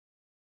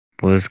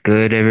What's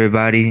good,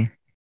 everybody?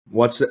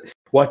 What's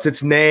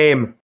its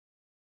name?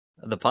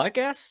 The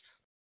podcast?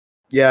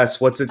 Yes,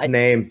 what's its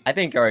name? I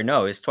think you already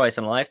know. It's twice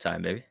in a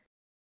lifetime, baby.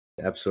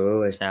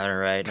 Absolutely. Sounding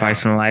right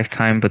Twice now. in a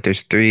lifetime, but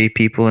there's 3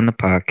 people in the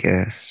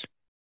podcast.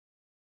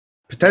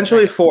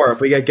 Potentially 4 if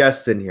we get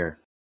guests in here.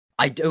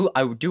 I do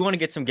want to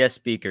get some guest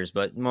speakers,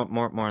 but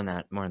more on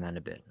that in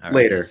a bit. All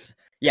Later.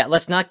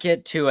 Let's not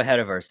get too ahead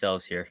of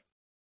ourselves here.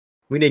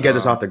 We need to get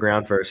this off the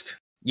ground first.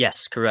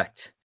 Yes,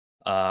 correct.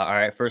 All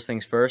right, first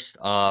things first.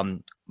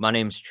 My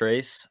name's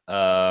Trace.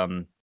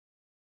 I'm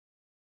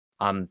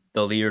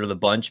the leader of the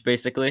bunch,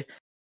 basically.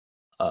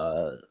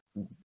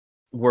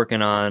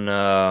 Working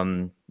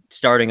on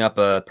starting up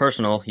a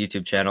personal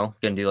YouTube channel.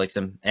 Gonna do like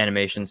some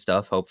animation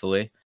stuff,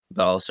 hopefully.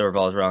 But also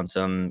revolves around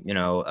some,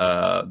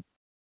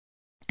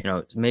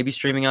 maybe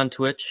streaming on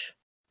Twitch.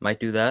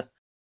 Might do that.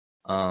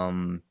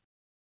 I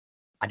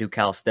do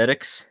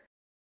calisthenics.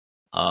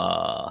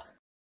 That's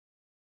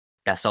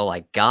all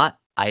I got.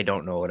 I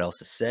don't know what else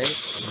to say.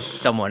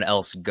 Someone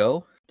else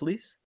go,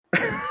 please.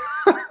 All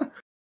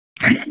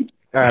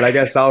right, I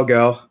guess I'll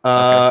go.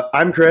 Okay.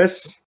 I'm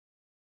Chris.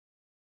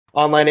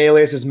 Online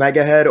alias is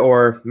Megahead,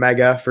 or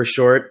Mega for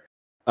short.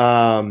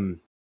 My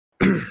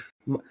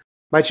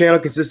channel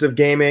consists of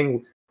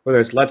gaming, whether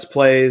it's Let's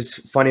Plays,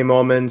 funny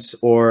moments,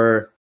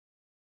 or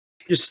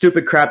just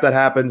stupid crap that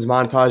happens,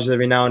 montages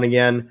every now and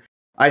again.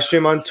 I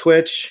stream on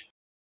Twitch.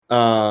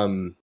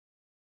 And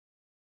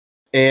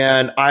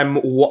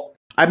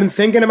I've been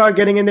thinking about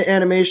getting into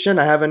animation.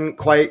 I haven't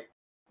quite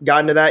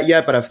gotten to that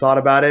yet, but I've thought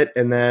about it.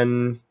 And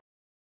then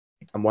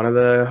I'm one of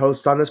the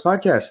hosts on this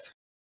podcast.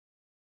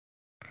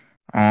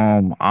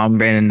 I'm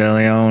Brandon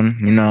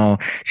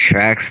DeLeon,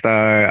 track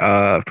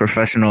star,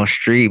 professional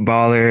street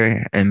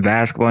baller in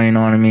basketball, you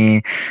know what I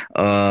mean?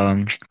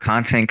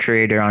 Content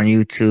creator on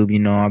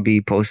YouTube, I'll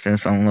be posting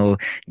some little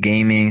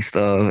gaming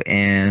stuff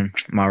and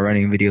my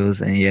running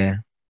videos, and yeah.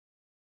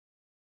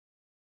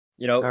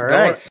 All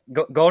right.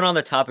 Going on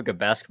the topic of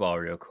basketball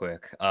real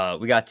quick.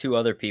 We got 2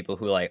 other people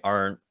who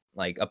aren't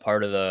a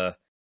part of the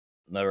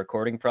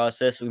recording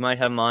process. We might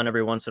have them on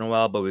every once in a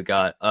while, but we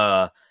got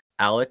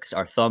Alex,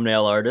 our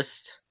thumbnail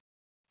artist.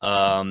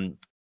 And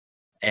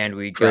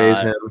we Praise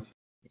got him.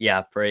 Yeah,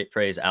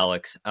 praise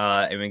Alex.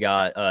 And we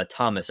got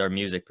Thomas, our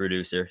music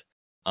producer.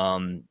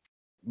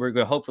 We're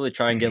gonna hopefully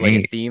try and get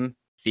a theme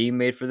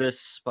made for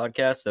this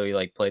podcast, so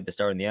we played the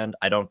start and the end.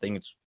 I don't think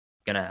it's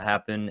gonna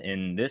happen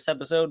in this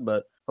episode,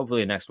 but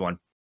hopefully the next one.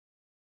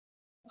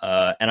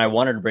 And I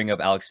wanted to bring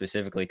up Alex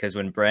specifically because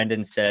when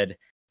Brandon said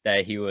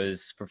that he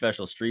was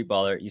professional street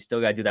baller, you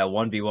still gotta do that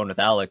 1v1 with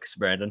Alex,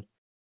 Brandon.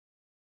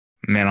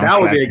 Man,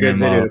 that would be a good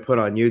video to put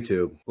on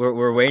YouTube.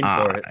 We're waiting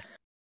for it.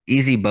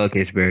 Easy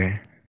buckets, bro.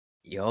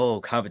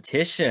 Yo,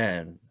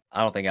 competition.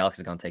 I don't think Alex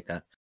is gonna take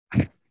that.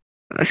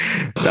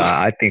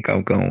 Nah, I think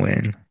I'm gonna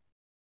win.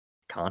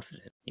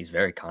 Confident. He's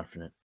very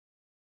confident.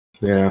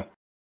 Yeah.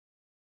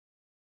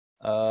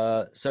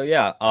 So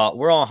yeah,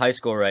 we're all in high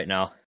school right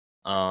now.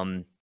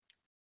 Don't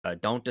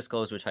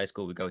disclose which high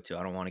school we go to.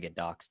 I don't want to get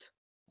doxxed.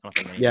 I don't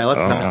think yeah,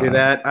 let's not do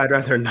that. I'd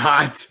rather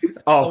not.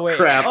 Oh wait.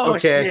 Crap. Oh,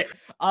 okay.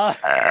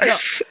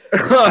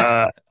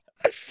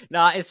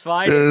 Nah, it's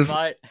fine. It's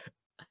fine.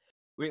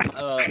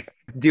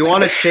 Do you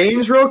want to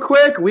change real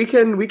quick? We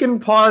can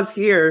pause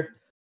here.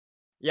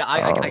 Yeah,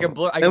 I can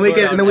blur. And we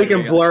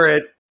can blur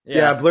it.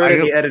 Yeah, blur it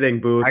in the editing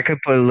booth. I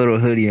could put a little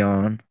hoodie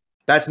on.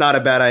 That's not a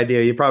bad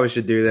idea. You probably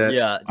should do that.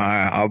 Yeah. All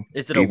right, I'll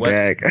Is it be a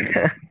West?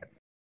 back.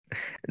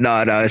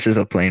 No, it's just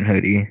a plain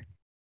hoodie.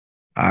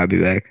 I'll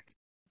be back.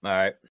 All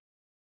right.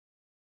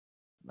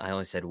 I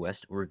only said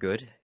West. We're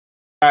good.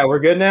 All right, we're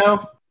good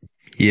now.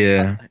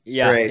 Yeah.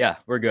 Yeah,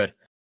 we're good.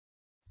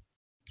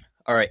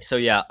 All right, so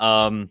yeah,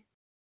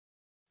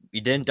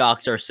 we didn't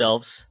dox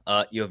ourselves.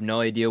 You have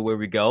no idea where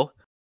we go.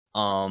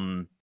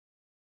 But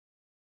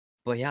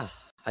yeah,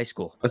 high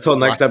school. Until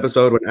next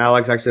episode when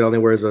Alex accidentally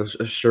wears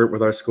a shirt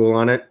with our school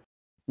on it.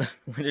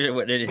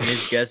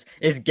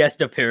 his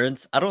guest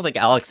appearance. I don't think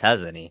Alex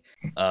has any.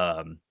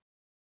 I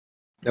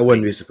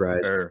wouldn't be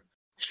surprised. Or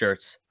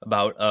shirts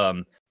about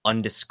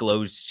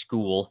undisclosed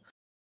school.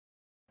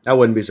 I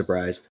wouldn't be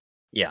surprised.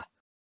 Yeah.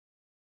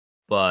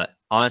 But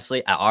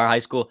honestly, at our high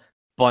school,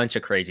 bunch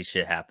of crazy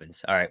shit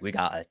happens. All right, we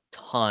got a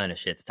ton of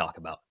shit to talk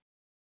about.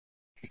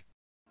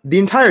 The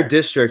entire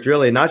district,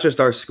 really, not just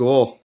our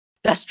school.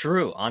 That's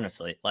true,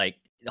 honestly. The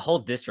whole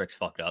district's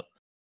fucked up.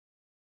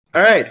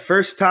 All right,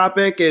 first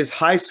topic is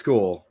high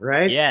school,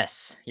 right?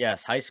 Yes,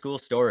 high school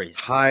stories.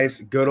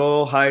 Good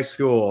old high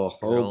school.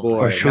 Oh boy.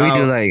 Or should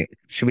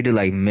we do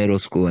middle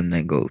school and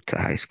then go to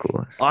high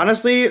school?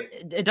 Honestly,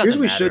 it doesn't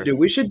matter.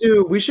 We should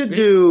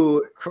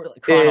do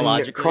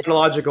in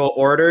chronological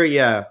order,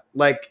 yeah.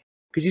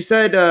 Because you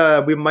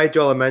said we might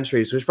do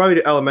elementary, so we should probably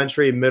do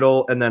elementary,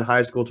 middle, and then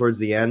high school towards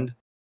the end.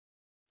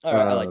 All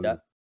right, I like that.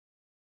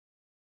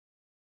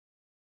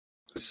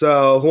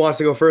 So, who wants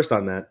to go first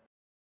on that?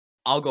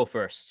 I'll go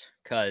first,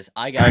 because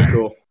I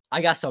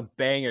got some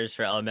bangers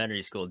for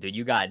elementary school, dude.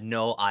 You got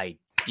no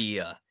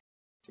idea.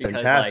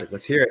 Fantastic.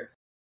 Let's hear it.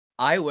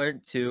 I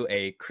went to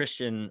a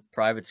Christian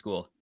private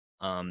school.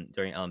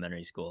 during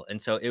elementary school,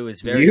 and so it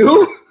was very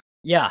You?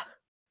 yeah.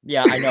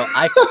 Yeah, I know.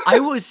 I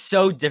was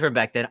so different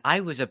back then.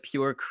 I was a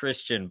pure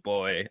Christian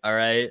boy, all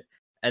right?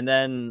 And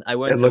then I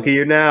went And look at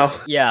you now.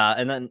 yeah,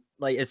 and then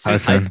like as soon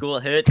as high Listen. school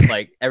hit,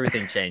 like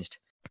everything changed.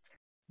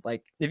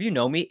 Like if you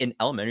know me in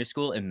elementary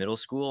school and middle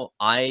school,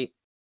 I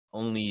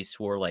only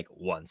swore like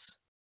once,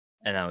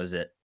 and that was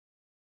it.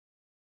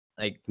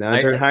 Like Now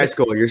entering high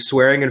school, you're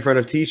swearing in front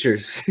of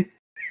teachers.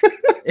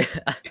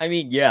 I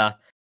mean, yeah,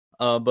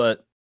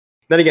 but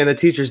Then again, the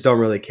teachers don't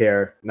really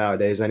care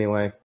nowadays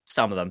anyway.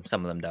 some of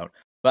them don't.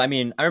 But I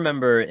mean, I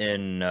remember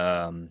in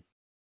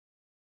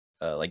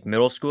like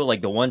middle school,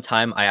 like the one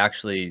time I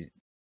actually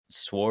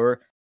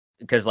swore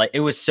because like it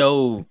was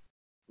so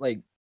like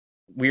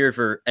weird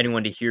for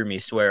anyone to hear me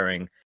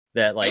swearing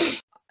that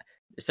like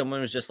someone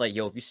was just like,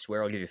 "Yo, if you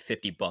swear, I'll give you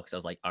 $50." I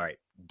was like, "All right,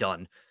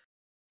 done."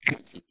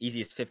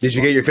 Easiest 50. Did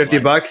you get your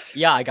 $50?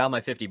 Yeah, I got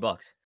my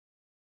 $50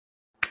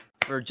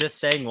 for just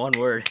saying one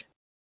word.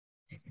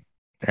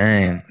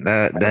 Dang,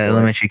 that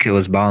elementary kid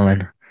was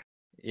balling.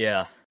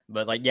 Yeah,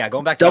 but like yeah,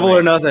 going back to Double or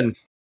elementary-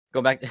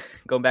 nothing.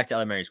 going back to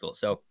elementary school.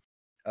 So,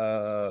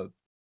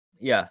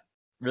 yeah,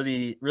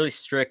 really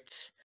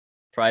strict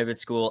private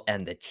school,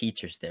 and the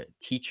teachers there,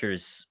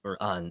 teachers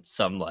were on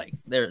some like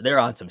they're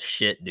on some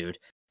shit, dude.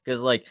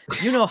 Because like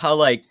you know how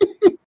like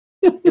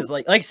because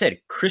like I said,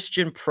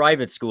 Christian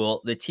private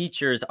school, the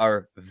teachers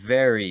are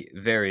very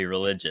very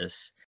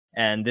religious,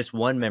 and this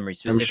one memory I'm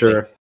specifically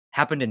sure.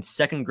 happened in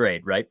second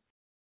grade, right?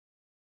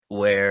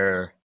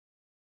 Where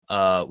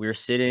we were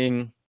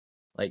sitting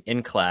like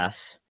in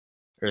class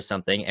or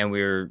something, and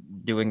we were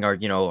doing our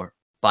our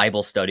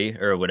Bible study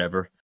or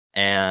whatever,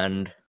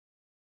 and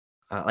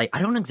like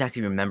I don't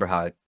exactly remember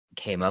how it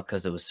came up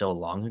because it was so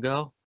long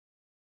ago,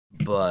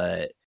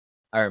 but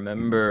I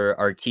remember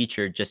our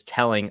teacher just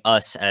telling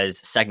us as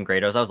second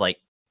graders, I was like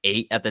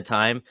 8 at the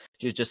time,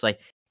 she was just like,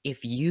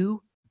 if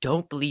you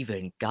don't believe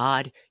in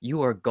God,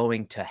 you are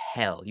going to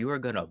hell. You are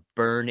gonna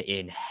burn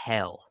in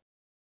hell.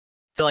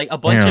 To like a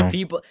bunch of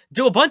people,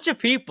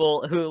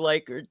 who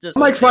like are just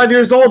I'm like 5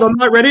 years old. I'm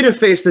not ready to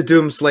face the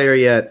Doomslayer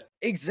yet.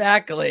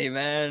 exactly,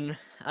 man.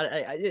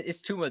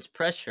 It's too much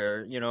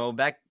pressure,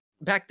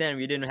 Back then,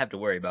 we didn't have to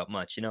worry about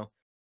much,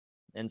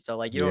 and so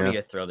like you don't Yeah. need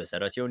to throw this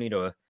at us. You don't need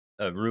to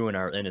ruin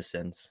our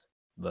innocence.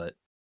 But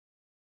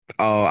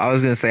Oh, I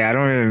was gonna say I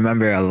don't really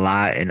remember a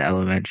lot in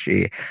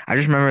elementary. I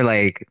just remember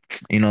like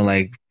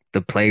like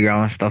the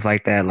playground and stuff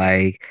like that.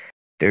 Like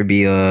there'd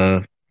be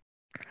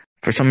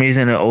for some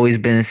reason it always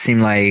been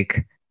seemed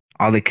like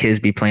all the kids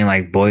be playing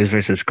like boys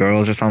versus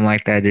girls or something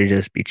like that. They'd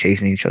just be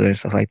chasing each other and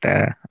stuff like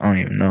that. I don't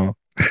even know.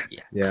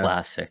 Yeah.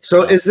 classic.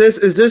 So stuff.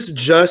 is this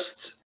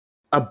just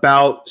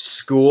about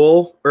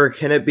school, or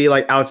can it be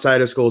like outside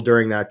of school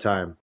during that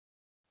time?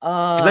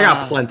 Because I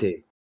got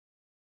plenty.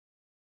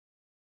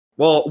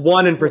 Well,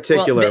 one in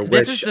particular,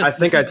 this which is the- I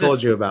think this I is told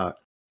the- you about.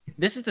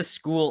 This is the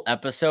school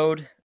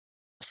episode,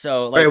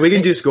 so like Okay, we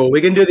can do school.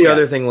 We can do the yeah.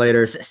 other thing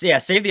later. Yeah,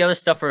 save the other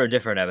stuff for a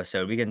different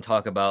episode. We can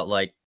talk about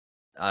like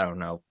I don't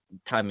know,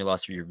 time you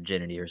lost your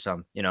virginity or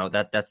something.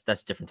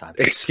 That's different time.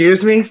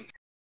 Excuse me?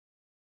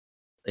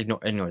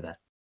 Ignore that.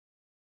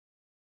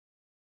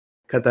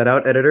 Cut that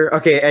out, editor.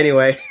 Okay,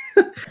 anyway.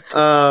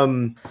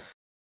 I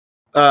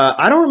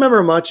don't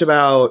remember much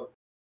about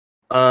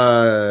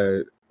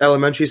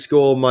elementary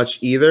school much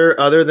either,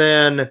 other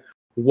than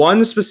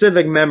one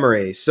specific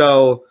memory.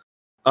 So,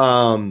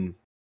 in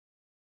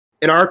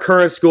our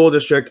current school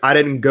district, I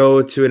didn't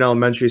go to an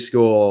elementary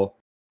school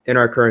in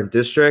our current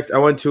district. I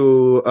went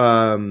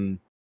to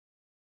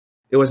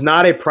it was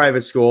not a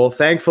private school,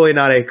 thankfully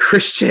not a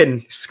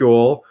Christian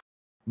school,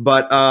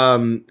 but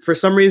for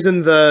some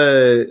reason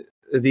the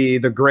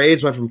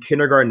grades went from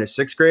kindergarten to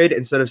 6th grade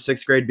instead of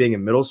 6th grade being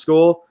in middle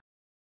school.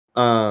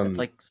 It's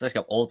like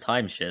old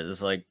time shit.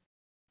 It's like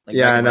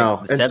yeah, back I in, know.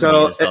 like, the And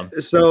 70s or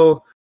something.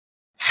 so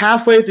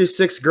halfway through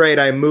 6th grade,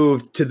 I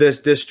moved to this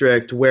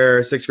district where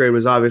 6th grade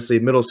was obviously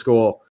middle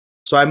school.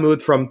 So I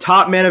moved from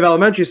top man of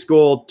elementary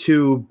school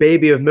to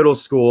baby of middle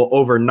school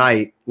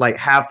overnight, like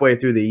halfway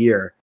through the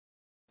year.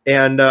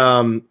 And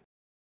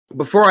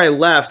before I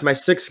left, my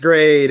 6th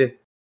grade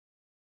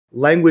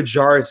language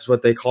arts is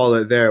what they call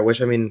it there,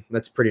 which I mean,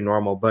 that's pretty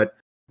normal. But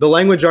the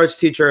language arts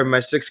teacher in my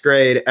 6th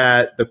grade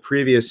at the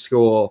previous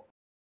school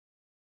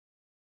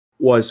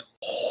was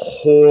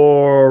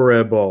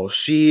horrible.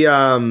 She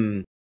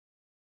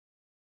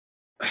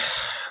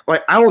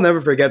like I will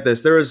never forget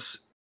this.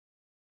 This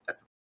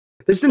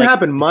didn't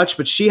happen much,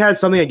 but she had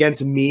something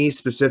against me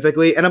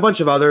specifically and a bunch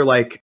of other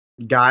like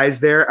guys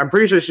there. I'm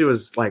pretty sure she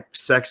was like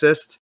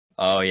sexist.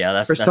 Oh yeah,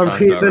 that some sounds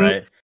reason. about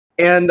right.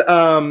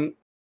 And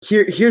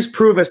here's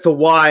proof as to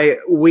why.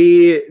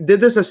 We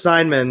did this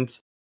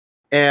assignment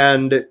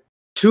and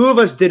 2 of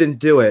us didn't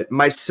do it,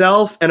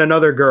 myself and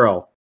another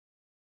girl.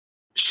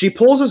 She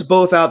pulls us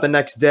both out the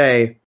next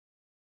day.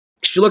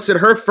 She looks at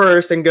her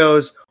first and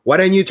goes, "Why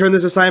didn't you turn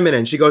this assignment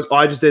in?" She goes, "Oh,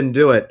 I just didn't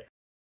do it."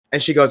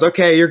 And she goes,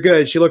 "Okay, you're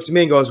good." She looks at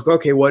me and goes,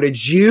 "Okay, what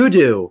did you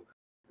do?"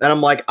 And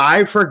I'm like,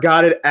 "I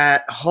forgot it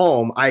at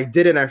home. I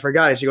did it and I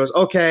forgot it." She goes,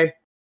 "Okay,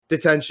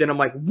 detention." I'm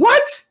like,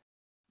 "What?"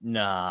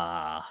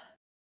 Nah,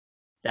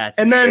 that's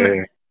And then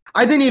Sure.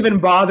 I didn't even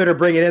bother to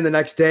bring it in the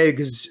next day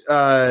because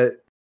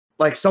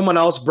like someone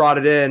else brought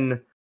it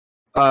in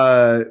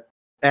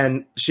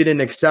and she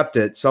didn't accept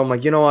it. So I'm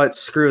like, you know what?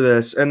 Screw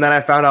this. And then I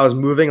found I was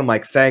moving. I'm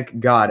like, thank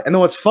God. And then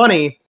what's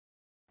funny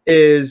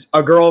is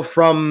a girl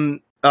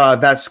from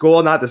that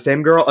school, not the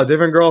same girl, a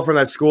different girl from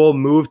that school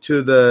moved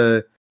to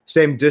the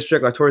same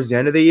district like towards the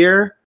end of the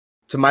year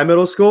to my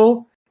middle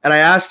school. And I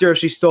asked her if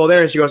she's still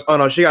there, and she goes, "Oh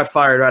no, she got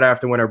fired right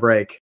after winter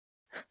break."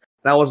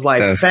 And I was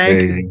like, That's thank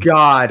crazy.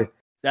 God.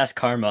 that's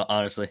karma,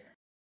 honestly.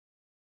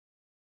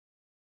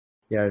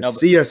 Yeah, No, but-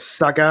 see ya,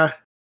 sucker.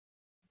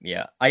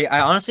 Yeah, I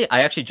honestly,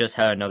 I actually just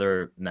had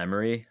another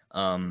memory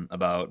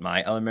about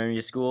my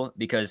elementary school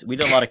because we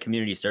did a lot of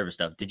community service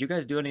stuff. Did you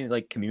guys do any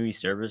like community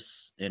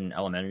service in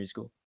elementary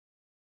school?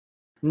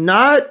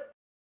 Not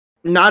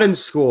in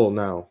school,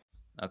 no.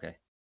 Okay,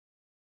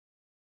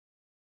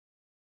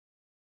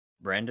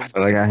 Brandon. I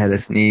feel like I had a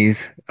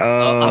sneeze.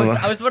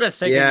 I was about to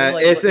say, 'cause Yeah, you're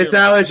like, it's you're like,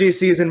 allergy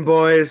season,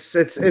 boys.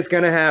 It's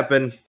gonna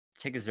happen.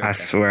 take a zero. I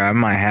second. swear I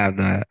might have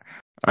that.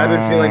 I've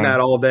been feeling that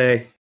all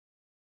day.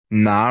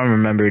 Nah, I don't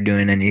remember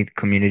doing any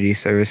community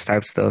service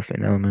type stuff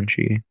in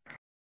elementary.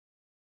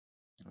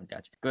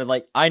 Gotcha. Good.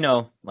 Like I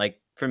know, like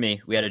for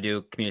me, we had to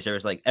do community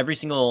service like every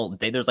single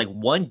day. There's like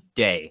one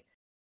day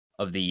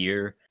of the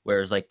year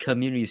where it's like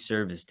community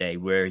service day,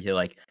 where you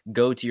like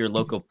go to your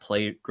local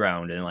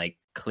playground and like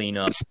clean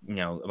up,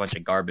 a bunch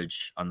of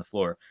garbage on the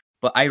floor.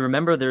 But I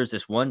remember there was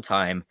this one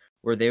time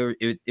where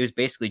it was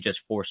basically just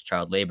forced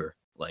child labor.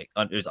 Like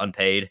it was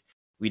unpaid.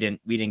 We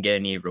didn't get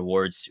any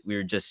rewards. We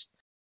were just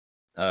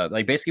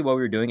like basically what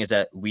we were doing is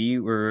that we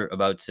were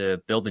about to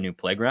build a new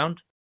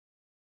playground,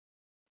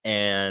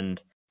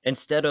 and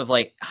instead of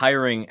like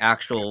hiring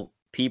actual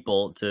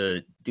people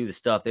to do the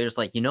stuff, they're just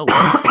like, you know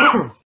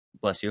what?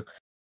 Bless you.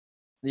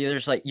 They're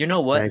just like, you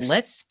know what? Thanks.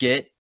 Let's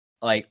get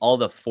like all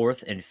the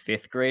 4th and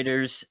 5th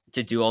graders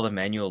to do all the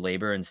manual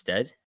labor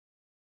instead.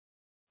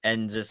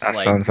 And just That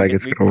like sounds like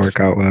it's gonna work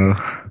out well.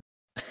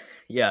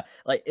 Yeah,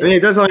 like I mean,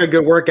 it does sound like a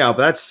good workout,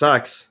 but that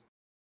sucks.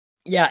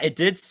 yeah, it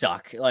did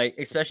suck. Like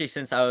especially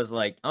since I was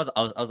like I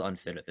was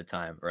unfit at the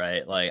time,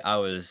 right? Like I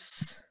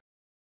was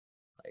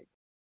like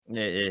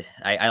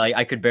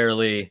I could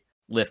barely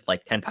lift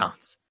like 10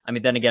 pounds. I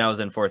mean, then again, I was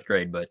in 4th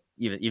grade, but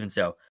even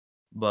so,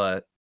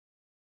 but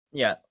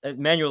yeah,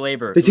 manual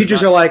labor. The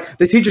teachers are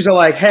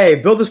like, "Hey,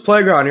 build this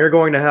playground. You're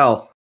going to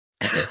hell."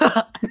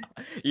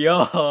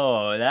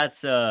 Yo,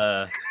 that's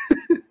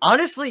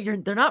honestly,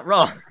 they're not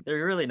wrong.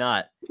 They're really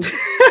not.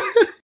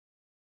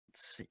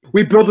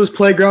 We built this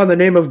playground in the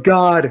name of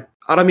God.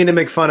 I don't mean to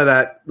make fun of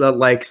that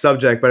like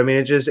subject, but I mean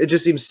it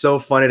just seems so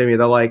funny to me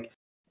that like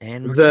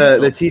And we're the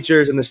canceled.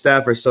 teachers and the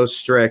staff are so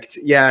strict.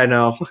 Yeah, I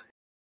know.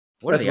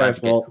 What are That's the my odds?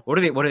 fault. What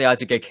are the odds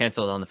to get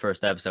canceled on the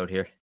first episode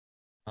here?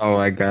 Oh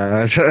my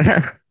gosh.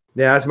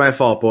 Yeah, that's my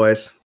fault,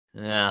 boys.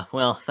 Yeah.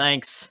 Well,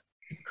 thanks,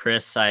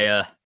 Chris.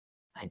 I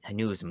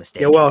knew it was a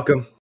mistake. You're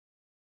welcome.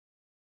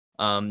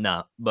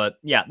 No, but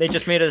yeah, they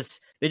just made us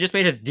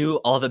do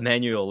all the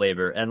manual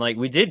labor, and like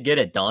we did get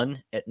it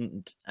done.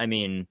 And I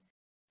mean,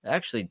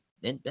 actually,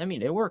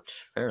 it worked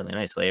fairly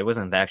nicely. It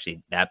wasn't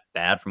actually that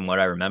bad from what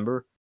I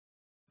remember,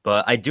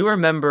 but I do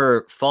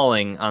remember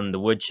falling on the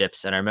wood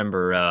chips, and I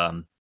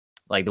remember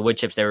like the wood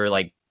chips they were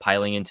like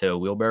piling into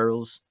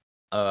wheelbarrows.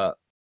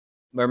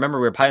 I remember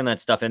we were piling that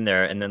stuff in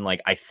there, and then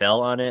like I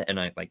fell on it, and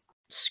I like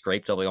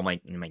scraped up like on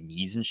my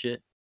knees and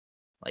shit.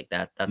 Like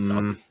that sucked.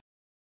 Mm.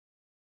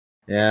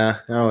 Yeah,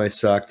 that always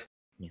sucked.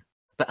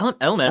 But I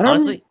don't-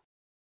 honestly,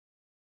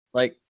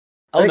 like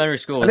elementary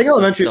school. I think was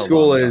elementary so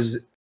school long ago.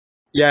 is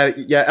yeah.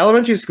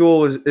 Elementary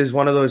school is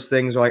one of those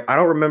things where, like I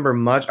don't remember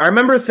much. I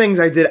remember things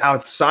I did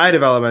outside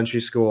of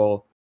elementary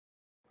school,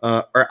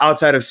 or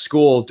outside of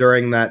school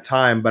during that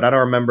time, but I don't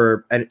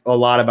remember a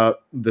lot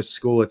about the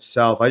school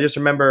itself. I just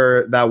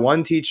remember that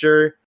one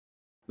teacher,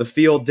 the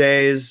field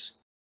days,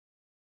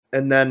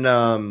 and then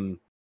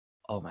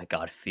Oh my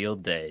god,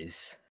 field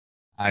days.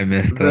 I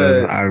missed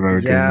those. I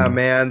remember yeah, doing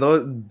man,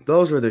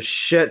 those were the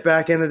shit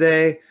back in the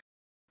day.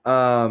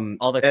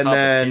 All the and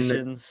then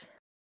competitions.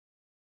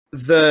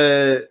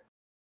 the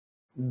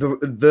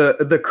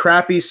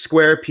crappy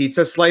square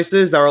pizza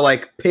slices that were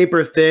like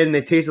paper thin.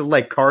 They tasted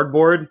like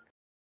cardboard.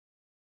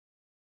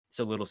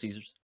 So Little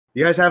Caesars.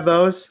 You guys have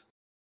those?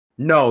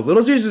 No,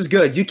 Little Caesars is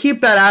good. You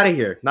keep that out of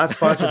here. Not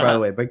sponsored, by the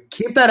way, but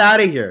keep that out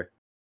of here.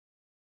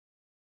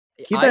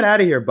 Keep that out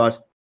of here,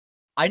 Bust.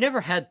 I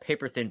never had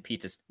paper thin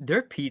pizzas.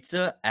 Their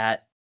pizza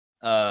at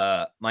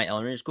my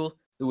elementary school,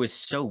 it was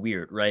so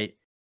weird, right?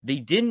 They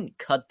didn't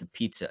cut the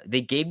pizza.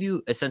 They gave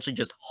you essentially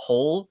just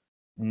whole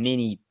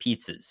mini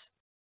pizzas.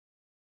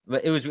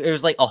 But it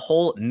was like a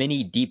whole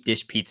mini deep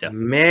dish pizza.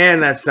 Man,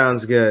 that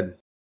sounds good.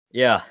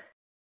 Yeah.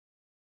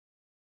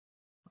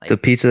 the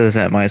pizzas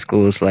at my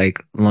school is like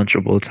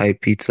Lunchable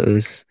type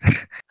pizzas.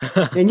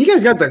 And you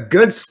guys got the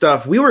good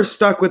stuff. We were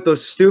stuck with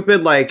those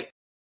stupid like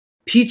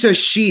pizza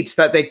sheets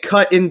that they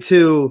cut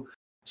into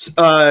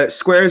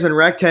squares and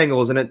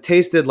rectangles, and it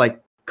tasted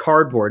like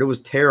cardboard. It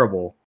was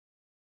terrible.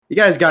 You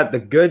guys got the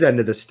good end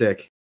of the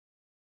stick.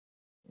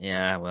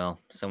 Yeah, well,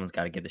 someone's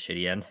got to get the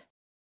shitty end.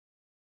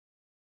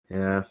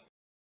 Yeah.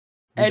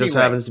 It just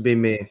Anyway, happens to be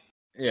me.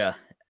 yeah.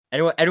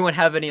 Anyone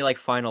have any like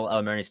final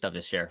elementary stuff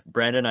to share?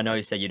 Brandon, I know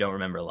you said you don't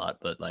remember a lot,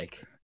 but like,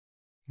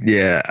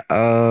 Yeah.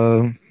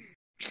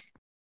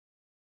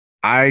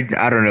 I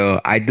don't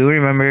know. I do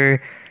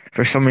remember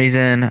for some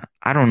reason,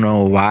 I don't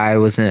know why I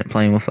wasn't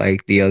playing with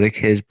like the other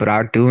kids, but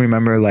I do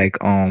remember like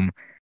when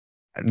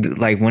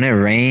it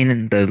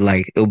rained, the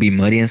like it'll be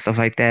muddy and stuff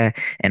like that,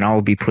 and I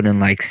would be putting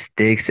like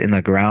sticks in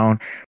the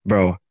ground,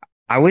 bro.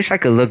 I wish I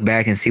could look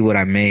back and see what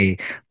I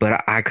made,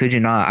 but I could you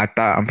not.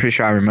 I'm pretty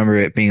sure I remember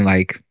it being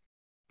like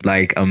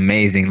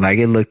amazing. Like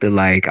it looked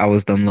like I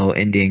was them little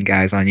Indian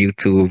guys on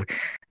YouTube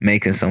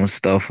making some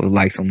stuff with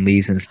like some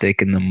leaves and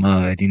stick in the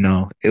mud, you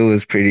know. It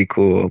was pretty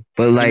cool.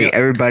 But you like know,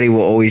 everybody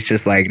will always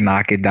just like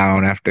knock it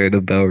down after the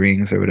bell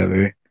rings or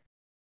whatever.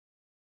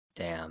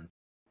 damn.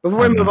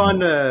 Before I we move know.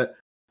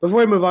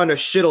 on to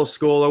Shittle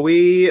School, are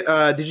we?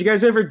 Did you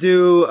guys ever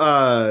do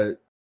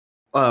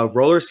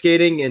roller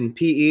skating in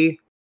PE?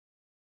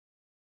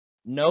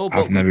 No, I've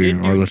but we never even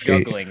did do roller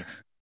skate. juggling.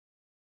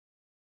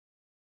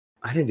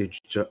 I didn't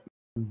do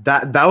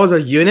that. That was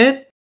a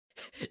unit.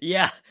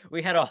 Yeah,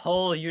 we had a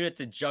whole unit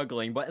to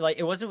juggling, but like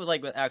it wasn't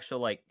with actual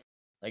like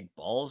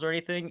balls or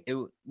anything.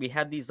 We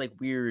had these like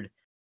weird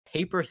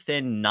paper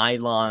thin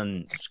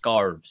nylon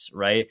scarves,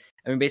 right?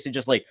 And we basically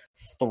just like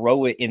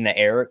throw it in the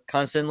air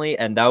constantly,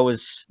 and that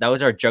was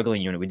our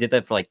juggling unit. We did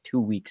that for like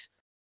 2 weeks.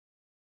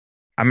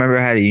 I remember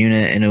I had a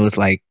unit and it was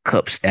like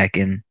cup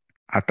stacking.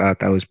 I thought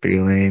that was pretty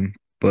lame.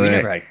 We But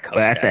never had cup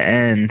but at the stacking.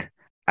 end,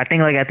 I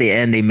think like at the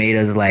end they made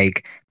us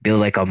like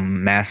build like a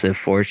massive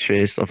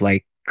fortress of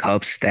like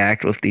cups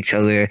stacked with each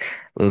other. It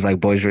was like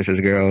boys versus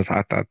girls.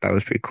 I thought that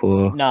was pretty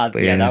cool. Nah,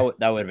 But yeah, yeah.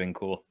 that would have been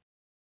cool.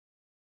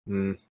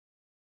 Hmm.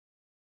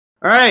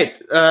 All right.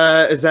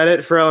 Is that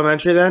it for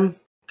elementary then?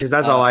 Because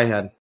that's all I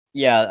had.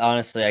 Yeah,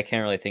 honestly, I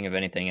can't really think of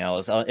anything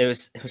else. It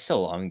was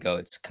so long ago.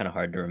 It's kind of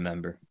hard to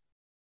remember.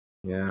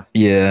 Yeah.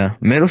 Yeah.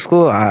 Middle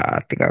school,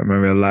 I think I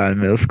remember a lot in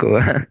middle school.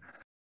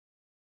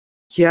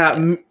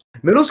 Yeah.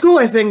 Middle school,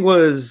 I think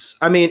was.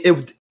 I mean,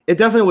 it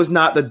definitely was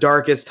not the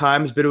darkest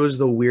times, but it was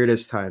the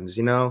weirdest times.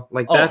 You know,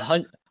 like Oh, that's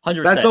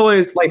 100%.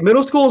 always like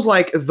middle school is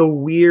like the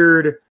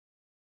weird.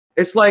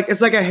 It's like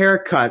a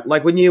haircut.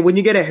 Like when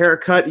you get a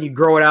haircut and you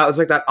grow it out, it's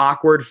like that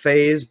awkward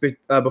phase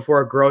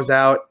before it grows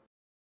out.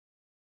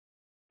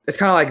 It's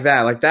kind of like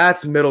that. Like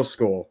that's middle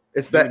school.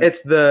 It's that.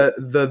 It's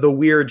the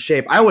weird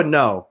shape. I would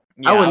know.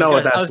 Yeah, I would know what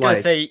I that's was gonna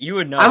like. say you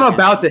would know. I'm 'cause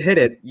about to hit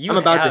it. You I'm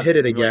about to have hit it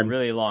really, again.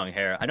 really long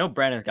hair. I know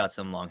Brandon's got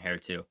some long hair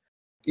too.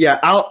 Yeah,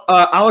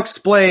 I'll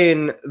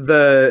explain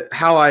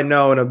how I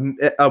know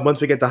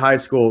once we get to high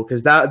school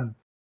because that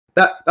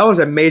was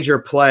a major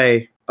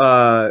play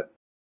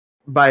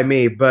by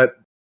me, but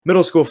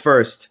middle school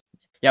first.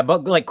 Yeah,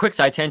 but like quick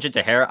side tangent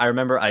to hair. I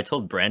remember I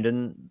told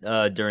Brandon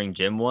during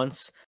gym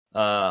once,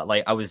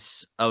 like I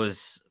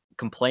was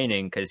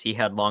complaining because he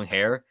had long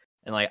hair,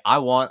 and like I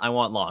want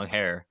long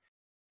hair,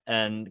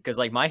 and because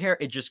like my hair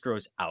it just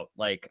grows out.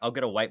 Like I'll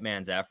get a white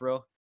man's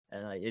afro,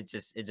 and like, it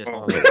just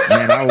won't grow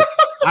out. Man,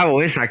 I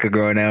wish I could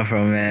grow an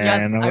afro, Yeah, man.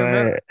 I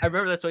remember. What? I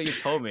remember that's what you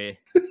told me.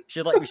 We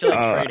should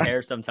trade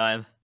hair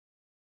sometime.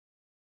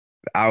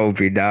 I would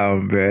be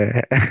down,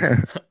 bro.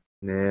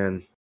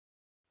 Man.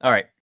 All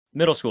right,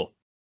 middle school.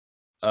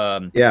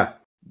 Yeah.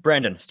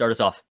 Brandon, start us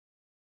off.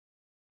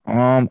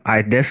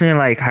 I definitely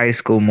like high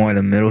school more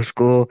than middle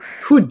school.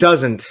 Who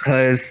doesn't?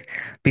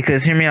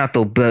 Because hear me out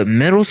though, but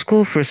middle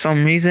school for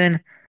some reason,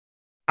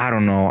 I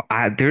don't know.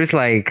 There's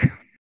like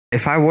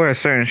if I wore a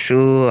certain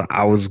shoe,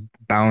 I was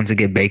bound to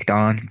get baked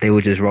on. They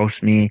would just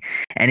roast me.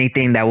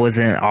 Anything that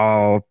wasn't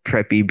all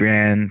preppy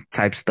brand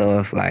type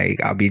stuff,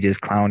 like I'll be just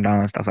clowned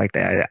on and stuff like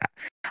that.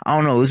 I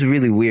don't know. It was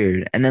really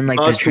weird. And then like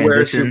the Must wear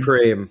transition,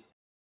 Supreme.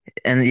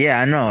 and yeah,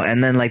 I know.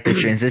 And then like the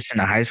transition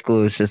to high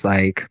school was just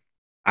like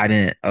I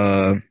didn't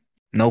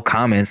no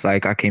comments.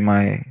 Like I came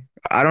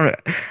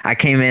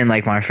in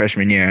like my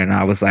freshman year and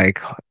I was like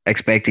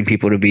expecting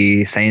people to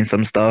be saying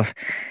some stuff,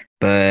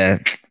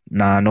 but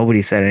nah,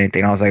 nobody said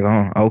anything. I was like,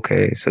 oh,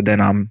 okay. So then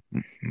I'm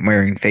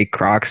wearing fake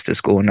Crocs to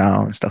school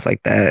now and stuff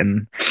like that.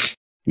 And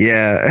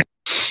yeah.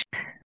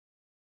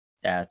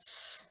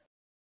 That's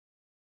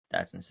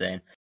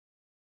insane.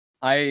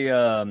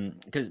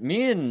 Because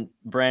me and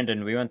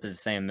Brandon, we went to the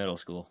same middle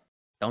school.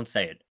 Don't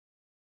say it.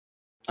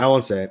 I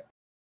won't say it.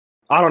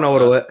 I don't know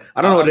what it.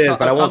 I don't know what it is,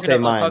 but I won't say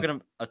mine. I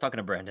was talking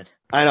to Brandon.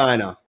 I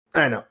know.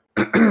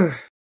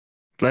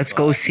 Let's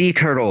go sea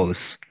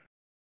turtles.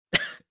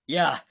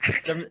 Yeah.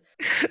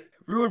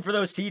 Ruin for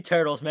those sea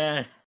turtles,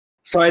 man.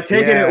 So I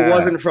take it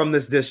wasn't from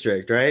this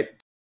district, right?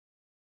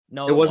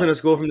 No, it wasn't a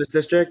school from this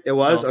district. It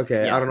was No,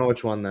 okay. yeah. I don't know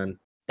which one then.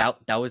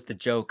 That was the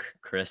joke,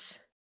 Chris.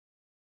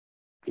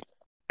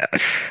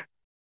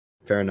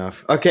 Fair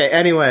enough. Okay.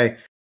 Anyway,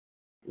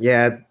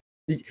 yeah,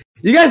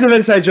 you guys have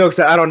inside jokes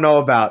that I don't know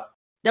about.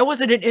 That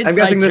wasn't an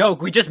inside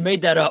joke. We just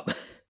made that up.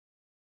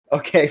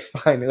 Okay,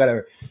 fine,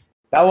 whatever.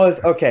 That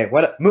was okay.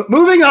 What?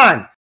 Moving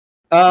on.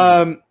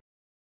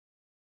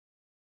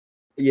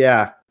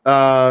 Yeah.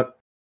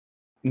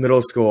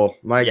 Middle school.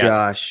 My Yeah.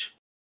 gosh.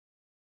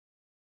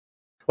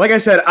 Like I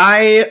said,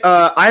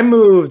 I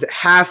moved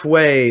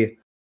halfway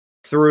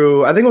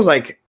through. I think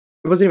it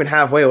wasn't even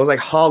halfway. It was like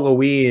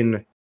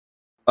Halloween,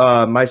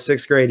 my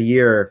 6th grade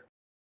year,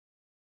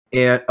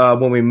 and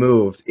when we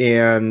moved,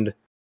 and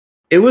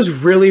it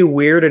was really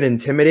weird and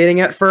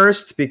intimidating at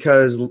first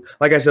because,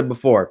 like I said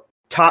before,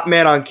 top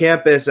man on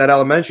campus at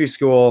elementary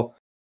school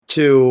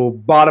to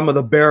bottom of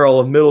the barrel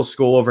of middle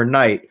school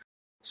overnight.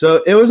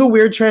 So it was a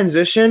weird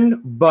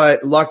transition,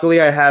 but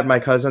luckily I had my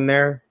cousin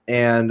there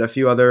and a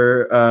few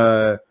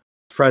other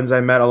friends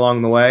I met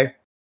along the way.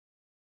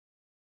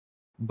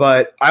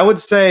 But I would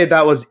say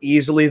that was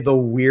easily the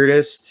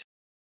weirdest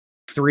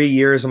 3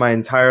 years of my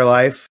entire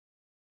life.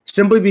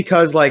 Simply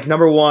because, like,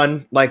 number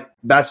one, like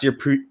that's your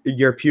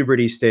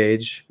puberty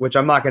stage, which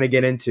I'm not going to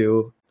get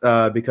into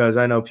because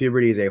I know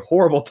puberty is a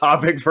horrible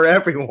topic for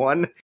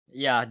everyone.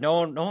 Yeah,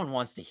 no one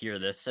wants to hear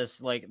this.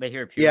 It's like they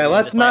hear puberty. Yeah, and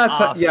let's it's like,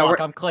 not. fuck,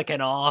 I'm clicking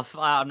off.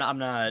 I'm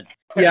not.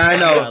 Yeah, I I'm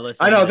not know.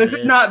 listening I know. to This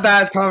is not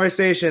that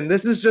conversation.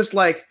 This is just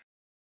like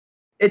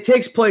it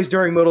takes place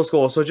during middle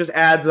school, so it just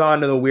adds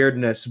on to the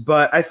weirdness.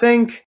 But I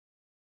think,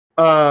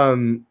 I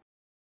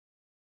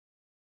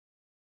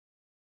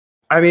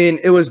mean,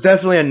 it was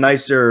definitely a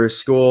nicer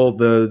school.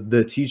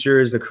 The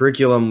teachers, the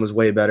curriculum was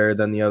way better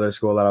than the other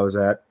school that I was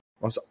at.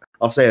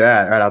 I'll say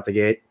that right out the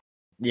gate.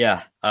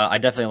 Yeah, I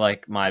definitely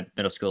like my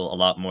middle school a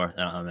lot more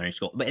than elementary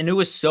school. And it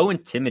was so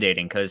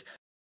intimidating because,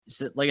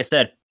 like I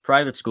said,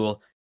 private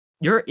school,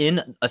 you're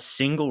in a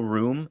single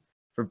room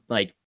for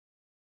like,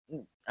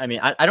 I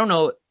mean, I don't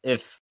know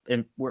if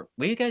were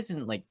you guys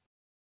in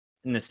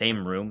the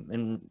same room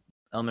in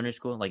elementary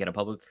school, like at a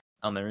public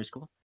elementary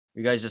school?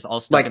 You guys just all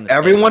stuck Like in the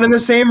everyone same in the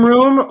same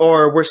room,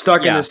 or we're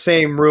stuck in Yeah. the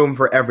same room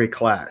for every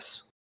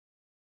class?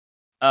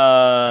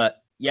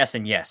 Yes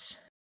and yes.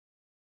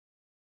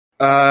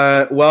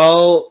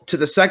 Well, to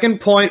the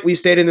second point, we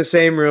stayed in the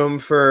same room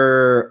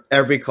for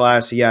every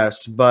class,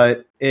 yes,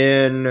 but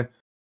we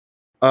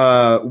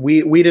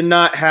did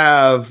not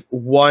have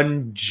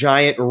one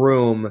giant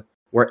room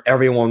where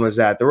everyone was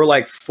at. There were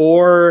like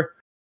four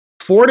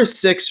to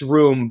six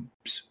rooms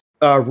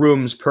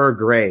per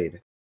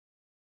grade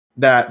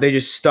that they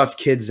just stuffed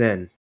kids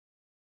in.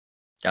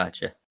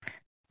 Gotcha.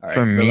 All right.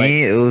 For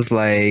me, it was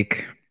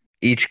like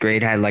each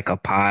grade had like a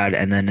pod,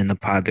 and then in the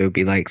pod there would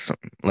be like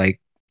like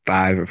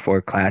 5 or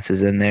 4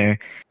 classes in there.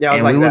 Yeah, I was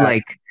And like we would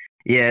that.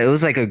 yeah, it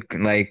was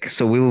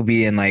so we would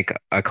be in like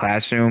a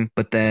classroom,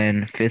 but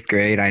then 5th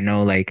grade, I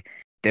know like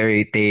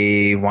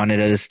they wanted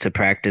us to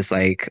practice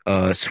like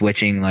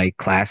switching like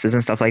classes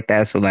and stuff like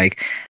that. So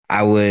like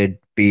I would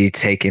be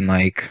taking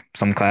like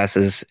some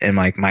classes in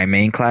like my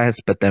main class,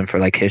 but then for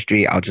like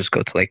history, I'll just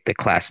go to like the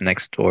class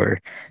next door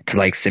to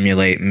like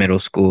simulate middle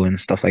school and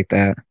stuff like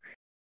that.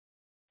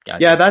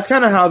 Gotcha. Yeah, that's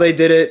kind of how they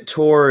did it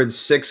towards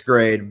 6th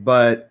grade,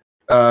 but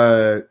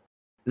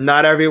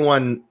not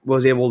everyone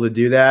was able to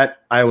do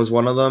that. I was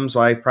one of them, so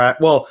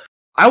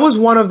I was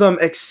one of them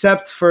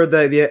except for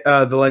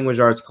the language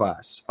arts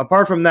class.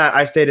 Apart from that,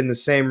 I stayed in the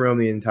same room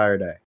the entire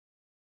day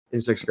in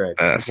 6th grade.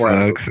 That before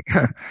I moved.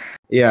 sucks.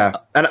 Yeah,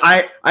 and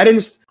I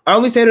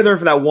only stayed there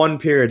for that one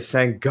period,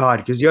 thank God,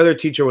 because the other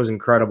teacher was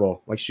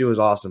incredible. Like, she was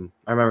awesome.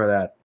 I remember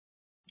that.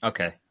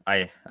 Okay.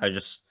 I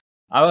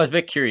was a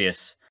bit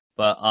curious,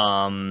 but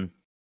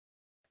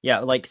yeah,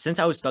 like since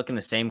I was stuck in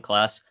the same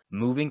class,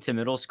 moving to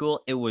middle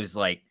school, it was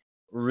like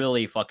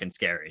really fucking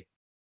scary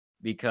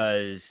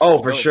because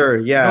For sure,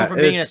 yeah, from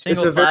being in a it's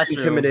single a very classroom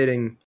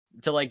intimidating.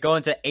 to like go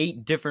into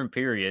 8 different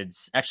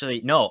periods.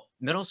 Actually, no,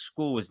 middle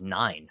school was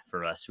 9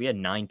 for us. We had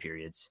 9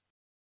 periods.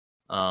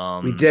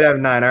 We did have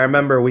 9. I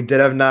remember we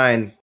did have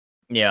 9.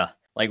 Yeah,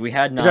 like we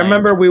had 9. Because I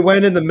remember we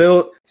went in the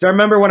middle. Because I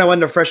remember when I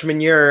went to freshman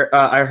year,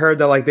 I heard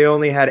that like they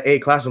only had 8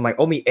 classes. I'm like,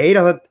 only 8?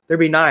 I thought there'd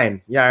be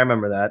 9. Yeah, I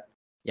remember that.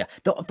 Yeah,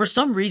 for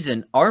some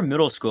reason, our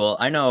middle school,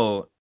 I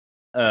know,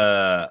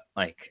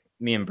 like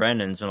me and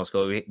Brandon's middle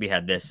school, we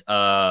had this.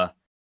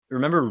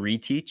 Remember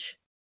Reteach?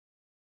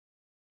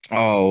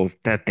 Oh,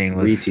 that thing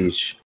was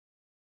Reteach.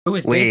 It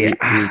was wait.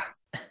 basically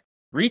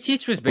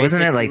Reteach was basically.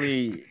 Wasn't it like?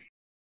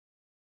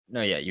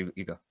 No, yeah, you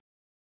go.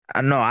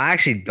 No, I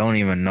actually don't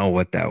even know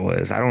what that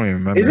was. I don't even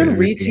remember. Isn't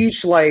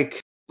Reteach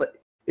like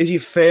if you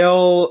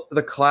fail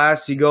the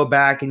class, you go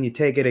back and you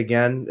take it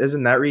again?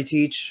 Isn't that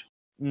Reteach?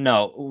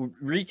 No,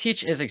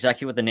 Reteach is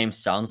exactly what the name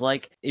sounds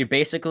like. It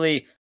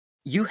basically,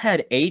 you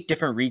had 8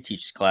 different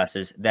Reteach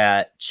classes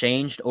that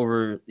changed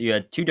over. You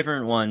had 2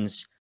 different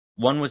ones.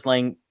 One was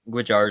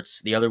language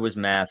arts, the other was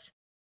math,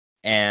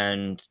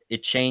 and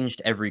it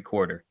changed every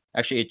quarter.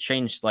 Actually, it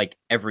changed like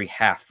every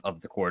half of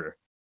the quarter.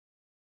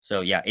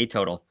 So yeah, 8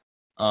 total.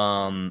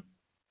 And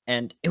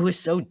it was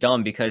so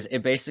dumb because it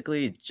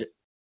basically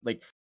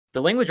like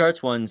the language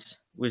arts ones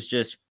was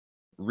just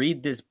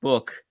read this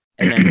book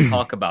and then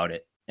talk about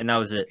it, and that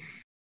was it.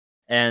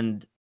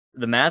 And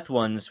the math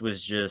ones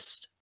was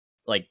just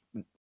like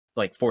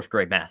 4th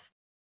grade math.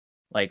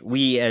 Like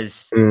we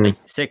as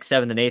like 6th,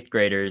 7th, and 8th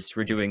graders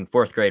were doing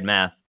 4th grade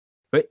math.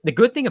 But the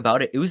good thing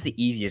about it, it was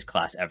the easiest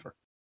class ever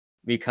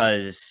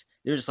because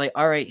They're just like,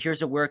 all right,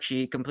 here's a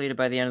worksheet completed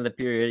by the end of the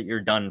period.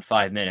 You're done in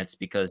 5 minutes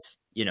because,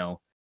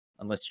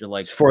 unless you're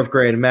like, It's fourth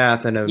grade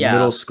math and a Yeah.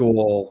 middle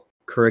school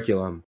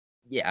curriculum.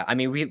 yeah, I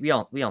mean, we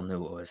all knew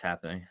what was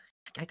happening.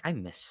 I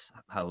miss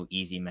how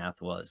easy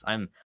math was.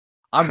 I'm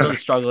really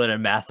struggling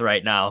in math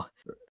right now.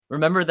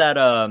 Remember that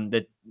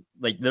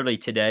like literally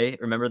today,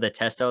 remember the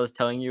test I was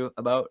telling you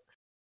about,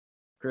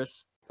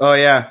 Chris? Oh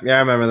yeah, I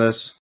remember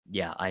this.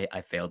 Yeah,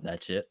 I failed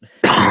that shit.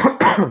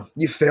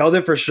 You failed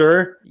it for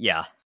sure.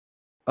 Yeah.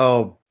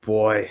 Oh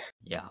boy.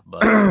 Yeah,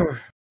 but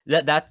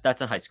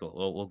that's in high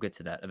school. We'll get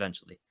to that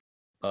eventually.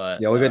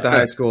 But Yeah, we'll get to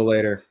high school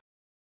later.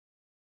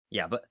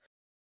 Yeah, but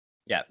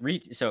yeah,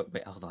 so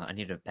wait, hold on. I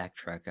need to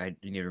backtrack. I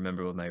need to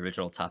remember what my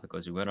original topic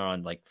was. We went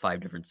on like 5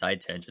 different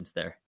side tangents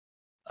there.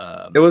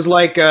 It was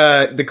like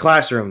the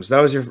classrooms. That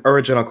was your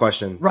original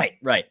question.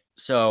 Right.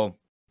 So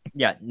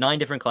yeah, 9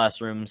 different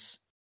classrooms.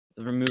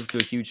 We moved to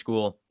a huge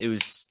school. It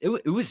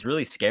was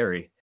really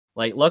scary.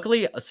 Like,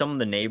 luckily, some of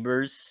the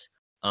neighbors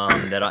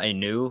that I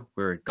knew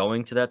were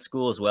going to that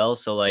school as well.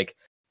 So like,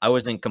 I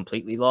wasn't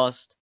completely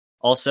lost.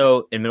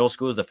 Also, in middle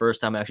school was the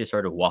first time I actually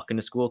started walking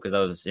to school because I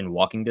was in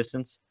walking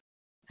distance,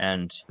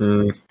 and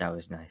that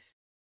was nice.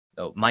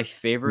 So my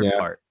favorite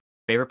part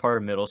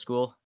of middle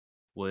school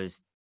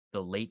was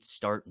the late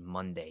start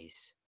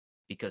Mondays,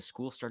 because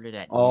school started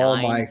at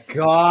 9. My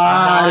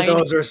god,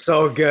 those are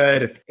so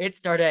good. It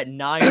started at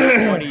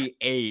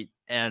 9:28,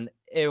 and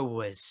it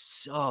was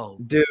so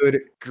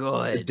good.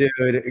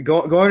 Dude,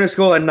 going to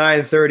school at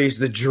 9:30 is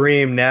the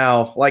dream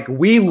now. Like,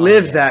 we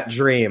live that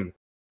dream.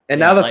 And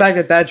now the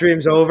fact that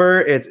dream's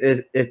over,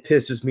 it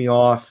pisses me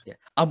off. Yeah.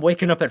 I'm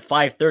waking up at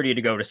 5:30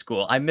 to go to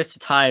school. I miss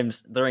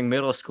times during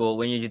middle school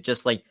when you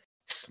just like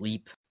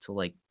sleep till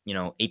like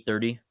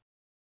 8:30.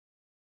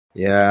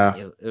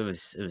 Yeah, it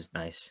was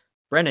nice.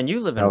 Brandon, you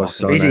live in that was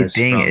so crazy nice.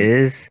 thing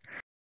is,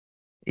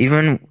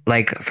 even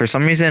like for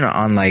some reason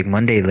on like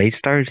Monday late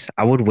starts,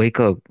 I would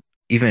wake up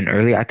even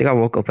early. I think I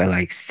woke up at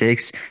like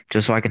 6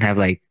 just so I can have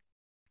like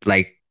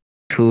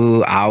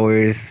 2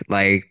 hours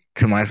like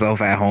to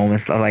myself at home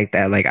and stuff like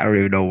that. Like, I don't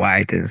even know why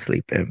I didn't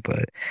sleep in,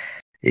 but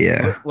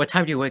yeah. What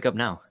time do you wake up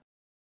now?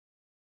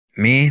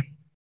 Me,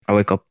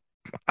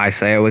 I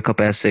say I wake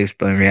up at 6,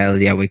 but in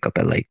reality I wake up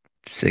at like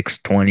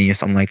 6:20 or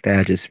something like that.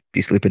 I just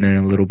be sleeping in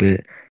a little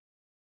bit.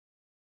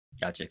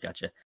 Gotcha.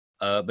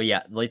 But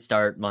yeah, late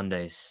start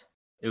Mondays.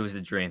 It was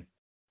the dream,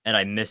 and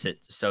I miss it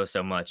so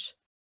much.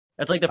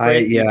 That's like the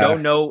phrase, you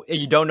don't know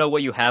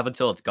what you have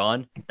until it's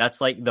gone.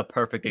 That's like the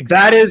perfect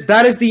example.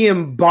 That is the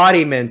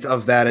embodiment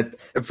of that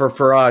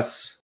for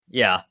us.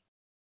 Yeah.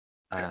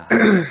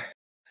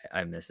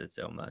 I miss it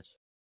so much.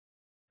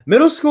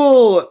 Middle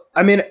school,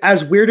 I mean,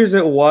 as weird as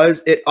it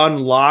was, it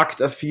unlocked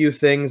a few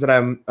things that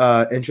I'm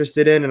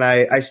interested in, and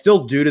I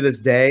still do to this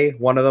day.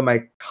 One of them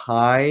I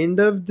kind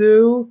of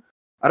do.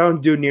 I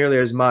don't do nearly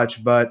as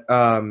much, but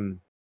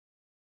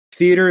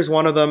theater is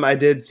one of them. I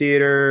did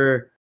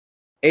theater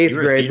 8th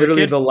grade,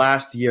 literally the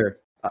last year.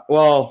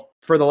 Well,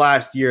 for the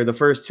last year. The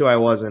first 2 I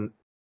wasn't.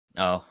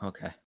 Oh,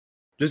 okay.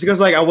 Just because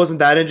like I wasn't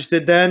that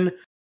interested then.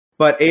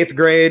 But 8th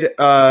grade,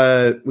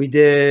 we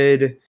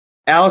did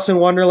Alice in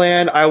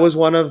Wonderland. I was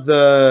one of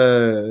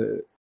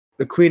the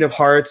Queen of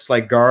Hearts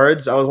like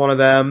guards. I was one of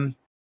them.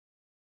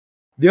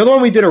 The other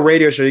one, we did a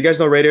radio show. You guys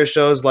know radio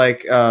shows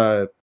like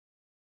the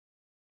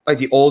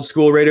old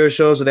school radio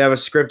shows where they have a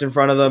script in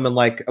front of them and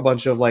like a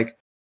bunch of like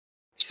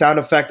sound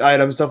effect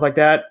items, stuff like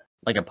that.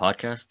 Like a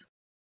podcast?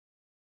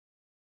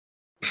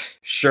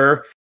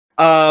 Sure.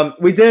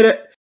 We did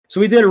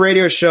a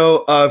radio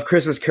show of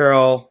Christmas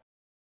Carol,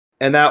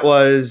 and that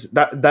was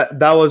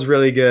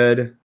really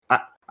good.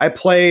 I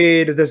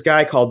played this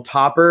guy called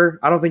Topper.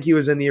 I don't think he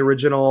was in the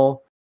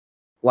original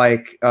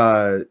like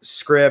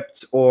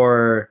script,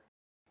 or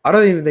I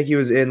don't even think he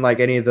was in like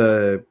any of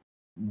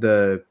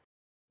the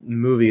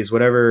movies,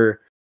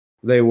 whatever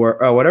they were.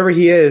 Whatever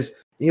he is,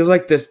 he was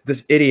like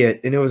this idiot,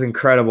 and it was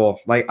incredible.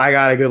 Like, I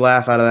got a good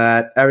laugh out of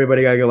that.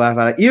 Everybody got a good laugh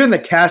out of it. Even the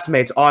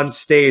castmates on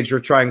stage were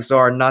trying so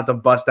hard not to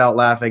bust out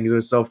laughing because it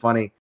was so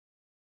funny.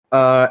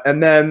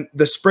 And then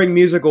the spring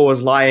musical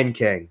was Lion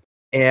King,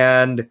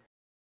 and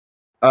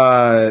do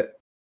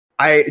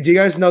you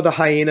guys know the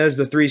Hyenas,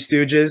 the Three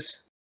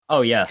Stooges?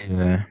 Oh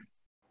yeah.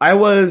 I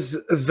was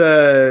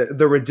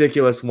the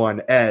ridiculous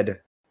one,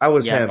 Ed. I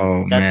was him.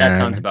 Oh, that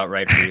sounds about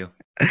right for you.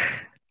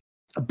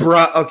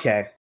 Bruh,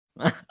 okay.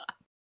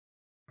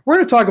 We're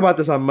going to talk about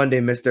this on Monday,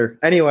 mister.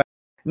 Anyway,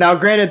 now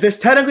granted, this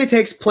technically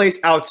takes place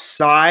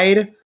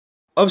outside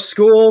of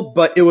school,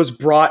 but it was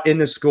brought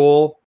into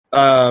school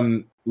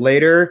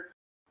later.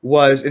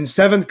 Was in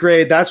 7th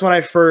grade. That's when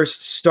I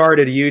first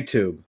started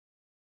YouTube.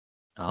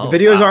 Oh, the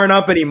videos aren't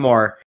up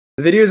anymore.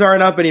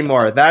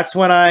 That's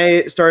when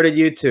I started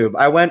YouTube.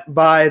 I went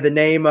by the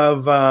name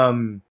of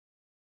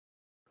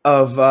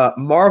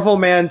Marvel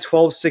Man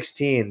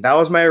 1216. That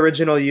was my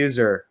original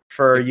user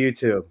for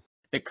YouTube.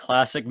 The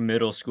classic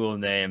middle school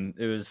name.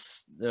 It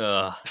was.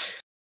 I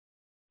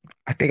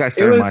think I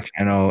started my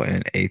channel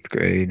in 8th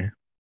grade.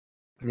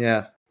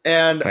 Yeah,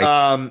 And Like,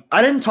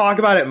 I didn't talk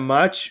about it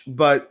much,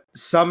 but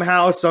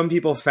somehow some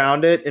people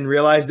found it and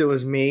realized it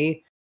was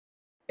me.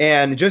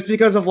 And just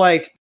because of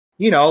like,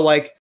 you know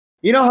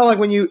how like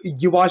when you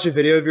watch a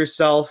video of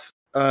yourself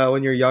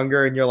when you're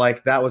younger and you're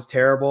like, that was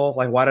terrible.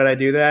 Like, why did I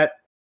do that?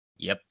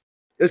 Yep.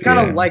 It was kind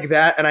of yeah, like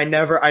that, and I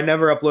never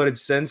uploaded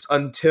since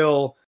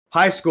until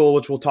high school,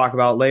 which we'll talk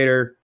about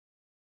later.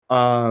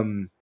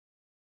 Um,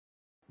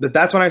 but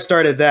that's when I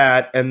started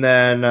that, and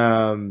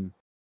then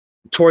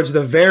towards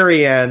the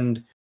very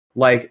end,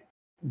 like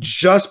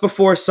just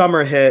before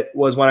summer hit,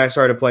 was when I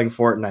started playing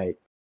Fortnite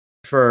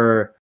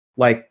for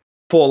like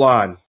full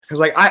on. Because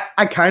like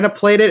I kind of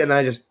played it, and then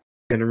I just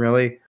didn't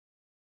really.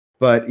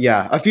 But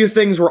yeah, a few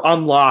things were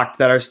unlocked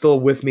that are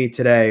still with me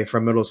today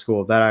from middle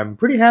school that I'm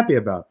pretty happy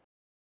about.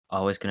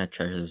 Always gonna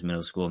treasure those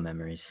middle school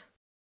memories.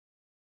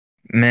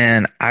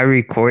 man, I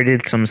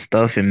recorded some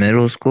stuff in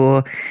middle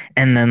school,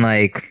 and then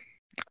like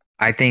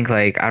I think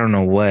like I don't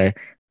know what,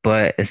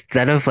 but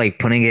instead of like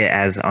putting it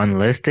as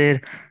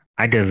unlisted,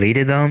 I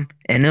deleted them,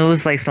 and it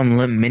was like some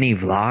mini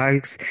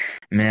vlogs.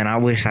 Man, I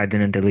wish I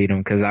didn't delete them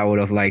because I would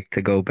have liked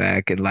to go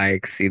back and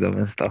like see them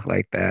and stuff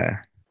like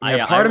that.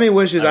 Yeah, part of me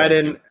wishes I would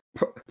didn't.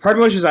 too. Part of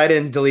me wishes I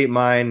didn't delete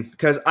mine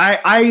because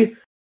I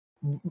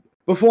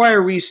before I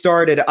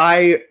restarted,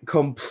 I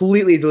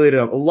completely deleted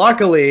them.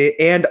 Luckily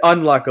and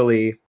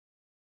unluckily,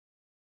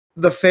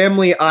 the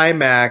family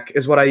iMac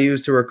is what I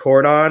used to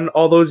record on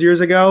all those years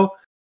ago.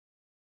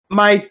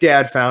 My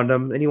dad found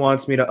them and he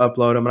wants me to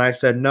upload them, and I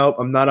said nope,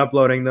 I'm not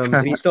uploading them,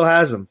 and he still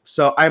has them.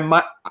 So I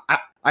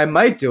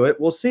might do it.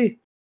 We'll see.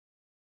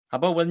 How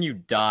about when you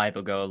die,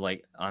 they'll go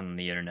like on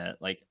the internet?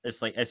 Like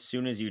it's like as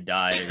soon as you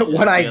die,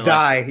 When I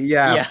die,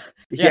 yeah,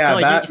 yeah. So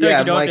like, that, so like, yeah,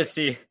 you don't like, have to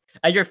see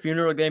at your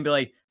funeral game. Be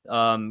like,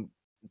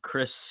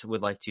 Chris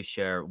would like to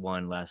share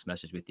one last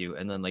message with you,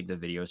 and then like the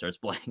video starts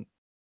playing.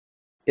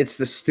 it's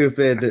the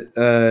stupid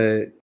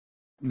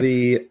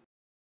the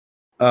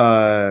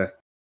I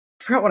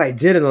forgot what I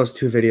did in those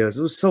two videos.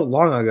 It was so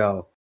long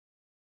ago.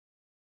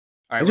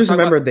 All right, I just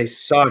remembered they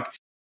sucked.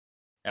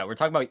 Yeah, we're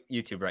talking about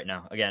YouTube right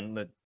now.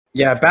 Again,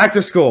 Yeah, back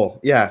to school.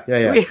 Yeah.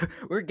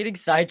 we're getting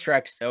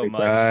sidetracked so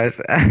much.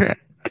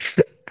 Gosh.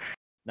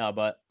 No,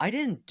 but I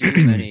didn't do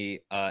many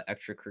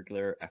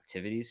extracurricular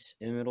activities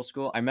in middle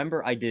school. I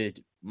remember I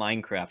did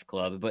Minecraft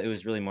club, but it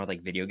was really more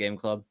like video game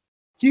club.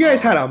 You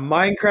guys had a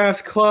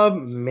Minecraft club,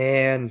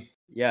 man.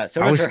 Yeah,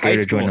 so I was was for high scared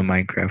to join school. the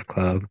Minecraft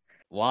club.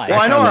 Why? Well,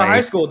 I know thought, our high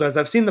like, school does.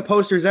 I've seen the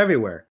posters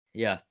everywhere.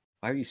 Yeah.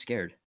 Why are you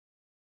scared?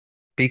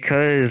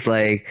 because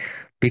like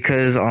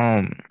because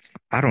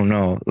I don't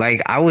know.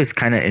 Like I was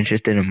kind of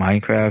interested in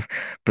Minecraft,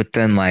 but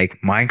then like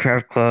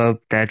Minecraft Club,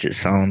 that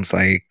just sounds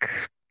like,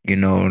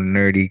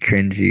 nerdy,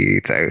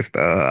 cringy type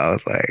stuff. I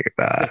was like,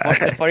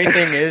 The funny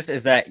thing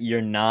is that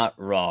you're not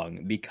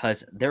wrong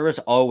because there was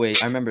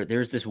always. I remember there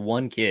was this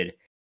one kid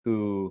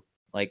who,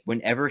 like,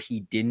 whenever he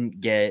didn't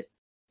get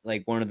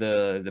like one of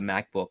the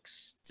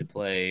MacBooks to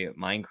play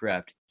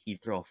Minecraft,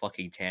 he'd throw a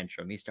fucking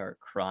tantrum. He'd start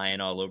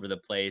crying all over the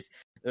place.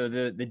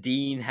 The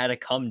dean had to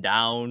come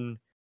down.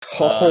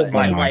 Oh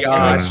my and like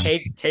gosh.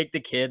 take the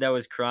kid that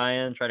was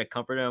crying, try to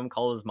comfort him,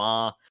 call his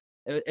ma.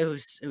 It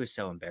was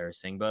so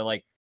embarrassing. But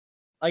like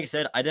I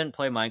said, I didn't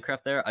play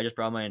Minecraft there. I just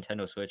brought my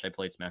Nintendo Switch. I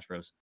played Smash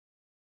Bros.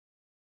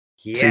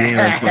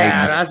 Yeah, play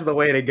Minecraft. that's the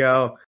way to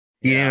go.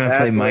 you didn't even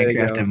that's play the way to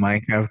Minecraft go. in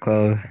Minecraft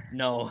Club.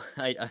 No,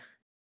 I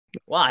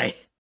why?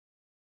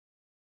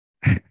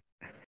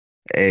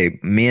 Hey,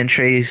 me and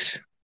Trace,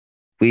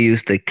 we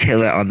used to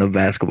kill it on the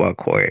basketball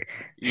court.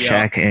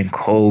 Yeah. Shaq and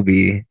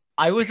Kobe.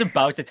 I was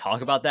about to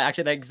talk about that.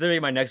 Actually, that's literally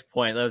my next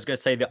point. I was gonna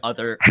say the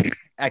other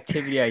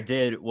activity I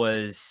did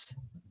was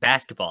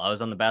basketball. I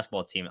was on the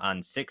basketball team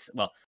on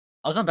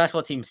I was on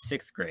basketball team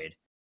 6th grade.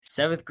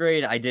 7th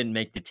grade, I didn't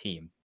make the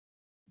team.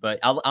 But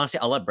I'll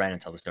let Brandon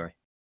tell the story.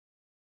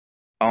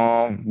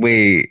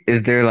 Wait,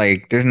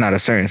 there's not a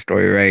certain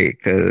story, right?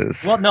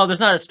 Because Well, no, there's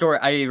not a story.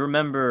 I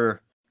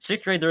remember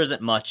 6th grade there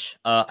isn't much.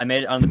 I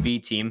made it on the B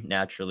team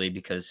naturally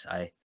because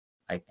I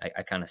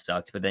kind of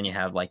sucked. But then you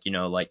have like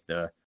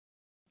the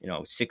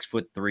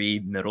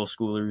 6'3" middle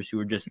schoolers who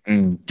are just I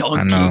know.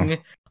 dunking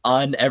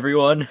on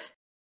everyone.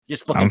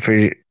 Just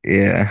fucking.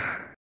 yeah.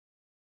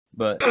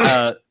 But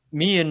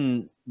me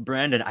and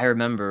Brandon, I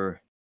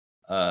remember.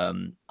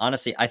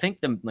 Honestly, I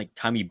think the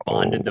time we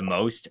bonded the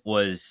most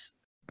was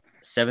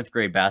 7th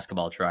grade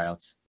basketball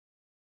tryouts.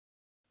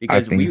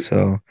 Because I think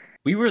so.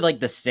 we were like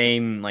the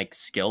same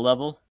skill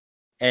level,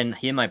 and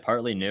he and I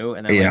partly knew,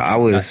 and then Yeah, I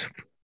was.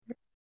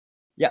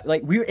 Yeah,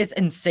 like it's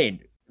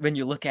insane when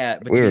you look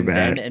at We were between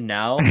then bad. and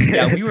now.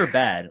 Yeah, we were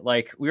bad.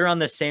 Like we were on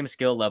the same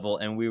skill level,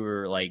 and we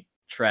were like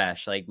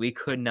trash. Like we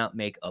could not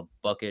make a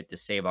bucket to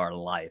save our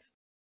life.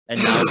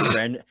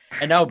 And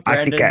now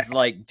Brandon's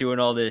like doing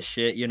all this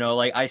shit.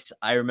 Like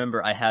I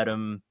remember I had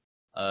him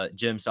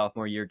gym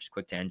sophomore year. Just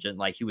quick tangent.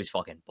 Like he was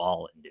fucking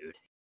balling, dude.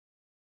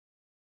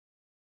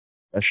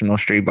 Professional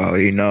street ball,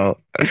 Yeah.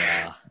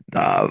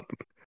 But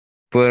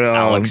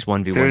Alex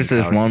 1v1. there's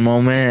this one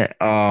moment.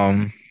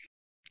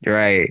 You're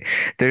right.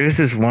 There's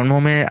this one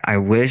moment. I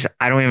wish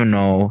I don't even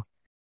know.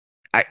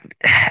 I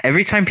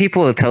every time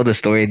people tell the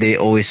story, they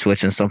always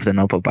switching something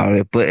up about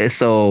it. But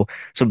so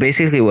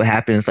basically, what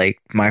happens? Like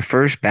my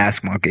first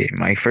basketball game,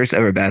 my first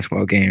ever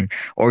basketball game,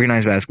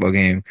 organized basketball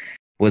game,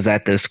 was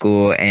at the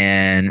school,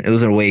 and it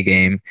was an away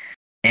game.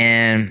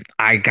 And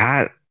I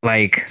got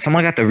like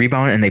someone got the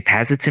rebound and they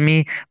passed it to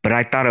me, but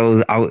I thought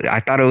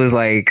it was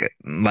like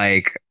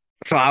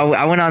so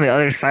I went on the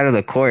other side of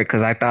the court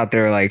because I thought they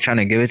were like trying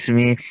to give it to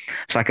me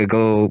so I could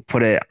go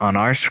put it on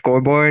our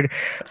scoreboard,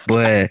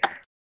 but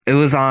it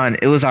was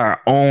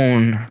our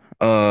own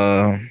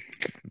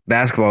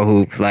basketball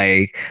hoop,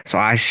 like, so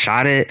I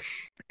shot it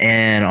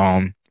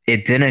and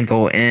it didn't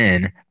go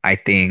in, I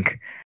think.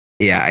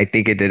 Yeah, I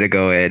think it didn't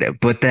go in.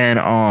 But then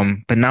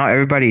but now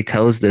everybody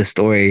tells this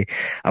story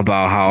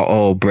about how,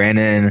 oh,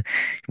 Brandon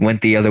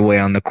went the other way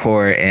on the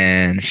court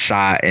and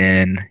shot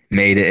and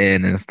made it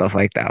in and stuff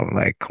like that. I'm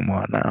like, come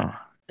on now.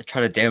 They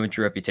try to damage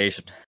your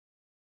reputation.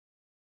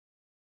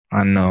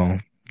 I know.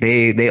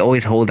 They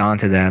always hold on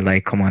to that.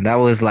 Like, come on, that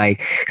was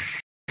like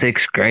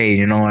sixth grade,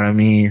 you know what I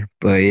mean?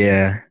 But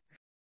yeah.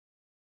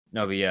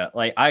 No, but yeah,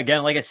 like like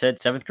I said,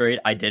 7th grade,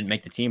 I did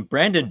make the team.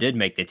 Brandon did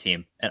make the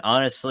team, and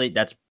honestly,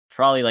 that's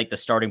probably like the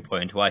starting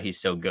point to why he's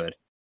so good.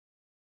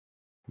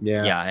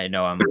 Yeah. Yeah, I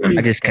know.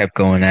 I just kept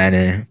going at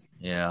it.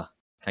 Yeah.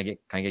 Can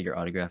I get your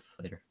autograph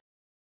later?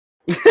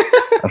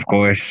 Of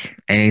course.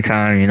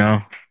 Anytime, you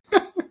know.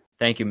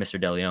 Thank you, Mr.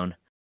 DeLeon.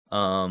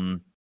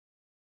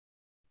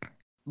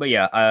 But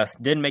yeah,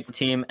 didn't make the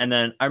team, and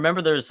then I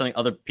remember there was some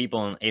other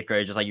people in 8th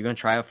grade just like, "You gonna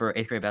try out for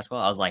 8th grade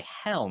basketball?" I was like,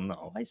 "Hell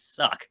no, I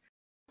suck."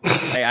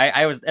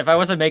 I was, if I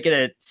wasn't making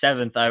it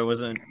 7th, I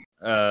wasn't.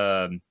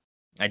 I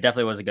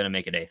definitely wasn't gonna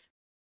make it 8th.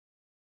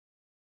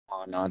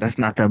 Oh no, that's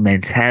not the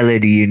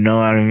mentality, you know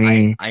what I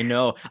mean? I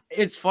know.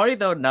 It's funny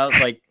though now,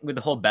 like with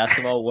the whole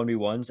basketball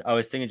 1v1s, I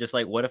was thinking just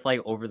like, what if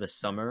like over the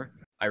summer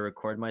I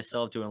record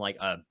myself doing like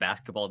a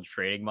basketball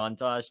training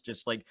montage,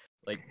 just like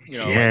you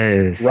know,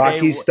 Yes. like,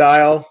 Rocky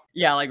style.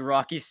 yeah, like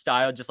Rocky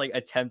style, just like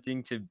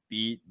attempting to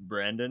beat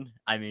Brandon.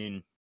 I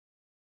mean,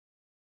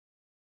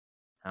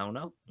 I don't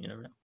know. You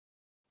never know.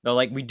 Though,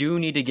 like, we do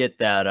need to get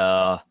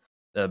that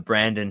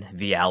Brandon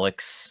v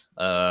Alex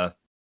 1v1.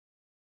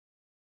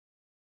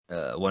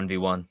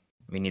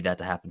 We need that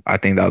to happen. I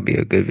think that would be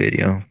a good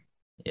video.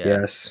 Yeah.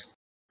 Yes.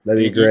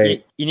 That'd be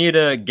great. You need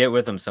to get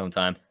with him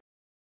sometime.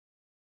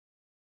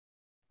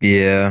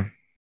 Yeah.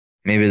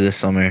 Maybe this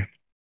summer.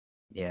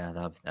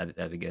 Yeah,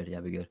 that'd be good. Yeah,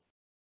 that'd be good.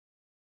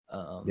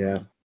 Yeah.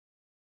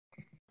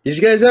 Did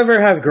you guys ever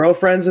have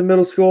girlfriends in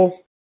middle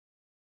school?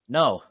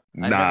 No.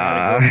 I've never had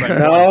Nah. a girlfriend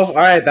No? once. All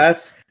right,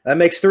 that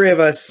makes 3 of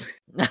us.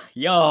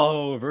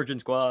 Yo, Virgin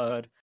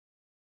Squad.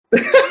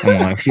 Come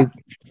on, if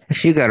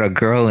you got a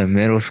girl in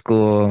middle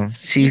school,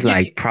 she's You-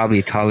 like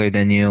probably taller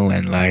than you,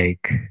 and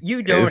like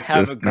You don't it's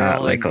have a just not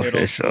girl like in middle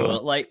official.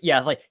 school. Like,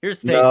 yeah, like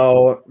here's the thing.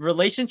 No.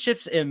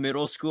 Relationships in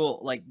middle school,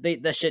 like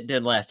that shit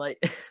didn't last. Like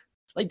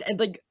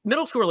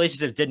middle school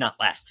relationships did not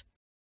last.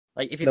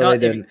 Like if you No, thought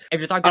they if, didn't. if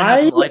you're not gonna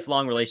have a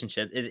lifelong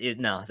relationship,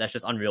 no, that's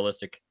just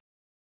unrealistic.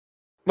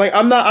 Like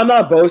I'm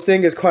not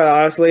boasting, because quite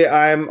honestly,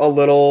 I'm a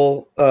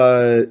little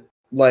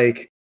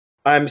like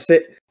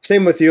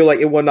same with you, like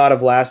it would not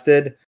have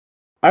lasted.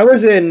 I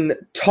was in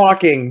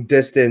talking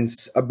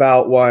distance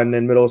about one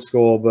in middle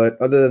school, but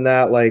other than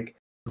that, like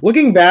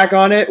looking back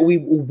on it, we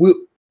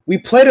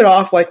played it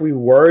off like we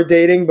were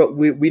dating, but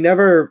we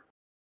never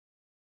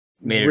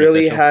Made it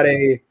really official. had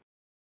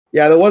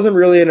there wasn't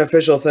really an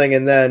official thing,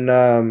 and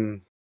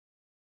then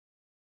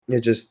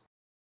it just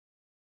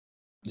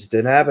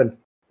didn't happen,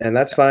 and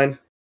that's fine.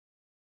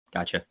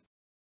 Gotcha.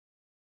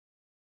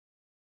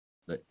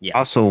 But yeah,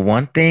 Also,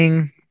 one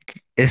thing,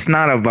 it's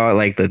not about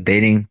like the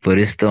dating, but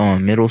it's still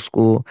in middle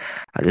school.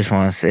 I just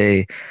want to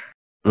say,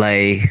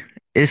 like,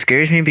 it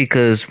scares me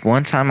because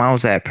one time I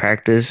was at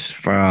practice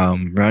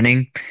from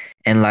running,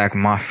 and like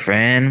my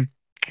friend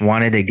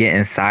wanted to get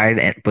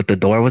inside, but the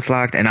door was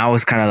locked, and I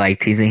was kind of like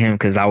teasing him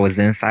because I was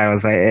inside. I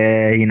was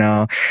like, you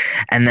know,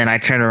 and then I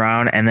turned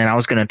around, and then I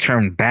was gonna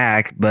turn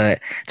back, but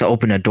to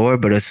open the door,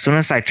 but as soon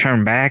as I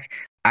turned back,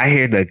 I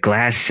hear the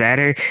glass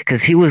shatter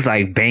because he was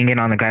like banging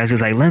on the glass. He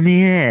was like, "Let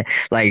me in,"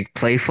 like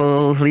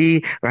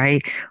playfully,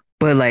 right?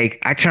 But like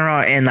I turn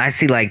around and I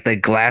see like the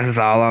glasses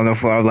all on the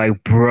floor. I'm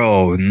like,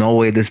 bro, no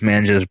way this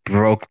man just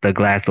broke the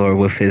glass door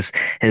with his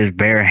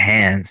bare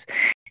hands.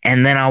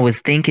 And then I was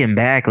thinking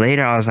back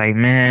later, I was like,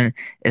 man,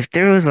 if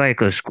there was like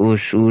a school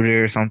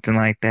shooter or something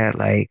like that,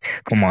 like,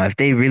 come on, if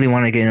they really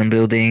want to get in a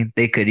building,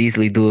 they could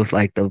easily do it with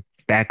like the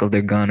back of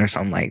their gun or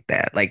something like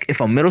that. Like if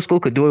a middle school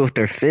could do it with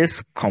their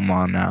fists, come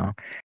on now.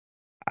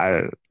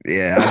 I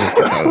just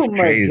thought that was Oh my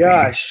crazy.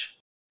 gosh.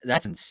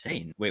 that's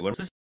insane. Wait, what was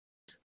this?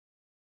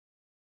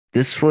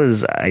 This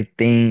was, I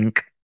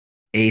think,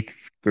 8th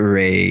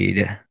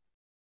grade,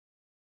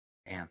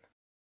 Damn.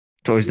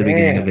 towards the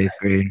beginning of Man. 8th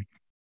grade.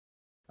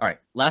 All right,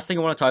 last thing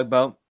I want to talk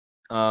about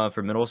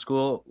for middle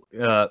school,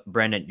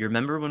 Brandon, you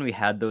remember when we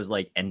had those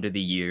like end of the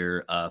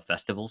year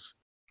festivals?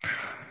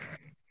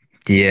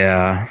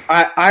 Yeah.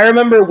 I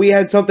remember we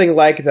had something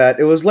like that.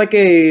 It was like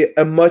a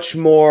much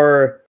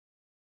more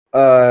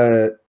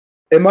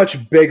a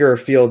much bigger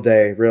field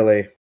day,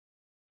 really.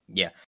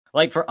 Yeah.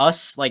 Like for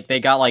us, like they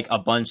got like a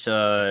bunch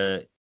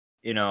of,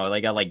 they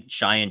got like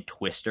giant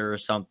twister or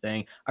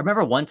something. I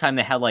remember one time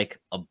they had like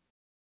it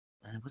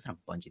wasn't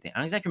a bungee thing. I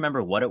don't exactly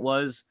remember what it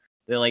was.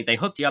 They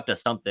hooked you up to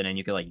something and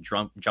you could like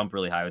jump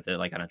really high with it,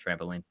 like on a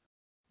trampoline.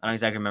 I don't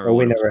exactly remember Oh,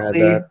 what we it was never called.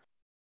 had that.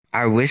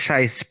 I wish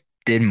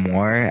did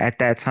more at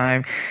that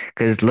time,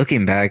 because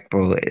looking back,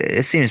 bro,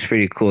 it seems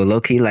pretty cool. Low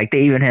key, like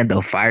they even had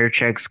the fire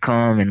trucks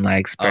come and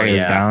like Oh spray us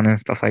yeah. down and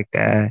stuff like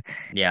that.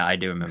 Yeah, I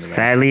do remember that.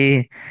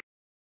 Sadly,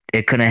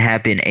 it couldn't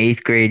happen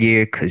 8th grade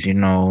year because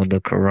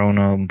the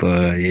corona.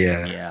 But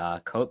yeah, Yeah,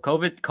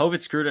 COVID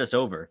screwed us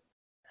over.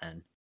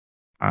 And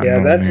I Yeah,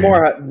 know, that's man.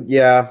 more.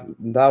 Yeah,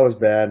 that was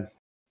bad.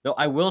 though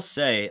I will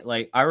say,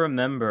 like I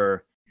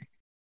remember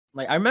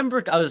I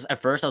was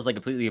at first I was like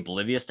completely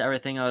oblivious to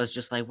everything. I was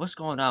just like, what's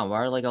going on? Why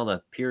are like all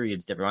the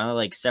periods different? Why are they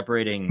like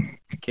separating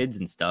kids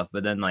and stuff?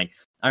 But then like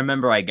I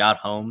remember I got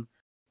home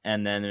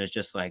and then it was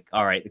just like,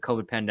 all right, the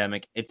COVID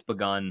pandemic, it's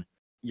begun.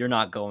 You're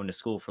not going to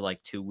school for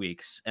like 2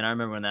 weeks. And I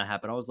remember when that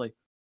happened, I was like,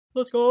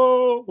 let's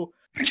go.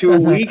 2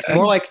 weeks,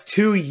 more like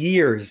 2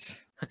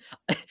 years.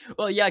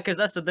 Well, yeah, because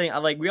that's the thing.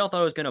 We all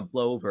thought it was gonna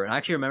blow over. And I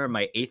actually remember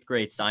my 8th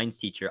grade science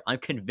teacher. I'm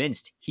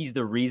convinced he's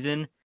the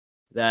reason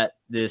that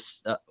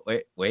this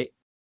wait,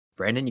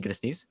 Brandon, you gonna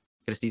sneeze?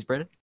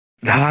 Brandon?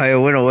 No,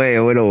 it went away.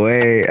 It went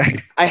away.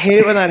 I hate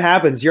it when that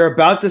happens. You're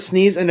about to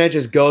sneeze and it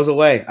just goes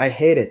away. I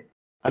hate it.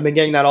 I've been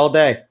getting that all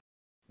day.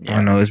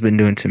 I know it's been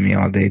doing to me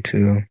all day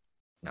too.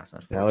 That's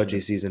not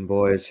Allergy season,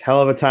 boys. Hell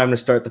of a time to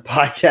start the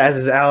podcast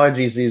is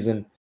allergy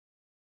season.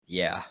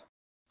 Yeah.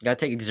 Gotta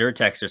take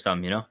Zyrtex or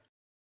something,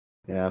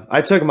 Yeah,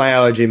 I took my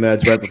allergy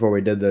meds right before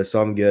we did this,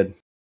 so I'm good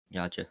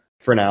Gotcha.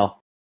 for now.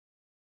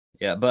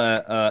 Yeah,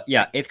 but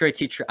yeah, 8th grade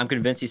teacher, I'm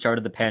convinced he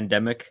started the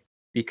pandemic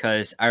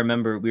because I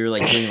remember we were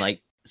like doing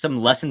like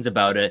some lessons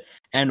about it,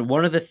 and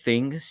one of the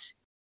things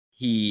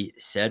he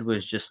said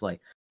was just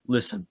like,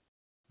 listen,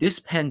 this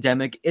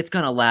pandemic, it's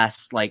gonna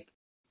last like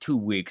 2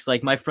 weeks.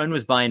 Like my friend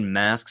was buying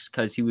masks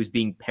because he was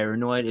being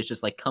paranoid. It's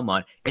just like, come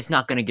on, it's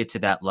not gonna get to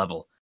that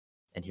level.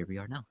 And here we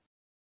are now.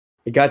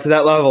 It got to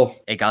that level.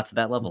 It got to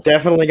that level.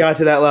 Definitely got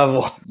to that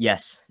level.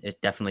 Yes,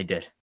 it definitely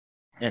did.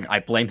 And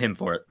I blame him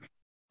for it.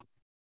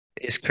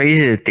 It's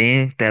crazy to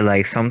think that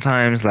like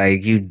sometimes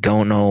like you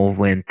don't know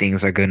when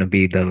things are gonna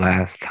be the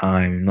last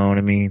time. You know what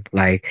I mean?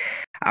 Like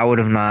I would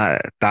have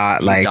not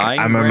thought, You like dying,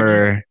 I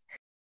remember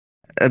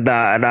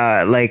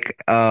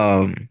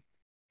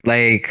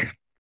like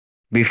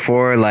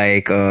before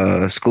like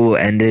school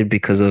ended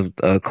because of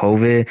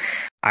COVID.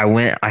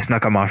 I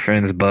snuck on my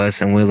friend's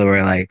bus and we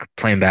were like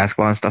playing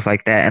basketball and stuff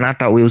like that, and I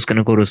thought we was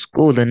gonna go to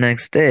school the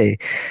next day.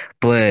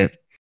 But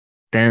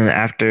then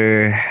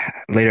after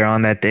later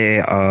on that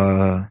day,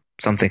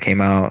 something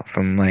came out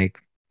from like,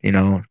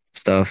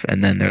 stuff,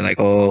 and then they're like,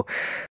 oh,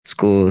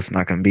 school is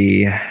not gonna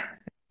be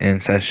in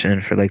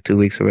session for like 2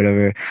 weeks or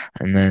whatever.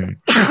 And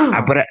then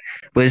but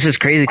it's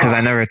just crazy because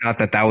I never thought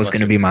that was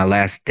gonna be my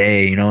last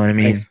day, you know what I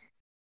mean? Thanks.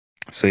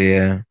 So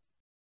yeah.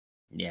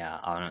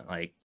 Yeah,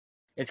 like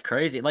it's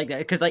crazy. Like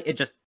because like it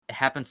just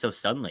happened so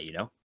suddenly,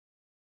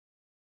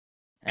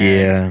 And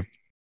Yeah.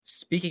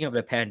 speaking of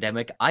the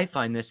pandemic, I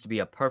find this to be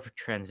a perfect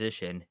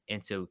transition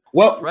into.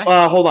 Well,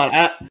 hold on.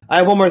 I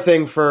have one more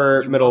thing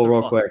for You middle,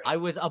 real motherfucker. quick. I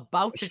was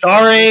about to.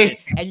 Sorry.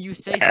 transition, and you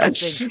say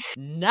something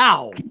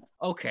now.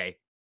 Okay.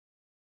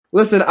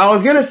 Listen, I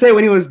was gonna say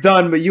when he was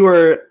done, but you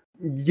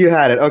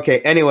had it.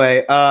 Okay.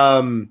 Anyway,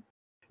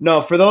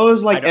 no, for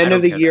those like end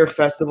of the year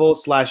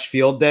festivals /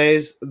 field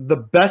days, the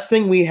best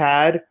thing we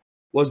had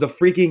was the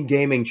freaking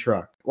gaming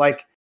truck.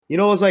 Like,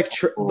 those like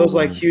those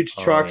like huge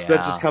trucks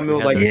that just come in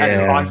with like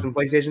Xbox and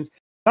PlayStations.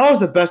 That was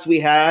the best we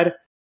had,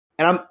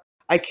 and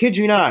I kid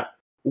you not,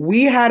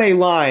 we had a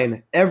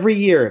line every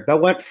year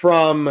that went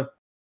from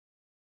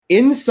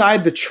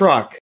inside the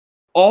truck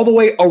all the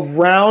way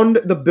around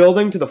the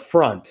building to the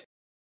front.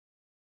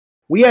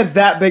 We had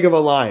that big of a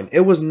line.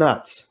 It was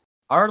nuts.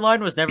 Our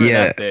line was never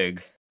that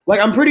big. Like,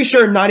 I'm pretty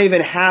sure not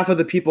even half of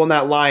the people in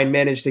that line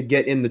managed to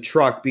get in the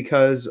truck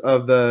because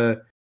of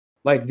the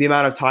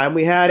amount of time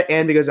we had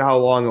and because of how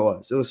long it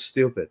was. It was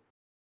stupid.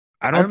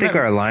 I don't think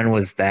our line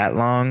was that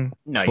long.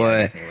 No,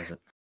 but it wasn't.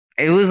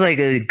 It was like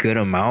a good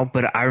amount,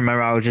 but I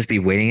remember I would just be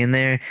waiting in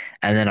there,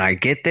 and then I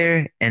get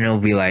there, and it'll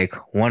be like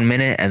 1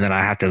 minute, and then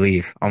I have to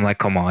leave. I'm like,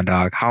 come on,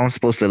 dog. How am I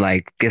supposed to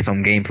like get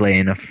some gameplay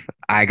in if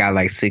I got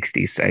like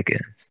 60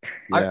 seconds?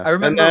 Yeah. I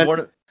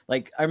remember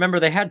I remember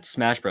they had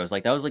Smash Bros.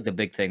 Like that was like the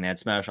big thing. They had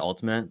Smash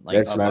Ultimate. Like they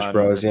had Smash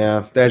Bros.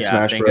 Yeah, they had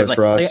Smash Bros.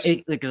 For us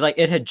because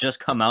it had just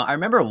come out. I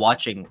remember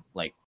watching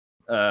like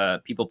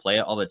people play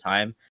it all the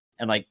time,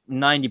 and like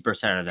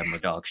 90% of them were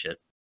dog shit.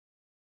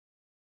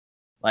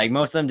 Like,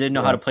 most of them didn't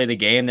know how to play the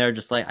game. They were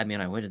just like, I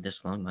mean, I waited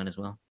this long, might as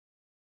well.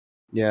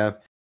 Yeah.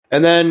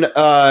 And then,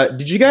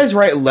 did you guys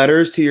write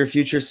letters to your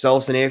future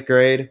selves in 8th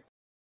grade?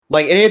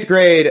 Like, in 8th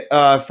grade,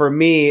 for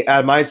me,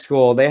 at my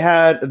school, they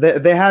had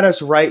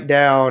us write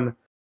down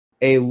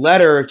a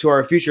letter to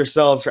our future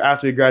selves for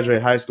after we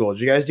graduate high school.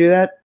 Did you guys do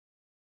that?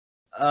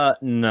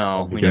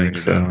 No, we didn't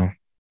didn't do that.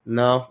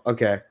 No?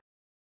 Okay.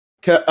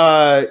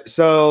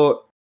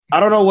 So I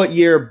don't know what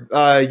year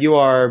you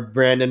are,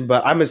 Brandon,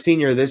 but I'm a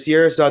senior this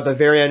year. So at the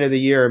very end of the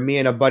year, me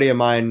and a buddy of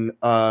mine,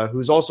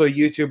 who's also a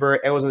YouTuber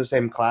and was in the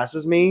same class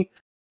as me,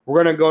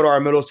 we're gonna go to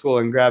our middle school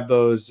and grab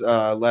those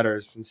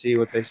letters and see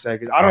what they say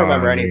because I don't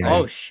remember Oh, anything. yeah.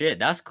 Oh shit,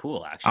 that's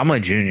cool. Actually, I'm a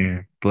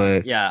junior,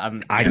 but yeah, I yeah,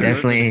 we're the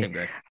definitely, same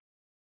grade.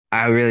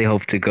 I really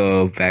hope to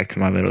go back to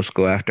my middle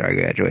school after I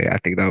graduate. I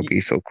think that would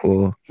be so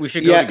cool. We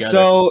should go Yeah.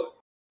 together.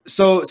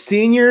 So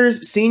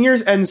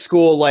seniors end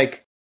school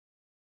like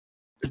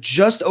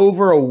just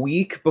over a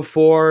week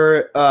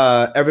before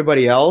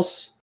everybody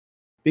else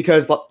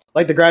because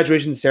like the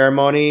graduation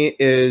ceremony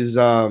is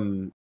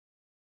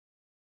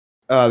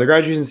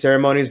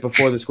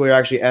before the school year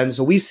actually ends.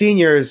 So we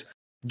seniors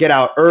get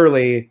out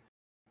early,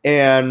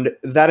 and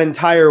that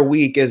entire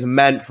week is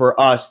meant for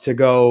us to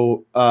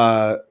go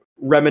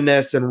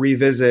reminisce and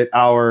revisit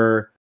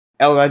our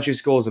elementary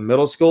schools and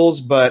middle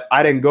schools. But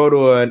I didn't go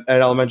to an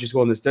elementary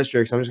school in this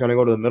district, so I'm just going to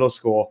go to the middle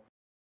school,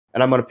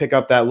 and I'm going to pick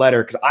up that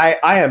letter because I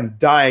am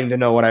dying to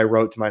know what I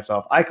wrote to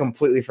myself. I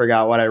completely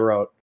forgot what I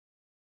wrote.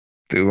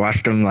 Dude,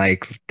 watch them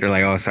like they're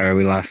like, oh, sorry,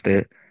 we lost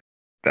it.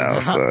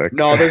 That'll suck.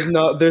 No, there's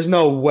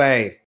no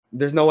way.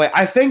 There's no way.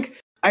 I think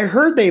I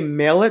heard they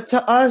mail it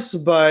to us,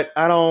 but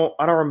I don't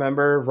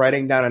remember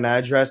writing down an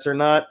address or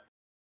not.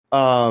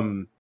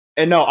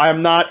 And no,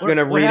 I'm not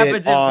gonna read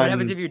it on. What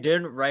happens if you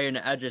didn't write an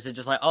address? It's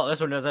just like, oh, this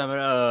one doesn't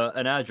have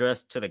an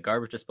address. To the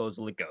garbage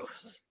disposal it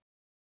goes.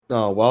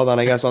 Oh well, then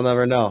I guess I'll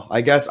never know.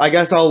 I guess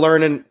I'll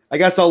learn in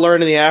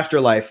the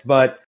afterlife,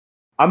 but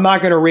I'm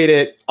not gonna read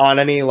it on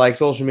any like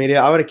social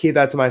media. I'm gonna keep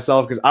that to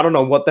myself because I don't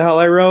know what the hell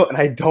I wrote, and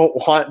I don't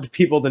want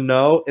people to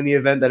know in the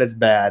event that it's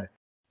bad.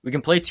 We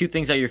can play two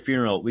things at your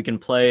funeral. We can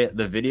play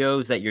the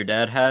videos that your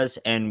dad has,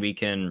 and we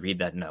can read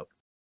that note.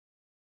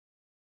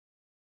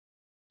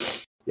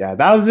 Yeah,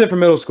 that was it for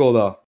middle school,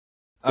 though.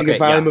 We can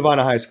finally move on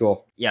to high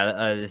school.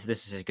 Yeah, this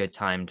is a good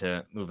time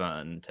to move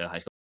on to high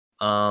school.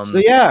 So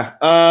yeah,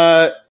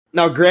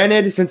 now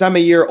granted, since I'm a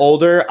year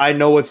older, I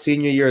know what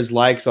senior year is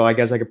like, so I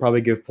guess I could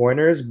probably give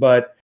pointers.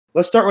 But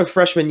let's start with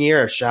freshman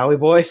year, shall we,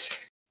 boys?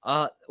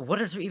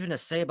 What is there even to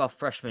say about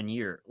freshman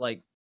year?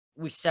 Like,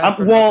 we sat in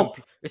front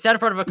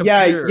of a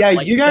computer. Yeah,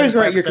 like you guys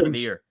are at your of the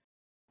year.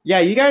 Yeah,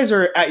 you guys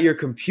are at your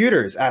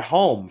computers at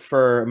home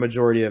for a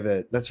majority of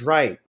it. That's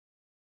right.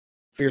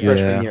 For your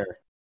freshman year.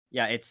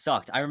 Yeah, it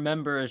sucked. I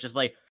remember it was just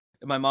like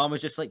my mom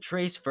was just like,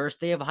 Trey's first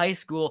day of high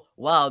school.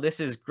 Wow, this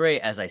is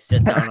great. As I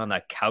sit down on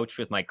the couch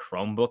with my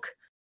Chromebook.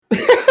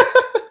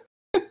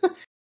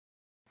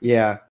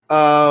 Yeah.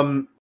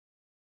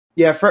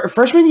 Yeah,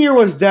 freshman year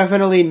was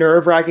definitely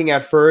nerve-wracking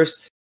at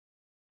first.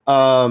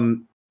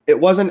 It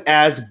wasn't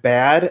as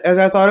bad as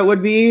I thought it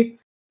would be.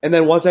 And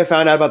then once I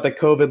found out about the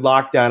COVID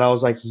lockdown, I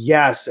was like,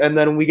 yes. And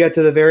then we get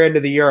to the very end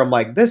of the year, I'm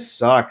like, this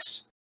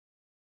sucks.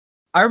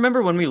 I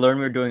remember when we learned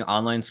we were doing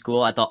online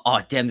school, I thought,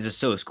 oh, damn, this is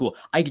so cool.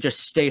 I could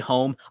just stay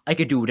home. I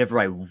could do whatever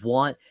I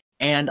want.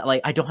 And like,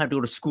 I don't have to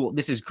go to school.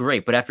 This is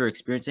great. But after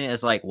experiencing it,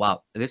 it's like,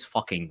 wow, this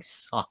fucking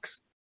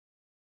sucks.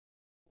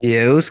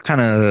 Yeah, it was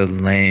kind of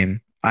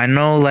lame. I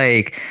know,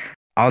 like,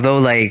 although,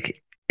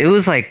 like, it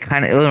was, like,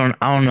 kind of,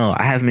 I don't know.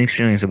 I have mixed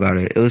feelings about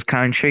it. It was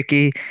kind of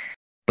tricky,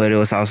 but it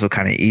was also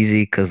kind of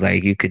easy because,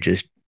 like, you could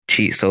just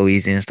cheat so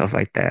easy and stuff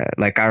like that.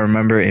 Like, I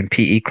remember in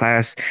PE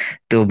class,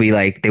 they'll be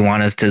like, they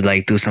want us to,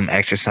 like, do some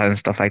exercise and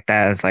stuff like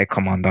that. It's like,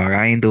 come on, dog,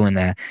 I ain't doing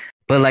that.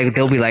 But, like,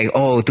 they'll be like,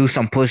 oh, do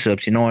some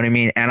push-ups, you know what I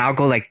mean? And I'll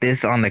go like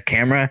this on the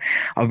camera.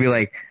 I'll be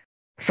like,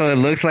 so it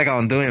looks like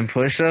I'm doing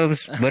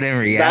push-ups, but in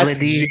reality,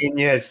 that's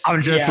genius.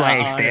 I'm just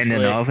like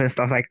standing up and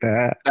stuff like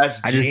that.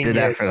 That's I just did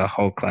that for the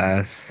whole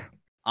class.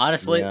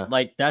 Honestly,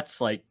 like that's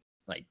like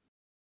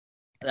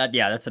that.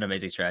 Yeah, that's an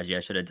amazing strategy. I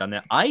should have done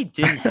that. I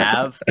didn't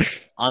have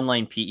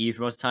online PE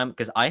for most of the time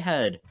because I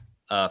had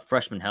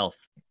freshman health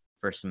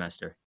first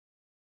semester.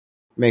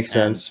 Makes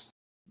sense.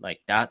 Like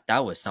that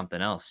was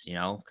something else, you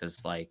know,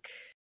 because like,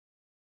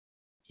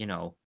 you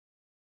know,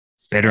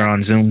 better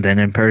on Zoom than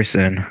in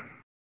person.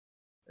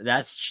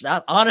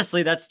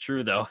 Honestly, that's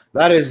true though.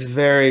 That is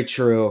very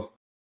true.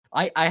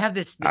 I have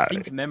this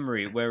distinct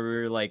memory where we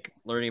were like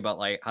learning about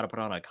like how to put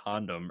on a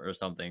condom or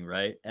something,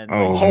 right? And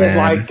oh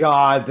my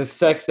god, the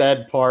sex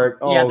ed part.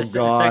 Oh yeah, the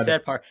sex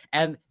ed part.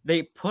 And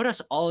they put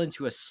us all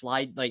into a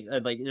slide like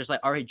there's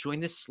like, all right, join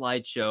this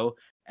slideshow.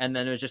 And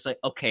then it was just like,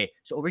 okay,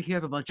 so over here I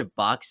have a bunch of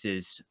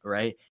boxes,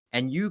 right?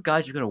 And you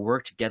guys are gonna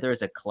work together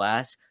as a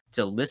class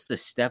to list the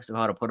steps of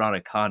how to put on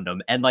a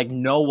condom. And like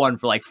no one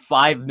for like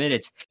 5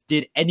 minutes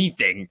did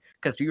anything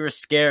because we were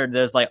scared.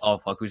 There's like, oh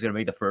fuck, who's gonna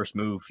make the first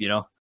move, you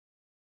know?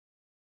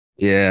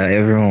 Yeah,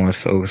 everyone was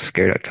so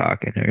scared of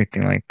talking and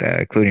everything like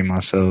that, including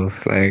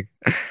myself. Like,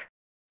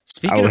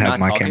 speaking I would have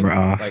my camera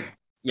off.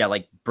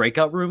 Like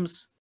breakout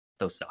rooms,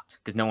 those sucked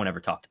because no one ever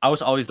talked. I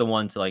was always the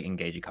one to like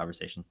engage in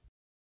conversation.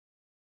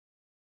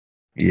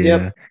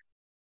 Yeah.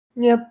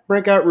 Yep.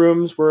 Breakout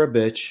rooms were a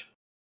bitch.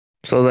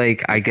 So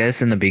like, I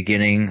guess in the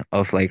beginning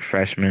of like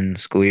freshman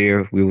school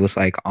year, we was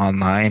like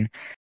online,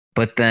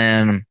 but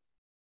then,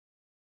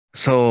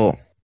 so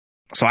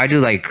so I do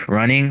like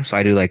running, so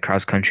I do like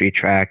cross country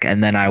track,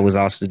 and then I was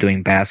also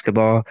doing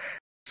basketball.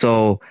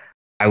 So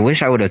I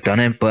wish I would have done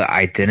it, but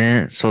I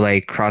didn't. So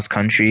like cross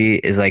country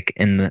is like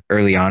in the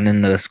early on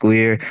in the school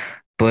year,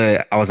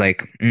 but I was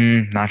like,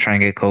 not trying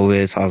to get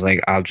COVID, so I was like,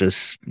 I'll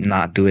just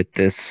not do it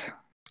this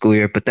school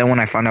year. But then when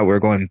I found out we're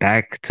going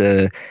back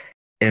to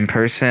in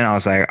person, I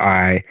was like, all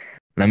right,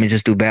 let me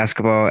just do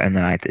basketball, and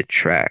then I did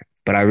track.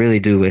 But I really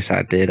do wish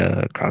I did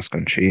cross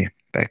country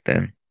back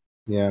then.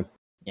 Yeah.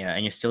 Yeah,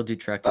 and you still do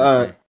track to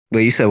this day.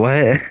 Wait, you said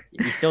what?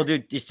 You still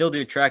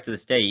do track to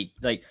this day.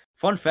 Like,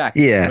 fun fact,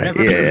 Yeah,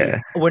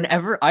 yeah.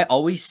 whenever I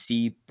always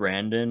see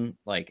Brandon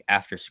like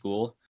after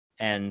school,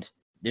 and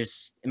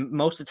there's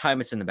most of the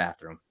time it's in the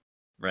bathroom,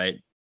 right?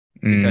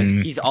 Because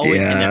he's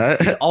always in there.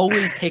 He's Yeah.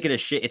 always taking a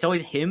shit. It's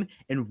always him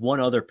and one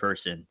other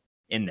person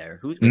in there.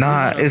 Who's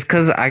Nah, that it's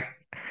cause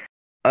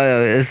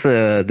it's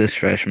this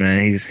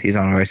freshman. He's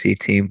on our varsity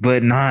team,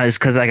 but nah, it's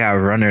cause I got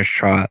runner's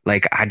trot.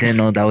 Like I didn't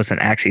know that was an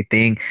actually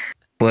thing,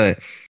 but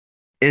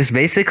it's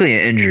basically an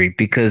injury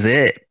because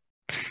it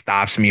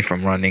stops me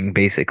from running.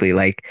 Basically,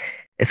 like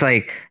it's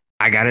like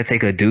I gotta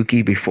take a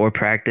dookie before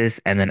practice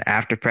and then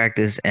after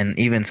practice and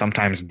even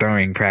sometimes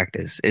during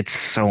practice. It's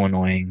so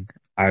annoying.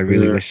 I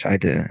really Sure. wish I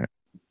didn't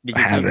Did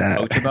you tell have your that.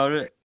 coach about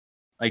it?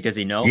 Like, does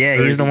he know? Yeah,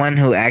 Or he's is the he- one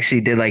who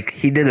actually did like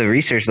he did the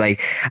research.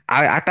 Like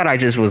I thought I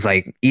just was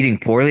like eating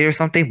poorly or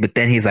something, but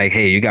then he's like,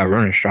 "Hey, you got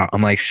runner's trot."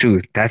 I'm like,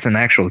 "Shoot, that's an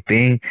actual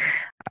thing."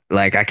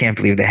 Like I can't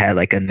believe they had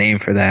like a name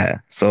for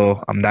that.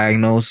 So I'm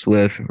diagnosed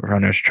with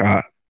runner's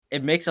trot.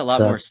 It makes a lot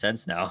So- more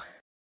sense now.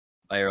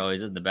 Why you're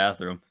always in the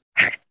bathroom.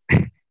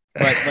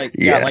 But like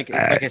Yeah, like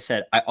I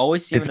said, I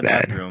always see him it's in the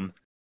bad. bathroom.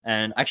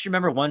 And I actually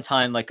remember one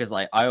time, like, cause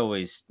like I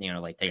always,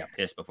 like take a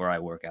piss before I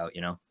work out,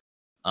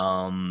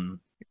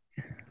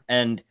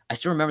 And I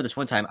still remember this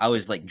one time I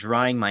was like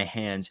drying my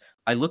hands.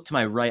 I look to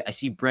my right, I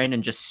see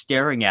Brandon just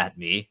staring at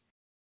me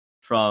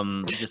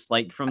from just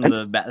like from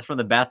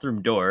the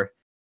bathroom door.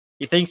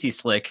 He thinks he's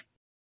slick.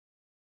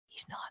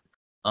 He's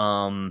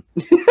not.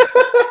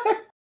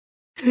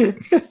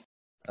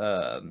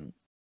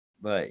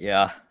 But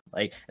yeah,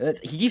 like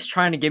he keeps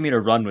trying to get me to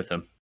run with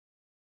him.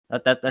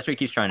 That's what he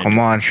keeps trying to Come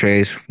do. on,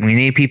 Trace. We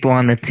need people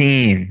on the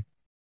team.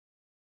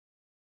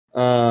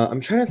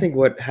 I'm trying to think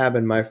what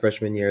happened my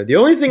freshman year. The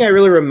only thing I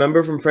really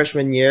remember from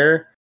freshman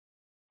year,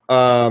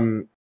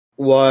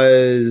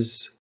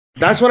 was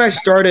that's when I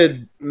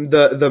started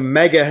the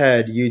Mega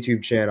Head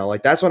YouTube channel.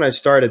 Like that's when I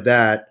started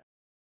that.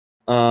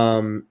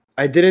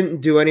 I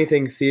didn't do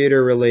anything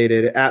theater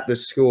related at the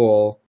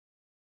school.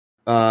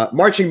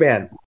 Marching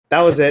band.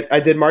 That was it. I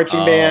did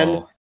marching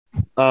band.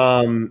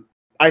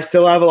 I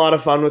still have a lot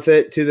of fun with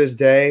it to this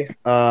day.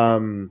 I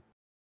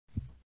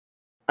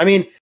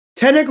mean,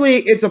 technically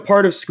it's a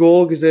part of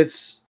school because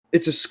it's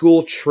a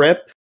school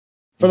trip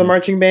for the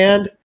marching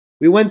band.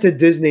 We went to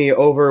Disney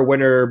over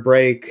winter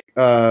break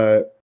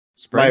my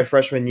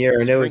freshman year,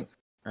 and Spring?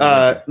 it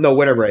was no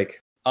winter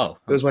break. Oh,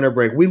 It was winter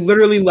break. We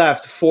literally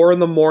left 4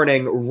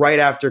 a.m. right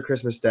after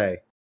Christmas Day.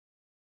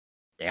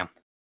 damn.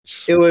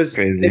 It was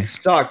Crazy. it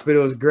sucked, but it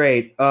was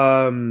great. We What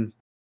a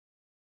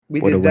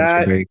did winter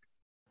that. break.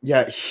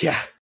 Yeah.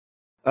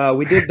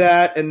 We did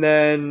that, and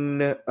then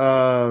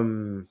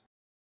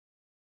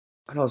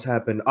what else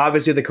happened?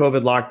 Obviously, the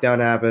COVID lockdown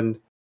happened,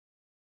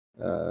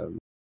 and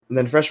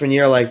then freshman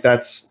year, like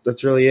that's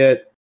really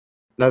it.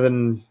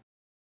 Nothing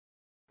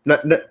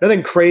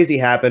crazy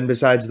happened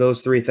besides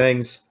those 3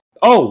 things.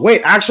 Oh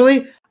wait,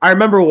 actually, I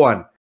remember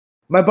one.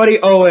 My buddy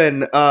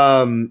Owen,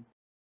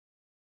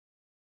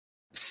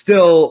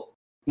 still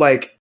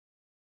like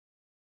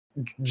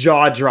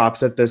jaw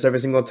drops at this every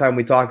single time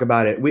we talk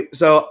about it.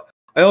 So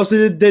I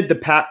also did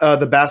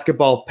the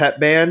basketball pep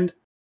band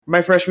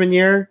my freshman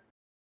year,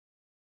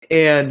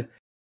 and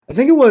I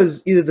think it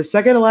was either the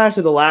second to last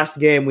or the last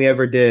game we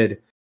ever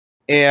did,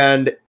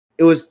 and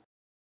it was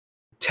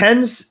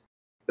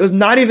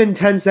not even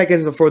 10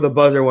 seconds before the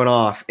buzzer went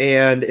off,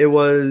 and it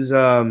was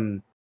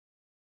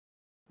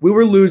we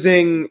were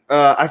losing.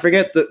 I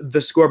forget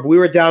the score, but we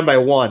were down by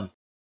 1,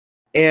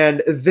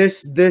 and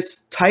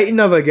this titan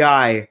of a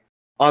guy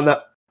on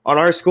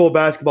our school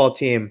basketball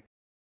team,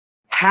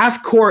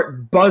 half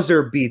court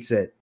buzzer beats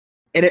it,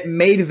 and it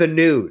made the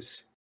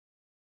news.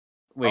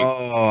 Wait,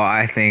 Oh,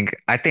 I think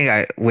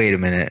I wait a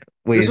minute.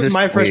 Wait, This is was this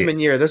my wait. freshman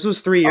year. This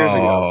was 3 years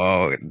ago.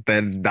 Oh,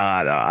 then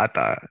nah, I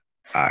thought.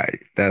 All right,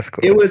 that's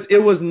cool.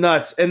 It was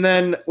nuts. And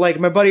then like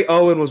my buddy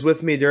Owen was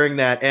with me during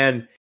that,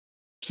 and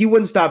he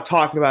wouldn't stop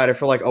talking about it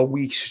for like a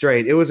week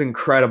straight. It was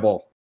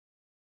incredible.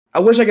 I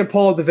wish I could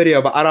pull up the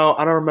video, but I don't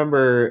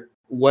remember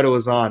what it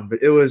was on.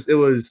 But it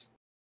was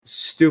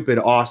stupid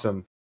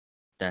awesome.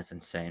 that's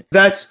insane.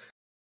 That's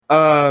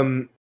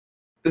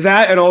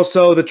that, and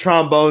also the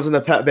trombones and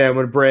the pep band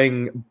would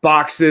bring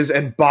boxes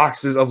and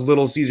boxes of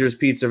Little Caesars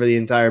pizza for the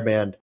entire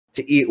band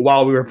to eat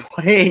while we were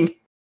playing.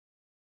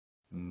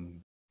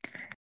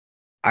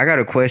 I got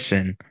a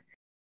question.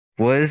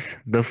 Was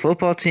the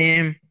football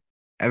team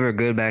ever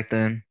good back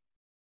then?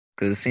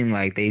 Because it seemed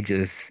like they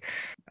just,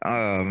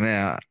 oh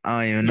man,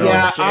 I don't even know.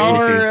 Yeah,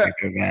 They just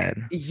do bad.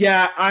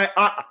 Yeah,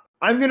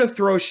 I'm gonna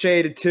throw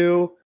shade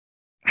too.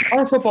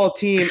 Our football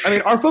team. I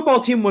mean, our football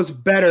team was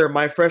better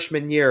my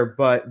freshman year,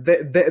 but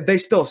they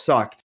still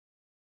sucked.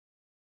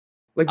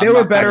 Like they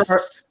were better.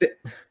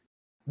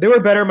 They were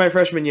better my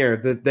freshman year.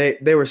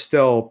 They were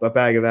still a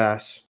bag of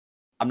ass.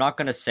 I'm not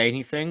gonna say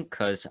anything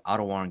because I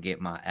don't want to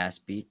get my ass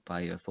beat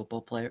by a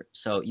football player.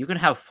 So you can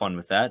have fun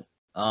with that.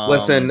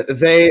 Listen,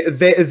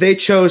 they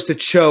chose to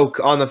choke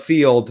on the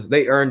field.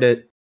 They earned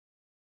it.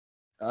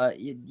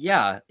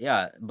 Yeah,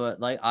 but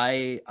like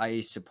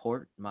I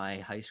support my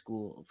high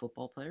school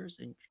football players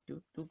and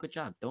do a good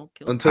job. Don't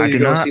kill until you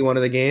go see one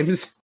of the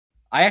games.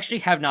 I actually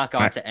have not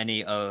gone to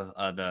any of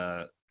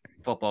the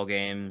football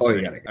games or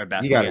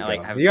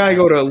basketball. You gotta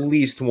go to at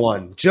least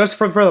one just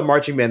for the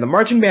marching band. The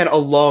marching band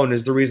alone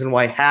is the reason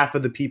why half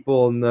of the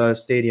people in the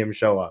stadium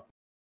show up.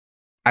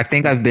 I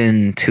think I've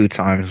been 2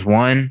 times.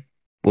 One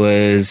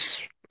was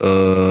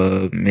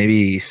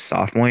maybe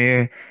sophomore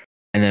year,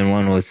 and then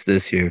one was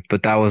this year.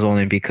 But that was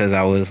only because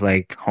I was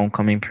like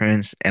homecoming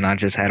prince, and I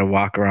just had to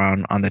walk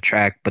around on the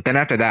track. But then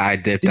after that, I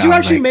dipped. Did you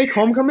actually make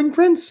homecoming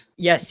prince?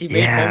 Yes, he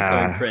made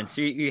homecoming prince. So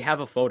you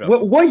have a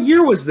photo. What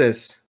year was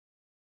this?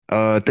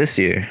 This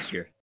year.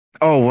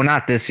 Oh, well,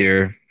 not this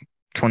year.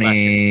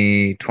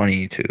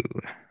 2022.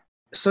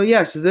 So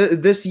yes,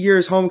 this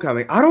year's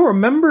homecoming. I don't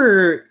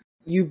remember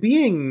you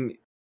being.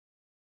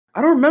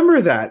 I don't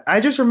remember that. I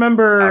just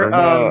remember.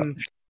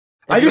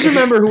 I just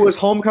remember who was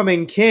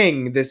homecoming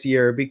king this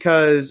year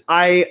because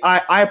I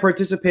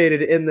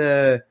participated in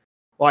the.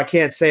 Well, I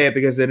can't say it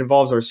because it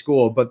involves our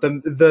school, but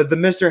the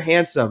Mr.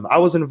 Handsome. I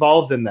was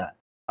involved in that.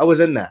 I was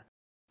in that,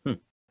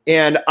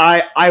 and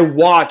I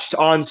watched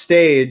on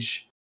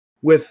stage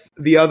with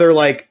the other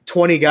like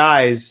 20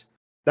 guys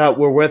that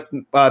were with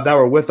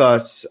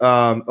us.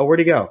 Where'd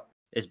he go?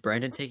 Is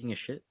Brandon taking a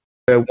shit?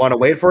 Want to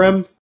wait for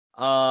him?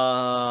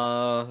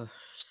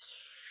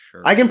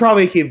 Sure. I can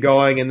probably keep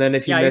going, and then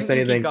if you missed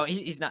anything,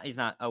 he's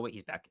not. Oh wait,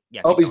 he's back.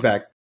 Yeah. Oh, he's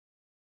back.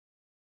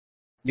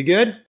 You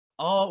good?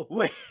 Oh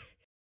wait.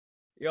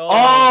 Yo.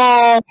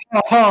 Oh.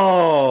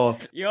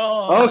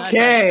 Yo.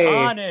 Okay.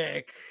 That's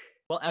iconic.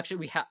 Well, actually,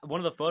 we have one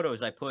of the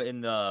photos I put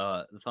in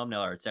the thumbnail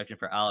art section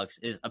for Alex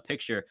is a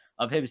picture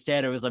of him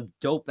standing with some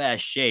dope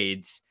ass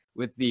shades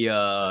with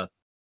the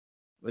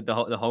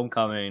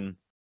homecoming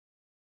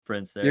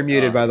prince there. You're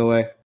muted, by the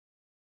way.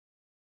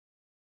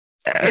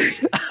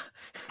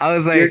 I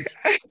was like,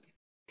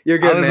 you're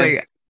good, man.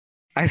 Like,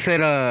 I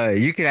said,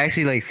 you could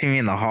actually like see me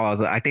in the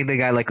hall. I think they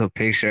got like a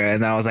picture,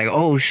 and I was like,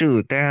 oh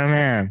shoot, there I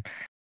am.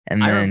 And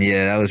then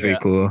that was pretty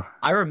cool.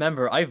 I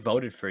remember I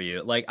voted for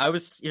you. Like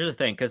here's the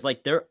thing, because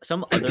like there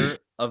some other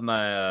of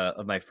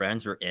my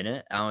friends were in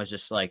it. And I was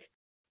just like,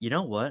 you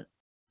know what?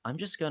 I'm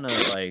just gonna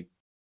like,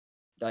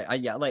 I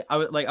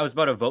was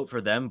about to vote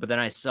for them, but then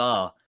I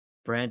saw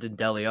Brandon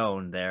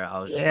DeLeon there. I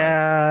was just like,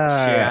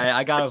 shit,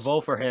 I gotta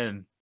vote for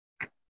him.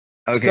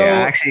 Okay,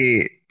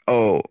 actually,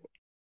 I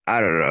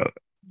don't know.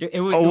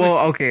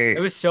 Okay. It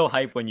was so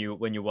hype when you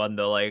won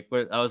though. Like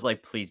I was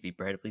like, please be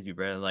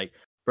Brandon. Like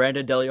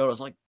Brandon DeLeon was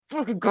like,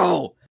 fucking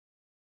go.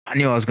 I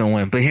knew I was gonna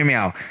win, but hear me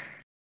out.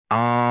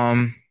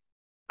 I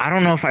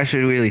don't know if I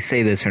should really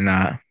say this or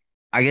not.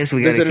 I guess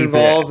we gotta keep it. Does it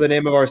involve the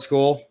name of our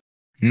school?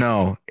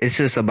 No, it's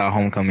just about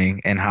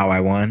homecoming and how I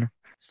won.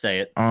 Say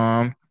it.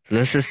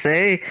 Let's just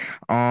say,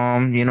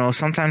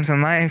 sometimes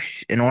in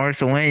life, in order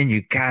to win,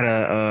 you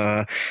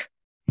gotta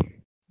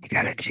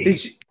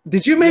cheat.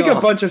 Did you make a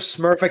bunch of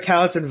Smurf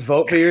accounts and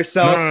vote for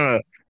yourself? No.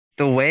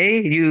 The way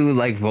you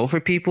like vote for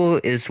people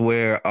is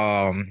where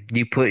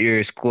you put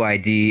your school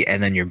ID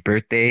and then your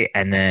birthday,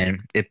 and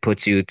then it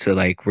puts you to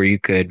like where you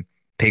could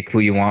pick who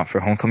you want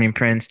for homecoming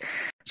prince.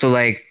 So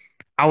like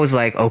I was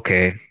like,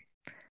 okay.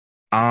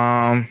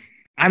 I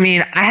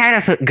mean, I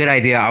had a good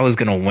idea I was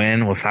gonna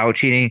win without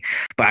cheating,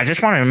 but I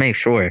just wanted to make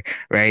sure,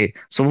 right?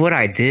 So what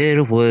I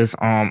did was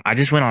I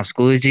just went on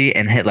Schoology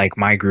and hit like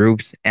my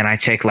groups, and I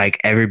checked like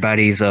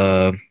everybody's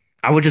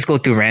I would just go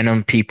through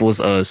random people's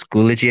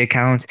Schoology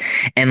accounts,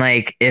 and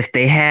like if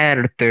they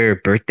had their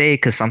birthday,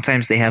 because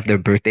sometimes they have their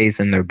birthdays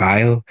in their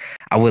bio,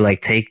 I would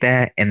like take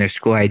that and their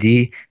school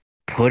ID,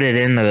 put it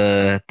in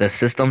the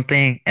system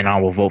thing, and I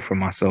will vote for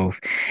myself.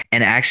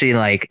 And actually,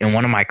 like in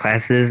one of my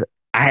classes,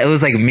 it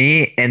was like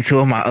me and 2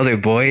 of my other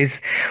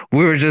boys.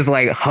 We were just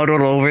like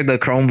huddled over the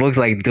Chromebooks,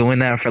 like doing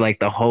that for like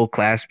the whole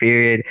class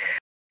period.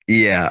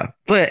 Yeah,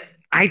 but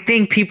I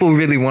think people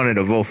really wanted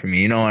to vote for me.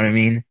 You know what I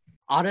mean?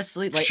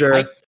 Honestly, like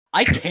sure.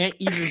 I can't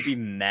even be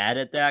mad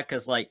at that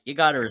because, like, you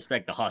gotta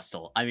respect the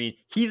hustle. I mean,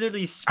 he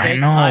literally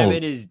spent time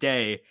in his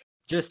day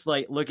just,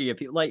 like, looking at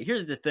people. Like,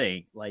 here's the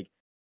thing. Like,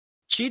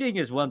 cheating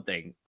is one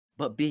thing,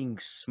 but being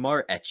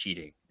smart at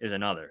cheating is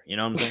another. You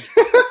know what I'm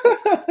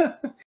saying?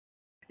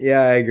 Yeah,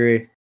 I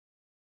agree.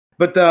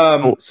 But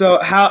so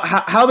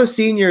how the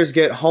seniors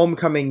get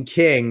homecoming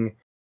king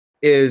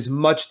is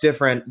much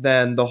different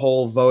than the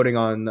whole voting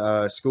on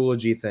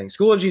Schoology thing.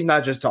 Schoology is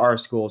not just to our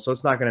school, so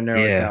it's not going to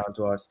narrow it down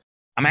to us.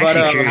 I'm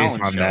actually curious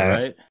on that,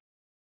 right?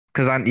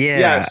 Because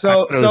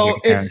So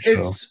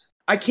it's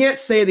I can't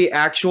say the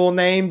actual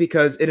name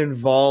because it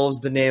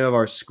involves the name of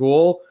our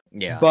school,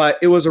 Yeah. But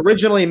it was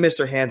originally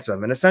Mr.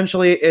 Handsome, and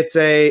essentially it's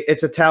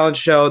a talent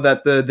show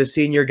that the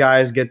senior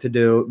guys get to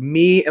do.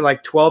 Me and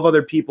like 12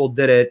 other people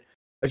did it.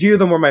 A few of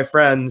them were my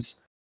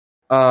friends.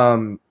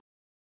 And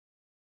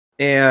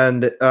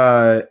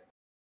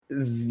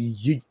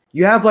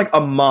you have like a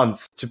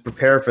month to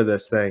prepare for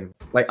this thing.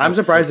 Like, I'm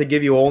surprised they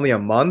give you only a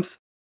month.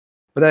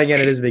 But then again,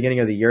 it is the beginning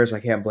of the year, so I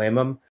can't blame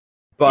them.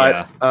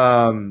 But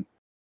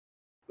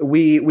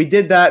we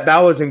did that. That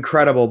was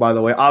incredible, by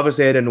the way.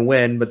 Obviously, I didn't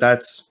win, but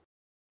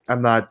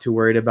I'm not too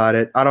worried about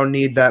it. I don't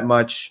need that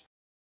much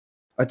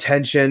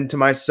attention to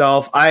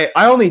myself. I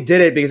only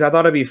did it because I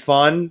thought it'd be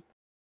fun.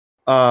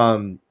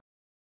 And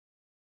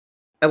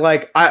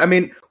like, I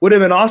mean, would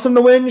have been awesome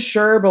to win,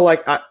 sure, but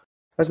like,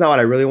 that's not what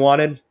I really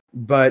wanted.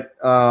 But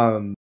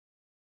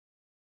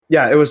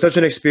yeah, it was such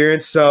an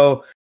experience.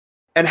 So,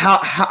 and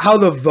how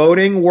the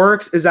voting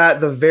works is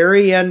at the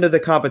very end of the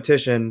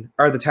competition,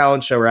 or the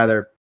talent show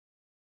rather.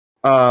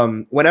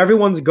 When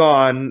everyone's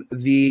gone,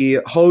 the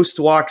host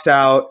walks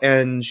out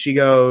and she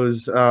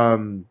goes,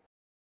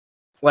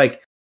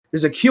 like,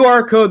 there's a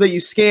QR code that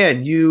you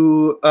scan.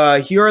 You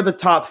here are the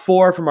top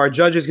 4 from our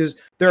judges, because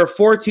there are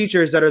 4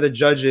 teachers that are the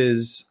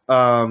judges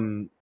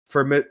for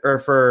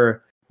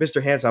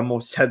Mr. Handsome. I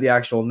almost said the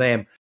actual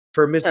name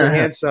for Mr.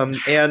 Handsome,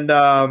 and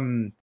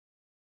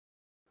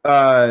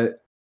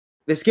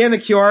they scan the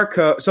QR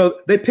code.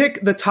 So they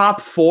pick the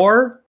top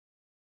 4.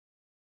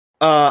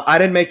 I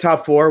didn't make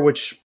top 4,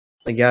 which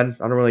again,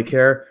 I don't really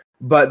care.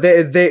 But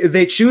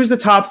they choose the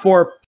top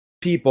 4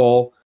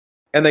 people,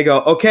 and they go,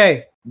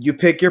 okay, you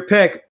pick your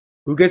pick.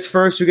 Who gets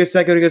first? Who gets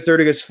second? Who gets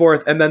third? Who gets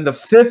fourth? And then the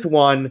 5th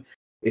one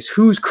is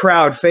who's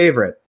crowd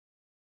favorite.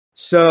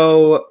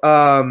 So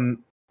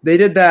they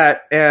did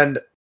that, and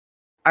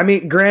I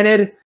mean,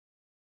 granted,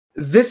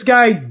 this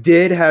guy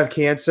did have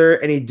cancer,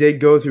 and he did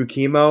go through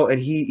chemo, and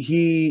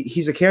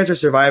he's a cancer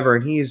survivor,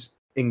 and he's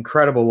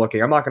incredible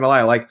looking. I'm not gonna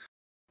lie, like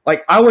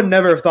I would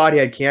never have thought he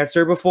had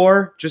cancer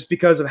before, just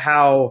because of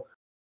how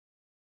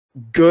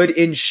good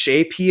in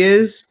shape he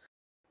is.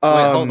 Wait,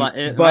 hold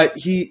on. But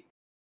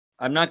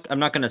I'm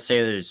not gonna say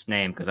his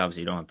name because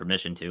obviously you don't have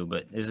permission to.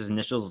 But is his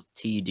initials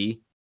TD?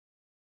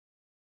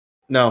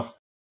 No.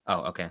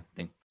 Oh, okay.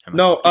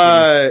 No.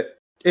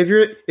 If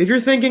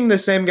you're thinking the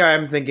same guy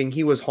I'm thinking,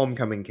 he was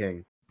Homecoming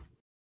King.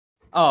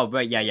 Oh,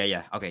 but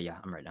yeah. Okay, yeah,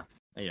 I'm right now.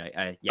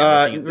 We're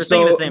thinking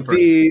the same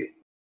person.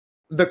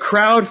 The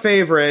crowd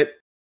favorite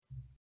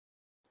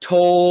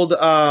told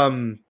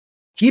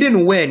he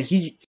didn't win.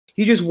 He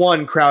just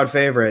won crowd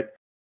favorite,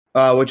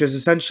 which is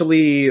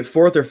essentially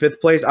 4th or 5th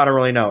place. I don't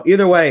really know.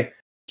 Either way,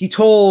 he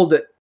told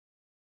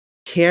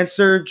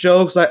cancer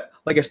jokes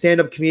like a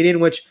stand-up comedian,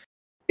 which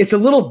it's a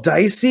little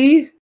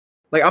dicey.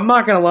 Like, I'm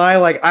not gonna lie,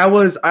 like I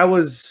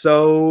was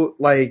so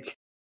like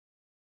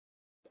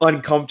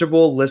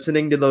uncomfortable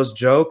listening to those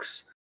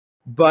jokes,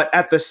 but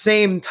at the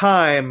same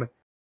time,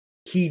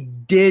 he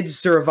did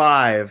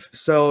survive,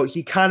 so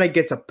he kind of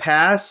gets a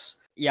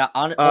pass. Yeah,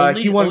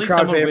 he won only crowd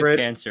someone favorite. With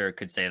cancer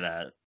could say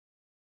that.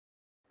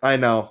 I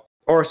know,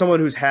 or someone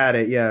who's had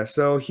it. Yeah,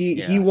 so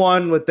he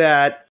won with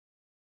that,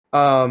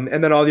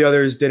 and then all the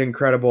others did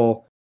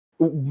incredible.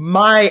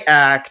 My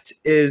act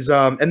is,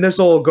 and this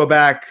will go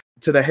back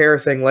to the hair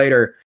thing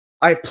later.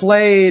 I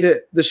played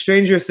the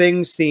Stranger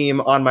Things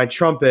theme on my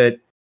trumpet,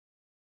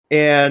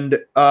 and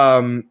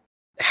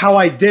how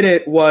I did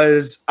it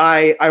was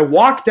I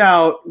walked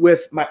out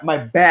with my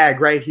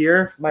bag right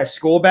here, my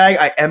school bag.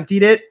 I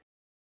emptied it.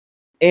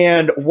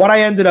 And what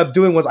I ended up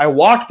doing was I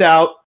walked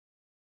out.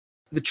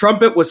 The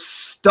trumpet was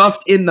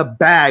stuffed in the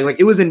bag. Like,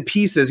 it was in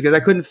pieces because I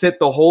couldn't fit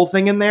the whole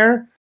thing in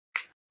there.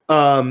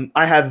 I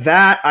had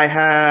that. I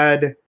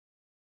had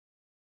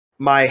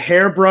my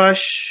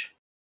hairbrush.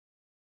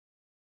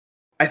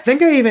 I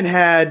think I even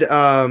had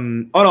I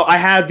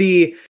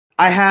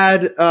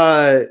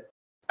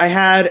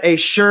had a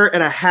shirt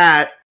and a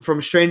hat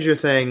from Stranger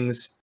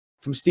Things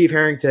from Steve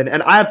Harrington,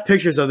 and I have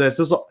pictures of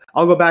this.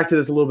 I'll go back to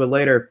this a little bit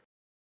later.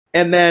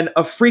 And then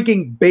a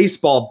freaking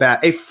baseball bat,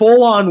 a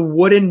full-on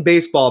wooden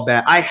baseball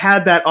bat. I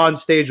had that on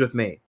stage with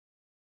me.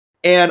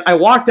 And I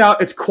walked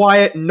out. It's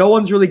quiet. No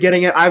one's really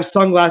getting it. I have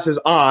sunglasses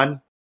on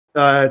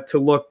to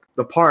look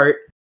the part.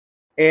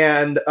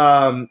 And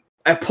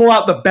I pull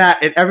out the bat,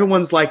 and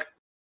everyone's like,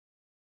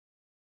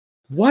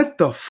 what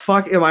the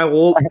fuck am I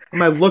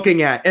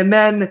looking at? And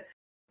then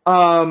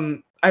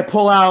I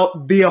pull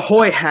out the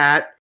Ahoy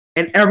hat,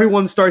 and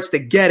everyone starts to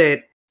get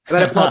it. And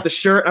then I pull out the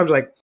shirt, and I was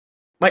like,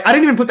 I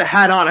didn't even put the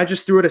hat on. I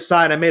just threw it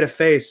aside. I made a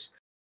face.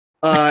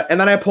 And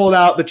then I pulled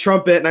out the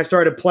trumpet, and I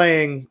started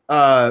playing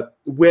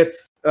with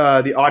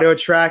the audio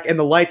track and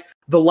the lights.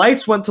 The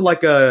lights went to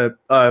like a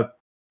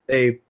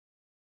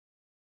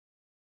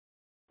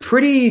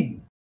pretty,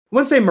 I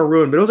wouldn't say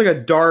maroon, but it was like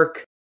a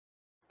dark,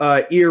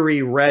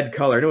 eerie red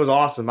color. And it was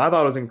awesome. I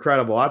thought it was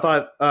incredible. I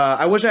thought,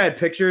 I wish I had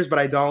pictures, but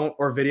I don't,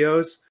 or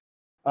videos.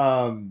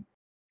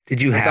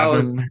 Did you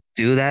have them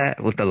do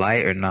that with the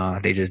light or nah?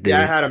 They just did.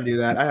 Yeah, I had him do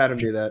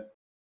that.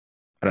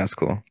 Oh, that's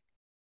cool.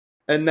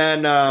 And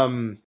then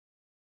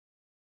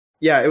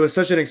Yeah, it was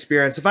such an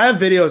experience. If I have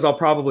videos, I'll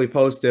probably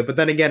post it. But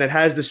then again, it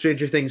has the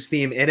Stranger Things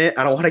theme in it.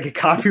 I don't want to get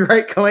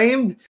copyright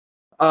claimed.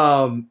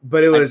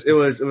 But it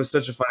was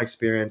such a fun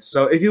experience.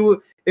 So if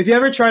you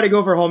ever try to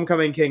go for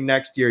Homecoming King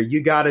next year,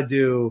 you gotta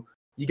do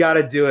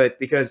it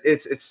because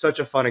it's such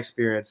a fun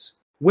experience.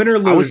 Win or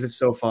lose, it's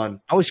so fun.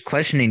 I was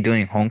questioning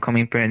doing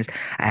Homecoming Prince.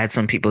 I had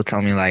some people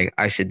tell me like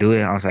I should do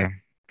it. I was like,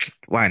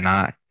 why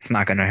not? It's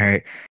not gonna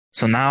hurt.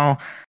 So now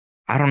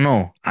I don't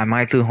know. I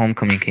might do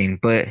Homecoming King,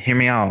 but hear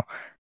me out.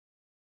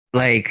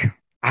 Like,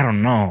 I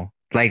don't know.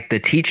 Like the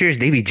teachers,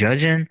 they be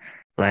judging.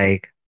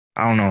 Like,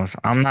 I don't know.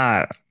 I'm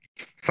not.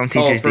 Some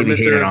teachers they be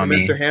hating on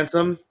me. Mr.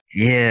 Handsome.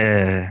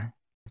 Yeah.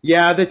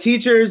 Yeah, the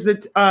teachers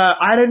that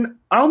I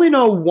only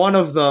know one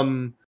of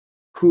them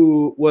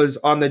who was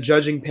on the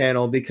judging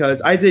panel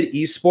because I did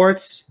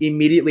esports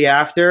immediately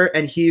after,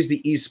 and he's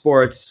the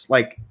esports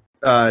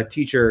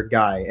teacher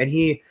guy, and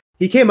he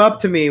came up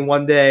to me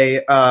one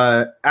day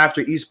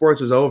after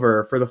esports was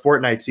over for the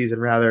Fortnite season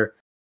rather,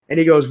 and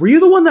he goes, "Were you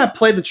the one that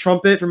played the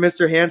trumpet for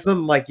Mr. Handsome?"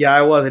 I'm like, "Yeah,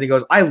 I was," and he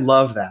goes, "I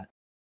love that."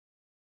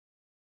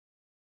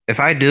 If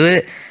I do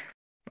it,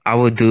 I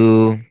would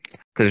do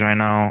because right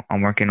now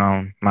I'm working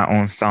on my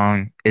own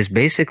song. It's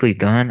basically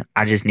done.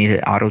 I just need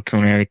to auto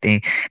tune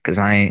everything because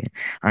I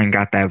ain't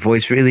got that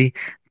voice really.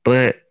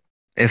 But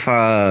if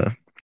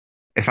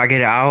if I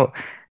get it out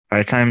by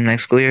the time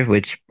next school year,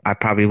 which I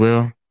probably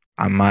will,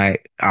 I might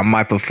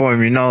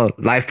perform.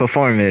 Live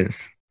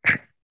performance.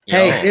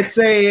 Hey, it's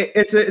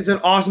an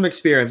awesome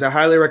experience. I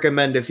highly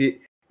recommend if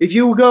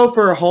you go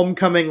for a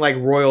Homecoming like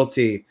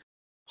royalty.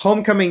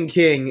 Homecoming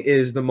King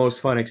is the most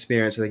fun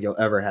experience I think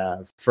you'll ever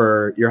have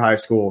for your high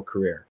school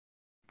career.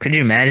 Could you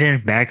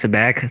imagine back to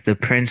back the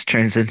prince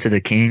turns into the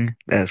king?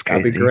 That's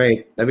crazy.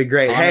 That'd be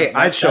great. Honestly, hey,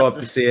 I'd show up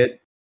to see it.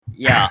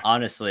 Yeah,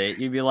 honestly,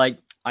 you'd be like,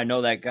 I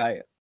know that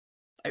guy.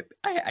 I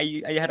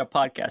had a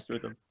podcast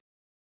with him.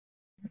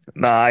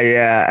 Nah,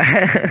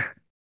 yeah.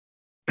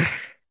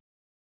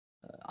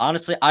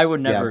 Honestly, I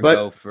would never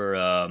go for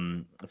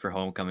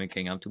Homecoming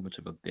King. I'm too much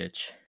of a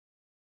bitch.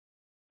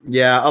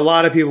 Yeah, a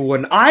lot of people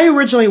wouldn't. I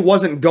originally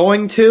wasn't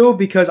going to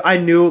because I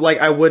knew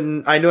I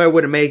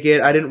wouldn't make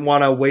it. I didn't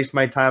want to waste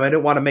my time. I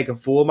didn't want to make a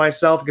fool of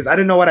myself because I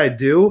didn't know what I'd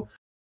do.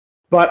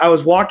 But I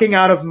was walking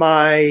out of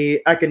my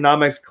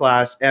economics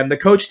class and the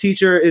coach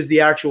teacher is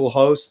the actual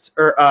host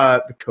or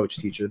the coach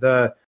teacher,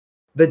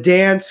 the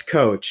dance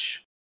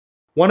coach.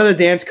 One of the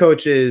dance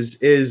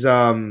coaches is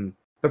the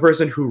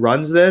person who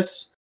runs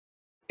this,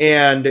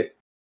 and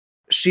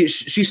she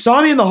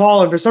saw me in the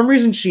hall and for some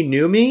reason she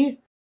knew me.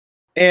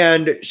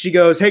 And she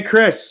goes, "Hey,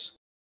 Chris,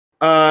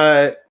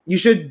 you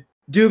should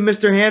do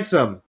Mr.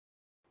 Handsome."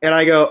 And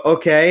I go,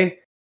 "Okay."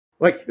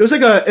 It was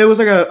like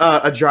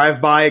a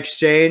drive-by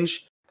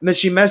exchange. And then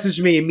she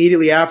messaged me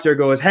immediately after,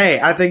 goes, "Hey,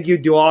 I think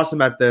you'd do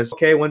awesome at this.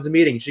 Okay, when's the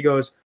meeting?" She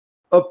goes,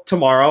 "Oh,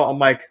 tomorrow." I'm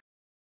like,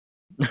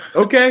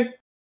 "Okay."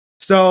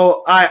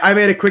 So I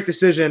made a quick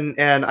decision,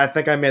 and I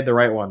think I made the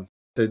right one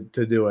to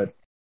do it.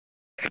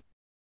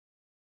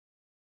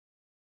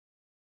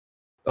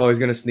 Oh, he's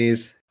gonna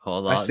sneeze.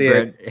 Hold on, I see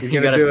it. He's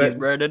you gonna gotta do sneeze, it.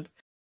 Brandon.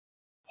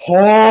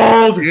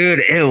 Hold Dude,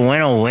 it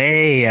went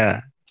away.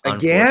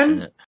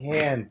 again.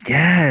 Man.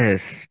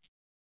 Yes.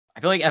 I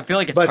feel like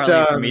it's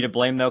partly for me to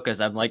blame though,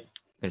 because I'm like,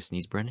 "You gonna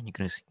sneeze, Brandon? You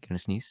gonna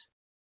sneeze?"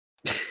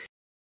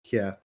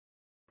 Yeah,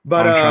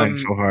 but I'm trying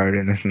so hard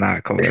and it's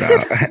not coming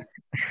out.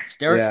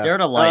 Stare at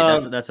a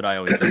light. That's what I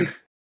always do.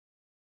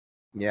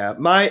 Yeah,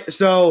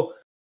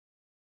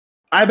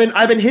 I've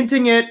been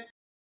hinting it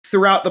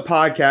throughout the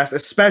podcast,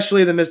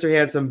 especially the Mr.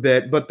 Handsome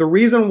bit. But the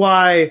reason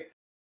why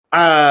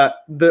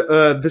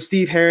the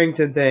Steve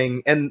Harrington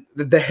thing and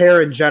the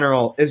hair in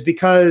general is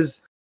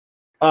because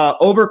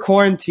over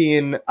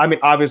quarantine, I mean,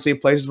 obviously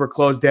places were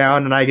closed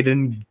down and I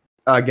didn't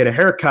get a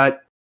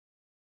haircut.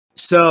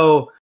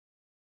 So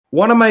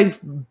one of my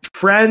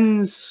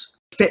friends,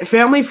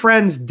 family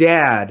friend's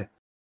dad,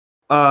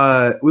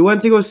 we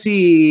went to go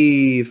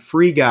see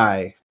Free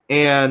Guy,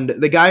 and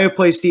the guy who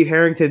plays Steve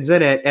Harrington's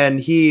in it, and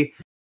he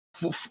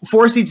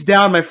 4 seats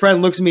down, my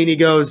friend looks at me and he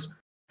goes,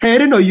 "Hey, I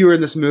didn't know you were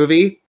in this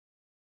movie."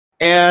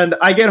 And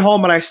I get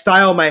home and I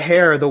style my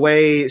hair the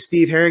way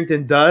Steve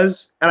Harrington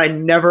does, and I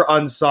never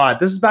unsaw it.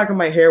 This is back when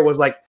my hair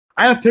was I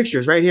have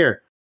pictures right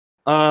here.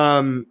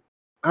 I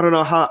don't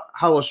know how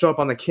it'll show up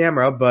on the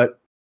camera, but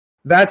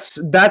that's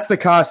the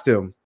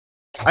costume.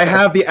 I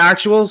have the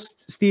actual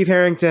Steve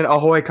Harrington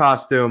Ahoy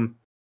costume,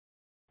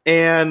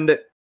 and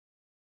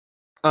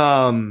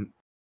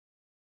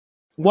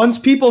once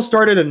people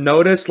started to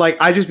notice,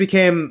 I just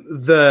became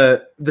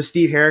the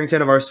Steve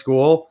Harrington of our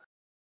school.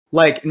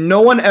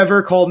 No one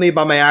ever called me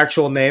by my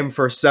actual name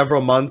for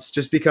several months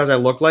just because I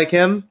looked like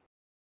him.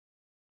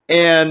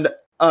 And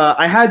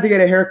I had to get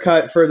a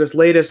haircut for this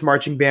latest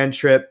marching band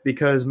trip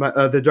because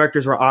the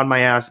directors were on my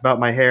ass about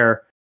my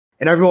hair.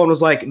 And everyone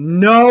was like,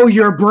 "No,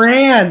 your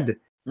brand."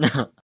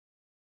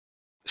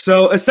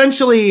 So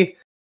essentially,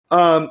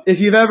 if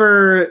you've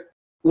ever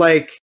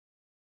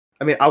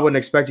I wouldn't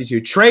expect you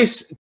to.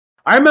 Trace,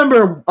 I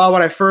remember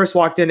when I first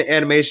walked into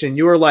animation,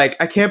 you were like,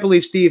 "I can't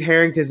believe Steve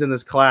Harrington's in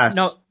this class."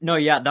 No,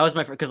 yeah, that was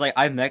my first, because like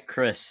I met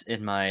Chris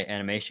in my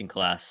animation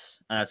class,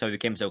 and that's how we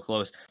became so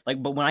close.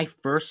 Like, but when I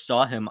first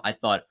saw him, I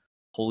thought,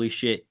 "Holy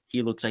shit,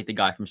 he looks like the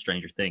guy from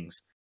Stranger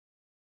Things."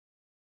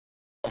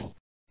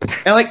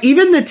 And like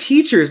even the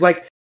teachers,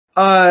 like,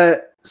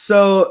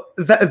 so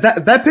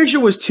that picture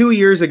was 2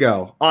 years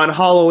ago on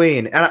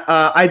Halloween, and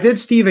I did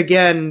Steve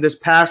again this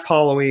past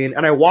Halloween,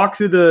 and I walk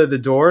through the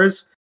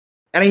doors,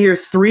 and I hear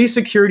 3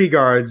 security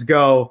guards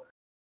go,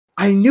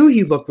 "I knew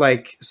he looked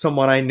like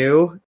someone I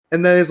knew,"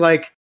 and then it's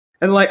like,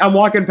 and like I'm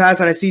walking past,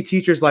 and I see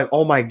teachers like,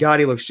 "Oh my god,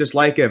 he looks just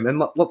like him," and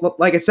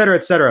like et cetera,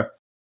 et cetera.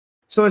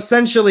 So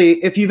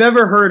essentially, if you've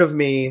ever heard of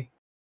me,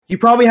 you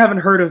probably haven't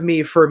heard of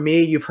me for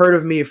me. You've heard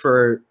of me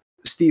for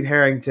Steve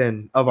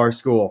Harrington of our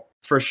school,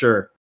 for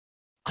sure.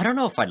 I don't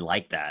know if I'd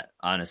like that,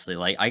 honestly.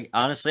 Like,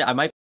 I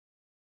might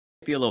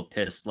be a little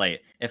pissed.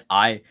 Like, if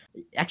I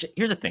actually,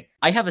 here's the thing.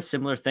 I have a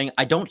similar thing.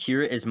 I don't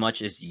hear it as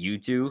much as you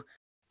do,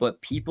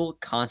 but people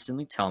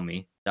constantly tell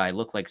me that I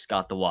look like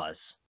Scott the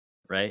Woz.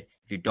 Right?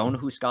 If you don't know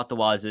who Scott the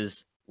Woz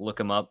is, look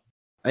him up.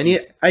 I need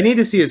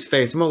to see his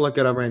face. I'm gonna look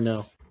it up right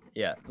now.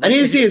 Yeah, I need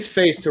to see his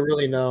face to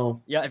really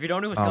know. Yeah, if you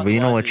don't know who Scott But the you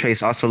know Woz what is,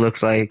 Trace also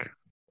looks like?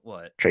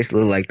 what? Trace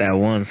look like that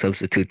one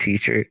substitute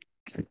teacher.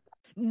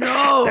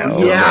 No, That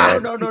no, Yeah.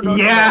 no, Yeah. no,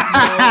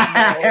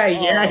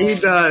 Yeah, he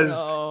does.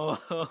 No.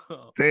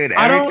 Dude,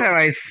 I every don't- time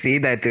I see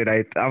that dude,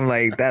 I'm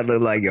like, that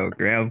look like your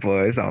grandpa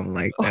or something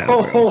like that,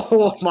 bro.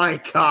 Oh my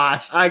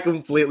gosh, I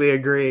completely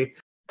agree.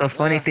 The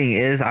funny thing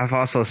is, I've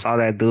also saw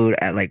that dude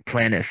at like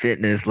Planet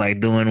Fitness, like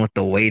doing with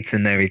the weights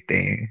and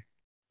everything.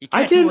 He I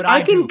can't do can- what I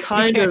I can do.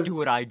 kind He can't of- do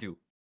what I do.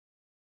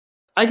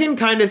 I can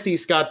kind of see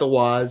Scott the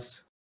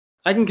Woz.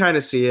 I can kind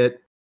of see it.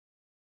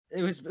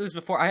 It was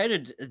before I had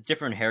a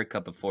different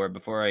haircut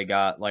before I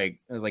got like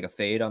it was like a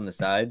fade on the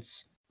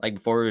sides. Like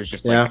before it was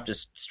just like Yeah.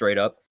 just straight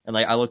up, and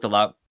like I looked a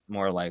lot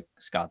more like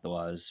Scott the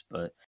Woz.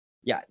 But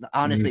yeah,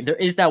 honestly, there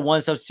is that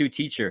one substitute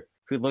teacher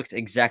who looks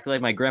exactly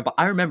like my grandpa.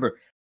 I remember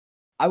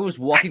I was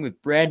walking with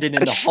Brandon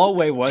in the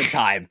hallway one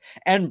time,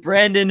 and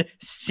Brandon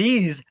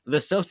sees the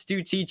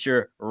substitute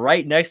teacher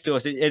right next to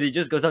us, and he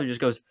just goes up and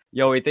just goes,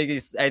 "Yo, I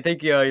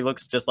think he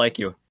looks just like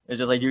you." It's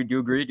just like, do you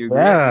agree? Do you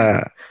agree?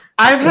 Yeah.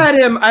 I've had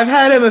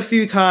him a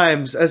few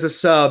times as a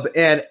sub,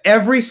 and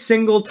every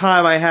single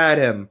time I had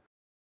him,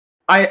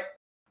 I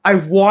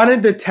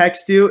wanted to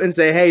text you and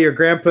say, "Hey, your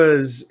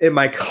grandpa's in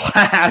my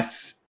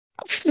class."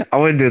 I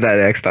wouldn't do that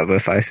next time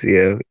if I see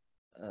him.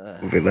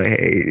 I'd be like,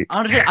 hey.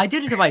 Honestly, I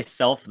did it to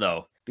myself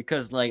though,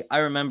 because like I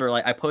remember,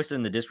 like I posted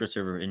in the Discord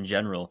server in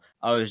general.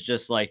 I was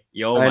just like,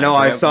 "Yo, I know,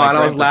 I saw it.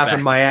 I was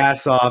laughing my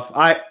ass off.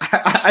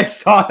 I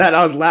saw that.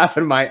 I was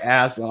laughing my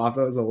ass off.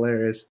 That was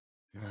hilarious.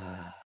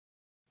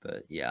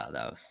 But yeah,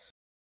 that was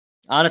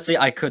honestly,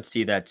 I could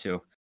see that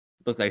too.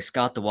 Looked like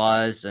Scott the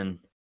Woz and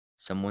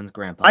someone's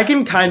grandpa. I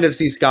can kind of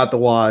see Scott the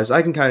Woz.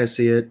 I can kind of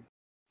see it.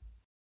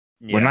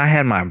 When I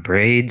had my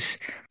braids,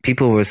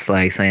 people was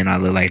like saying I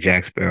look like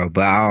Jack Sparrow,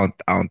 but I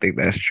don't think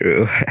that's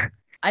true.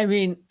 I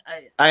mean,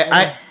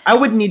 I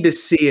would need to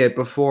see it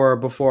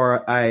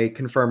before I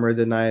confirm or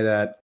deny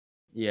that.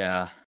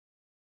 yeah.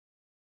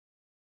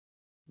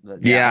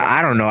 But, Yeah,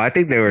 I don't know. I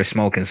think they were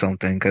smoking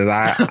something because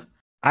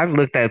I've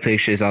looked at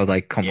pictures. I was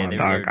like, come Yeah, on, they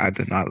dog. were- I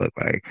do not look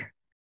like.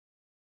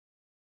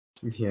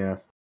 Yeah.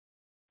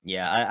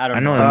 Yeah, I don't I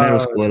know know. in middle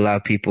school, a lot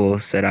of people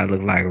said I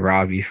look like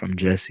Robbie from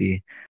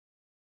Jesse.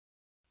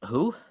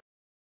 Who?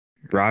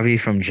 Robbie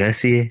from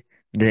Jesse,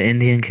 the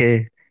Indian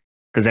kid,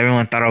 because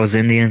everyone thought I was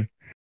Indian.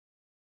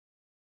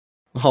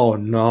 Oh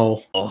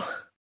no. Oh,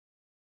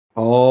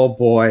 Oh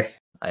boy.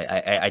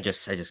 I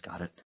just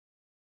got it.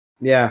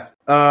 Yeah.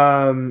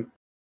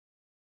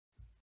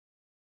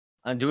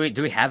 Do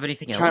we have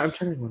anything I'm else?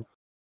 trying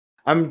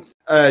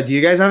to. Do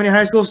you guys have any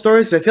high school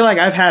stories? I feel like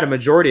I've had a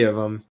majority of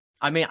them.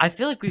 I mean, I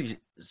feel like we've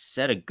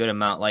said a good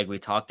amount. Like we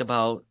talked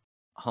about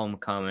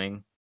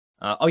homecoming.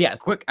 Oh yeah,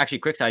 quick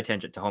side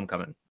tangent to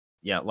homecoming.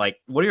 Yeah,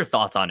 like what are your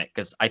thoughts on it?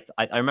 Because I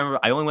remember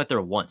I only went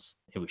there once.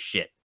 It was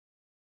shit.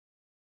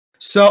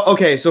 So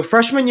okay, so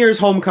freshman year's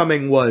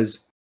homecoming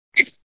was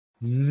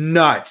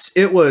nuts.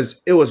 It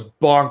was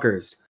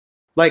bonkers.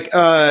 Like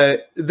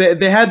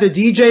they had the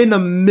DJ in the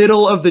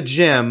middle of the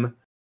gym.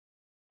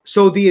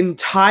 So he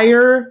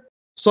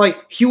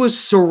was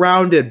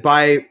surrounded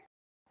by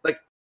like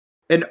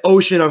an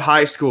ocean of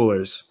high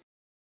schoolers.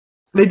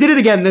 They did it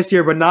again this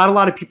year, but not a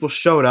lot of people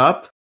showed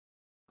up.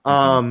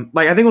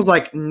 Like I think it was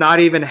like not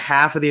even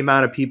half of the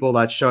amount of people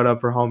that showed up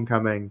for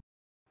homecoming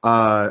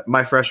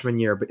my freshman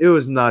year, but it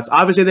was nuts.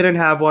 Obviously they didn't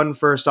have one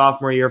for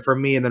sophomore year for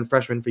me and then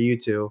freshman for you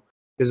two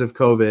because of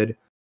COVID.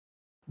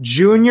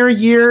 Junior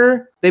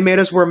year, they made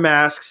us wear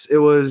masks. It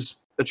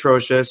was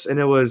atrocious and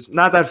it was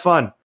not that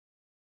fun.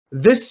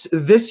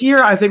 This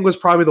year I think was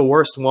probably the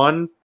worst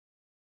one.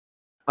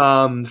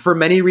 For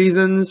many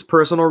reasons,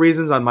 personal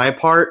reasons on my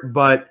part,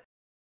 but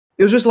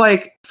it was just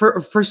like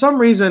for some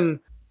reason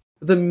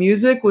the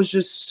music was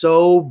just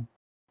so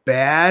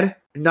bad.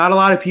 Not a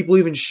lot of people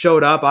even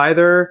showed up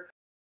either.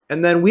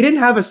 And then we didn't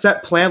have a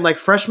set plan. Like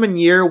freshman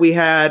year, we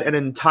had an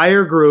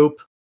entire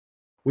group.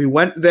 We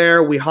went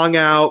there, we hung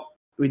out,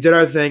 we did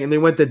our thing, and then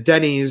we went to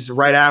Denny's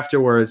right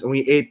afterwards, and we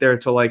ate there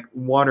till like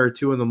 1 or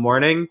 2 in the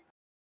morning.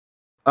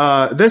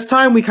 This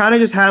time we kind of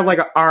just had like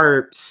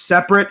our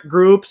separate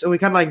groups, and we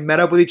kind of like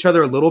met up with each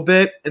other a little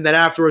bit, and then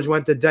afterwards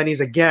went to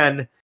Denny's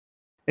again,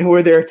 and we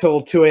were there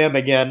till 2 a.m.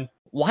 again.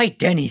 Why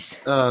Denny's?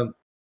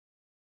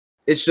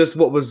 It's just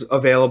what was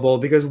available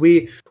because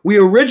we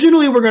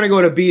originally were gonna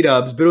go to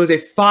B-Dubs, but it was a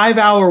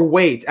 5-hour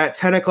wait at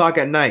 10 o'clock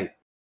at night.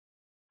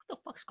 What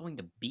the fuck's going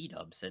to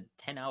B-Dubs at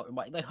 10 hours?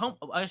 Like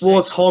Well,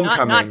 it's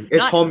homecoming.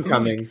 It's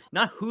homecoming.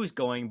 Not who's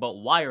going, but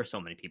why are so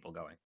many people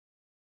going?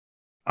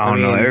 I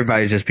don't know.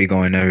 Everybody just be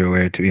going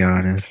everywhere, to be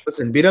honest.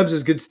 Listen, B-Dubs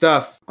is good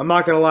stuff. I'm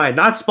not gonna lie.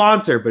 Not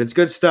sponsored, but it's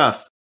good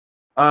stuff.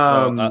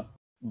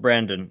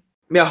 Brandon.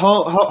 Yeah,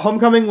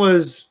 homecoming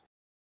was.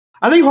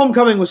 I think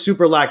homecoming was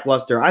super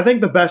lackluster. I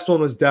think the best one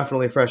was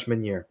definitely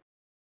freshman year.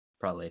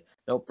 Probably.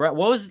 So, Brett,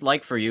 what was it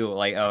like for you,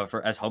 like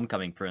for as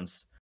homecoming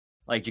prince?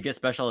 Like, did you get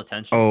special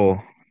attention?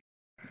 Oh,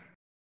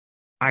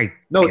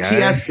 No,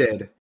 guess. TS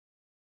did,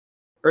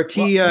 or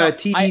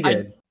TD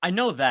did. I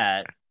know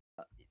that.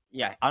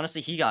 Yeah,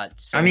 honestly, he got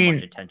so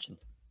much attention.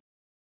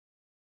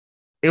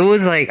 It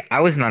was like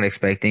I was not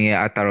expecting it.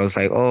 I thought it was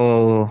like,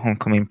 oh,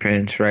 homecoming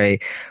prince,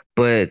 right?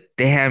 But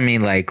they had me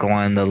like go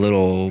on the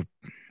little,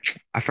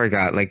 I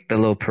forgot, like the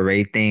little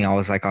parade thing. I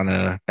was like on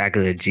the back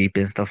of the Jeep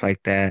and stuff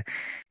like that.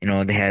 You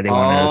know, they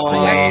wanted us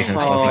to wave and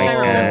stuff like I that.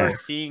 remember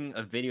seeing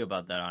a video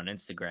about that on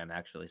Instagram,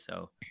 actually.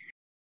 So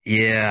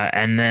yeah,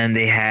 and then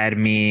they had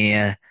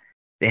me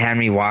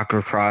walk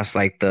across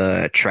like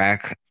the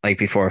track like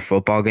before a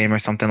football game or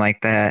something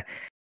like that,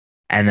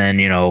 and then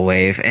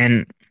wave,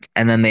 and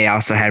then they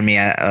also had me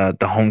at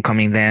the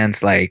homecoming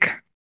dance, like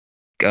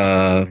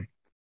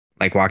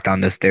walk down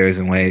the stairs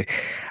and wave.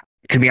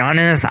 To be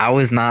honest, I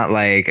was not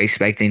like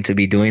expecting to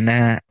be doing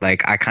that.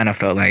 Like I kind of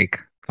felt like,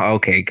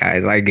 okay,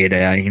 guys, I get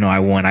it. I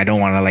won. I don't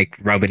want to like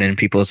rub it in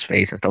people's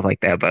face and stuff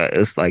like that, but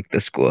it's like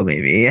the school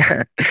maybe.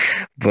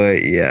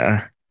 But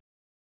yeah.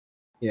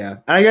 Yeah,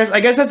 I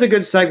guess that's a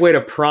good segue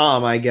to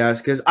prom. I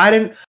guess because I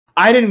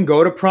didn't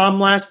go to prom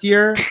last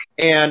year,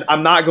 and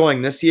I'm not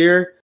going this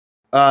year.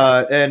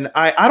 And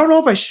I don't know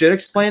if I should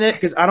explain it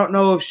because I don't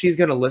know if she's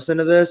gonna listen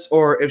to this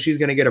or if she's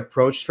gonna get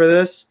approached for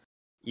this.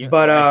 Yeah,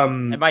 but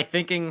am I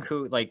thinking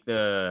who like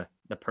the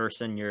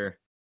person you're?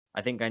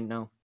 I think I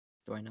know.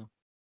 Do I know?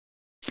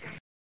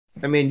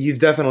 I mean, you've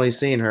definitely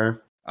seen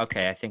her.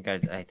 Okay, I think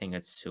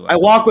it's who I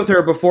walk with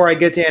her before I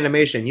get to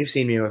animation. You've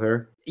seen me with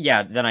her.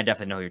 Yeah, then I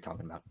definitely know who you're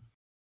talking about.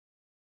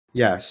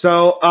 Yeah.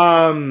 So,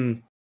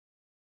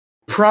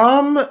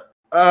 prom,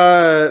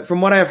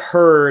 from what I've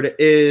heard,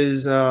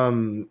 is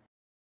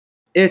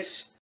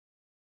it's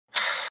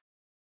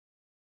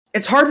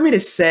hard for me to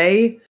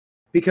say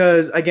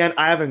because again,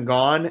 I haven't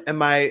gone, and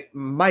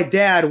my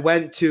dad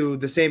went to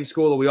the same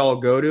school that we all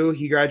go to.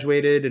 He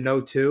graduated in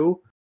 2002.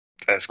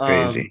 That's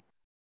crazy.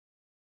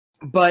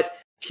 But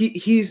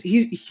he's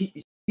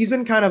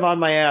been kind of on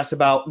my ass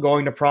about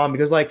going to prom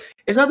because like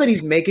it's not that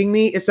he's making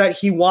me, it's that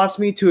he wants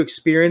me to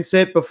experience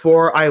it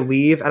before I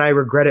leave and I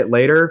regret it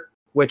later,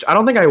 which I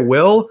don't think I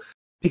will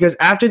because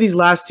after these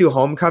last 2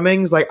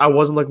 homecomings, like I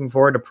wasn't looking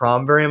forward to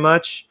prom very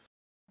much.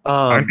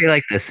 Aren't they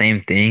like the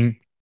same thing?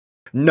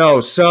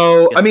 No,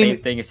 so I mean,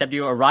 same thing except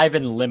you arrive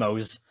in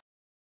limos.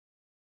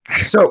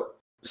 So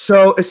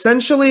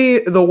essentially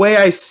the way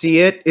I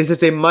see it is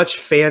it's a much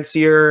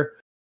fancier,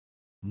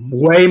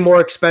 way more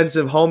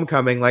expensive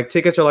homecoming. Like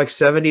tickets are like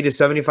 $70 to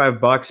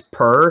 $75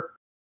 per.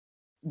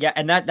 Yeah,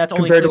 and that's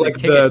only including like, the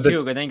tickets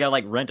too. And then you gotta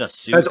like rent a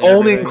suit. That's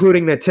only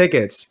including the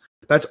tickets.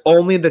 That's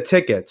only the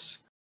tickets.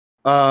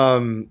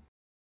 So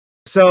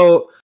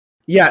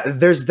yeah,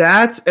 there's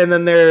that, and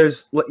then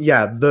there's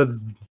the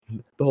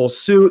whole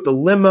suit, the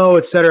limo,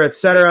 etc.,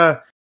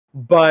 etc.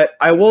 But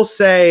I will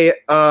say,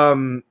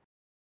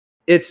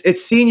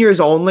 it's seniors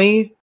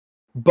only.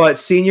 But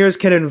seniors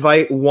can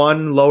invite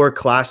 1 lower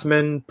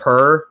classman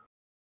per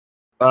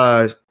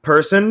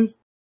person.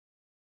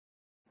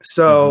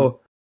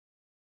 So,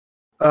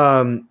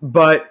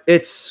 but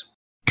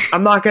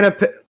I'm not gonna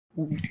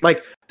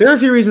like. There are a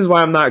few reasons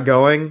why I'm not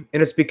going,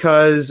 and it's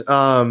because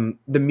the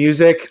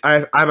music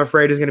I'm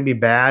afraid is gonna be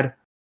bad.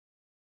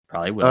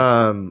 Probably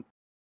will.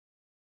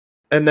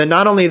 And then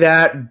not only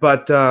that,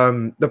 but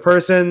the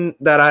person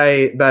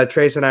that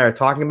Trace and I are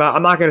talking about,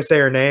 I'm not gonna say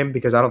her name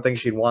because I don't think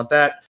she'd want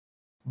that.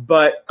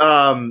 But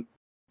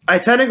I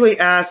technically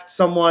asked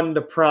someone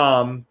to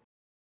prom,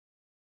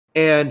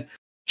 and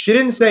she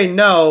didn't say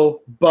no,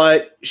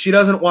 but she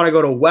doesn't want to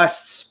go to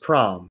West's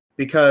prom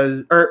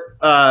because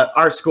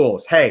our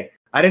schools. Hey,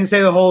 I didn't say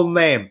the whole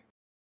name,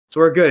 so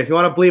we're good. If you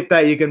want to bleep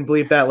that, you can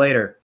bleep that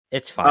later.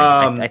 It's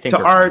fine. I think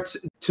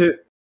to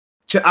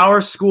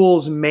our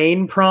school's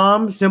main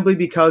prom simply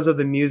because of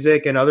the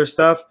music and other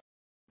stuff,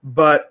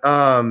 but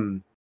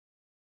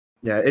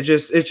yeah, it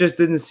just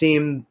didn't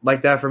seem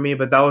like that for me,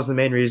 but that was the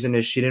main reason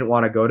is she didn't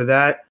want to go to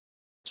that.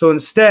 So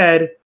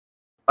instead,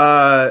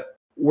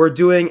 we're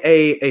doing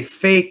a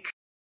fake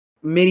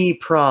mini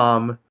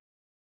prom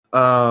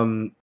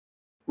we're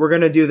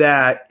gonna do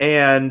that,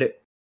 and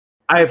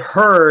I've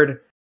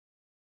heard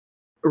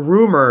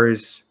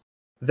rumors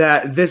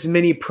that this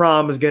mini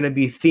prom is gonna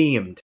be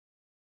themed,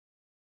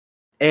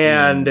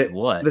 and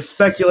What? the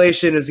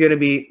speculation is gonna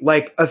be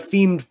like a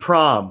themed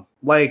prom.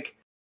 Like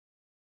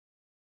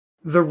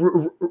the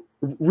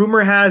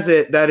rumor has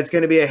it that it's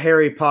gonna be a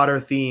Harry Potter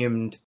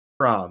themed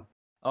prom.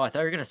 Oh, I thought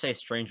you were gonna say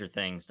Stranger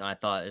Things. And I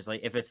thought it's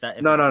like if it's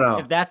that. No.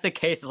 If that's the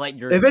case, it's like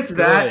you're If it's good,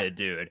 that,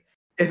 dude.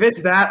 If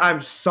it's that,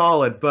 I'm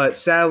solid. But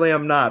sadly,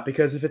 I'm not,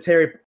 because if it's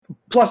Harry,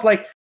 plus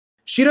like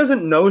she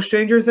doesn't know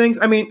Stranger Things.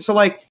 I mean, so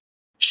like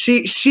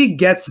she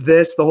gets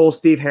the whole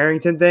Steve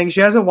Harrington thing.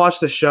 She hasn't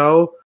watched the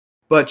show,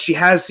 but she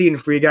has seen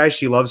Free Guy.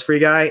 She loves Free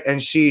Guy,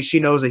 and she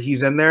knows that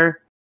he's in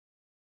there.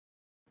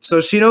 So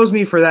she knows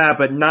me for that,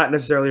 but not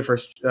necessarily for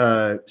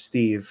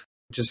Steve,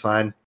 which is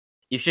fine.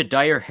 You should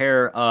dye your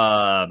hair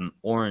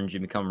orange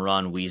and become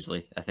Ron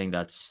Weasley. I think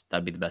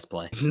that'd be the best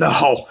play.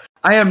 No,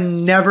 I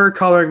am never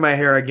coloring my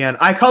hair again.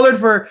 I colored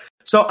for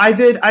I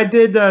did.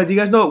 Do you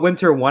guys know what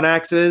Winter One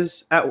Axe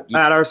is at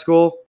our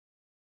school?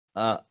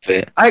 I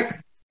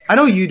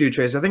know you do,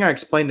 Trace. I think I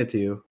explained it to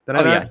you.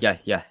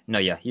 Yeah. No,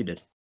 yeah, you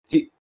did.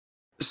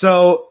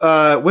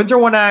 So, Winter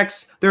One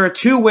Axe, there are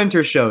two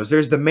winter shows.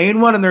 There's the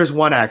main one and there's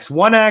One Axe.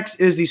 One Axe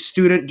is the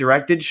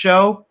student-directed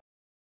show,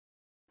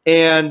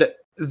 and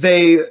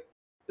I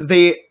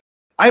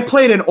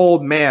played an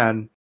old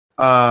man,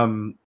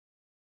 and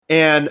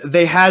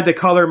they had to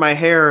color my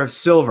hair of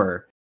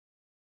silver.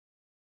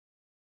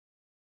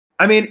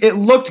 I mean, it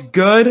looked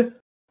good,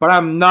 but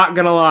I'm not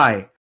gonna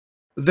lie.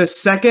 The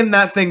second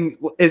that thing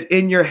is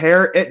in your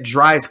hair, it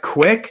dries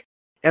quick.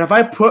 And if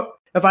I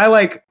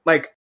like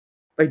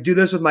do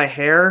this with my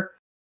hair,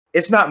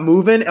 it's not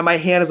moving, and my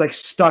hand is like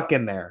stuck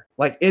in there.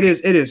 Like it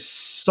is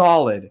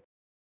solid.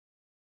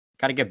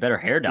 Gotta get better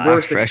hair dye. My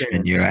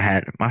freshman year, I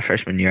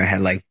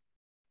had like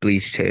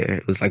bleached hair.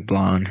 It was like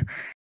blonde.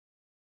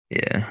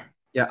 Yeah.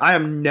 Yeah, I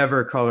am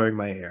never coloring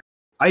my hair.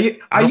 I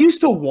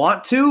used to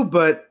want to,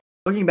 but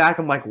looking back,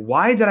 I'm like,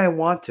 why did I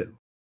want to?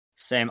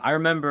 Same. I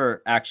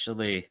remember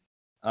actually,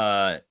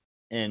 I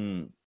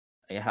know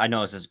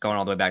this is going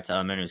all the way back to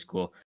elementary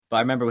school, but I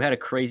remember we had a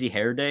crazy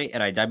hair day,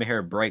 and I dyed my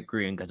hair bright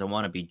green because I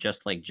want to be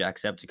just like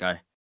Jacksepticeye.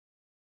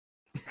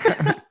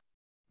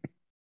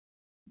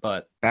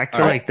 But back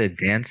to like the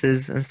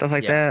dances and stuff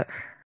like that,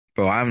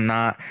 bro. I'm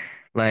not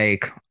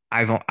like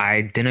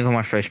I didn't go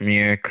my freshman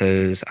year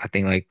because I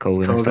think like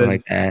COVID and stuff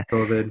like that.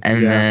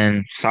 And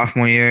then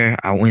sophomore year,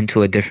 I went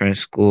to a different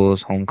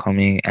school's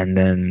homecoming, and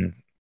then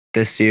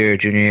this year,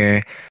 junior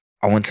year,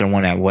 I went to the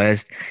one at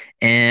West,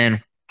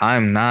 and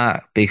I'm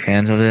not big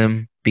fans of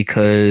them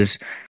because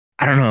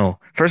I don't know.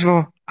 First of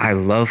all, I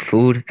love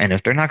food, and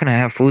if they're not gonna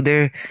have food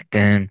there,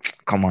 then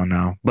come on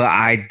now. But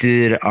I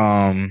did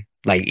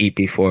like eat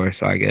before,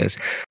 so I guess.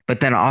 But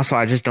then also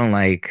I just don't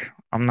like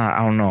I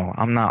don't know.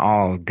 I'm not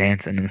all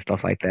dancing and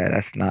stuff like that.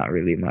 That's not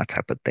really my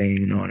type of thing,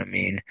 you know what I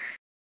mean?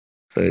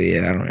 So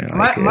yeah, I don't really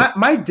like it.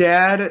 My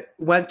dad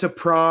went to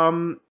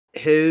prom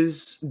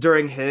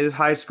during his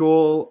high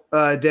school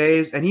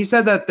days, and he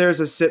said that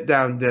there's a sit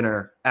down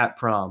dinner at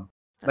prom.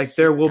 Like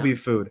there will be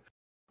food.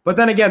 But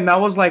then again,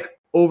 that was like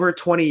over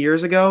 20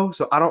 years ago,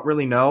 so I don't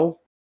really know.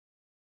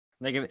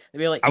 They'd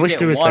be like, I wish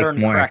there was water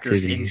like more and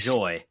crackers, activities.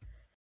 enjoy.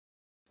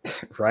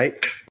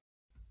 Right?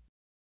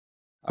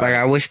 Like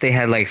I wish they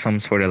had like some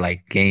sort of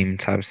like game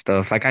type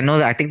stuff. Like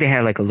I think they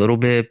had like a little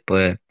bit,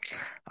 but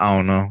I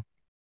don't know.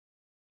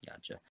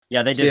 Gotcha.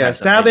 Yeah, they did. So, yeah,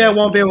 sadly I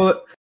won't be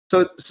able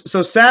to.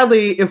 So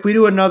sadly, if we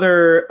do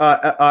another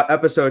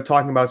episode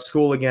talking about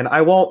school again,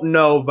 I won't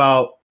know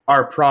about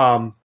our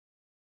prom.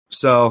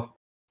 So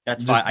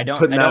that's fine. I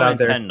don't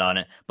intend on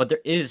it. But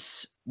there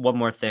is one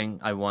more thing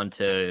I want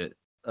to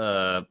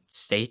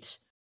state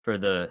for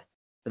the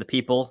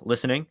people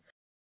listening.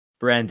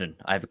 Brandon,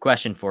 I have a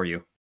question for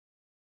you.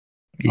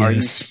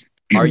 Yes.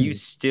 Are you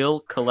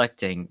still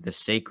collecting the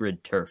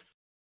sacred turf?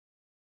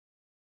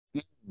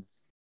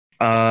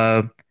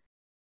 No.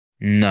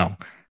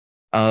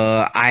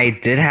 I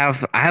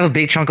have a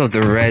big chunk of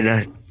the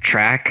red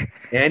track.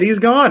 And he's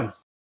gone.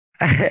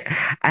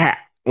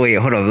 Wait,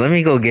 hold on. Let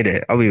me go get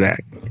it. I'll be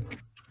back.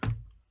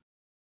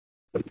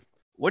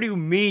 What do you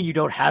mean you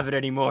don't have it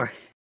anymore?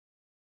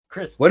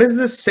 Chris, what is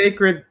this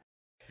sacred?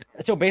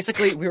 So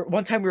basically,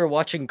 one time we were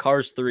watching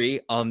Cars 3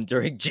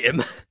 during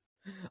gym.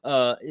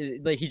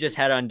 Like he just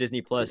had it on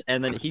Disney Plus,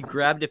 and then he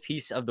grabbed a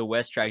piece of the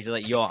West track. He's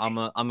like, "Yo, I'm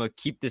gonna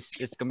keep this.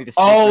 It's gonna be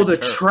the the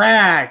turf.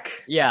 Track.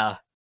 Yeah."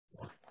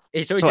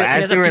 So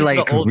as they were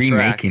like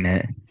remaking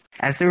it,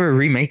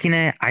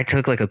 I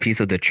took like a piece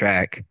of the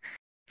track.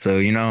 So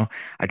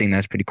I think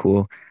that's pretty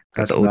cool.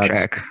 Got the old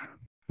track.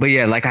 But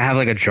yeah, like I have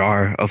like a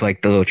jar of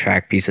like the little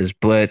track pieces.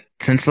 But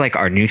since like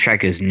our new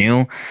track is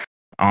new,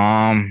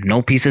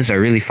 no pieces are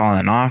really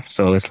falling off,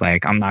 so it's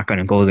like I'm not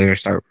gonna go there and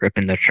start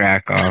ripping the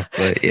track off.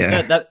 But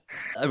yeah,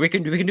 we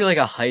can do like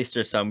a heist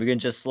or something. We can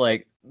just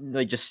like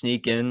just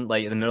sneak in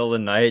like in the middle of the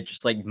night,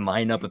 just like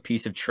mine up a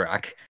piece of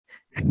track.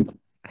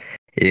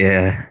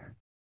 Yeah.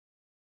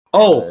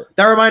 Oh,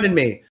 that reminded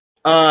me.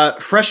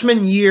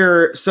 Freshman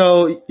year.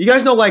 So you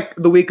guys know, like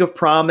the week of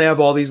prom, they have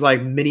all these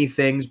like mini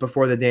things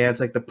before the dance,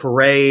 like the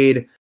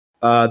parade,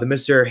 the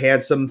Mr.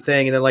 Handsome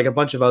thing, and then like a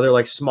bunch of other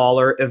like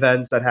smaller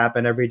events that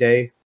happen every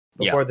day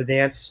before the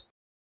dance.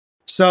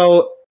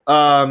 So,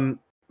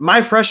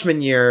 my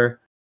freshman year,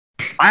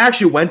 I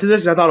actually went to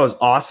this. I thought it was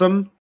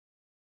awesome.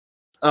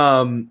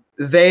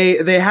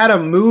 They had a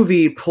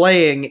movie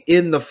playing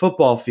in the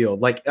football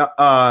field, like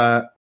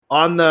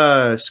on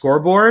the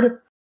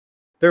scoreboard.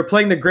 They were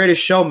playing The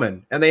Greatest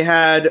Showman, and they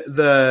had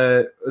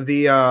the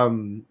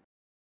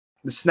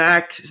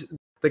snacks.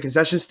 The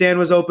concession stand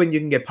was open. You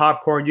can get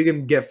popcorn. You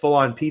can get full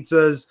on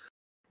pizzas.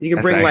 You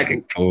can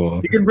bring cool.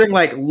 you can bring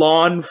like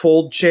lawn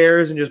fold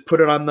chairs and just put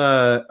it on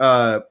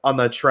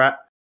the track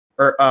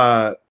or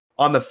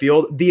on the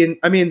field.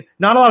 I mean,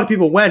 not a lot of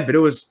people went, but it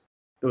was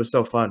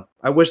so fun.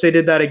 I wish they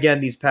did that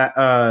again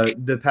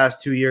the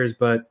past 2 years,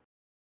 but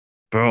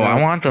bro, no. I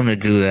want them to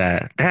do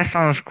that. That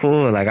sounds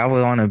cool. Like I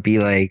would want to be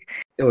like.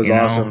 It was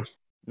awesome.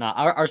 Nah,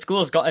 our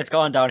school it's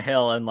gone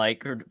downhill in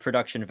like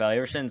production value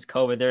ever since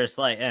COVID. They're just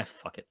like,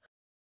 fuck it.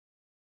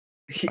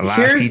 A lot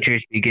of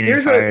teachers be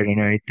getting fired and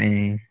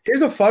everything.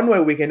 Here's a fun way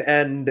we can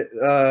end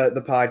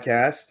the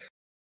podcast.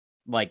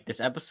 Like this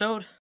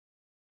episode?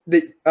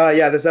 This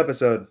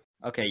episode.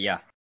 Okay, yeah.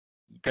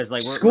 Because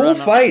like school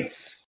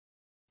fights.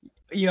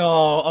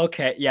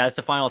 Okay, yeah, it's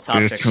the final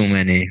topic. There's too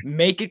many.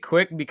 Make it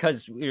quick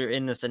because we're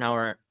in this an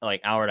hour and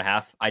a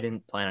half. I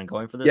didn't plan on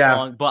going for this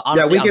long, but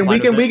honestly, we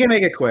can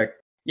make it quick.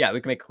 Yeah,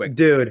 we can make it quick,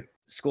 dude.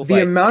 School the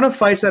fights. Amount of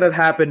fights that have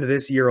happened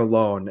this year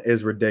alone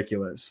is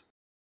ridiculous.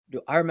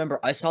 Dude, I remember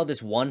I saw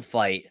this one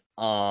fight.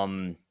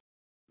 It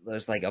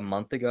was like a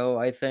month ago,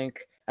 I think,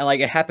 and like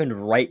it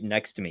happened right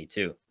next to me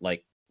too.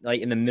 Like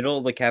in the middle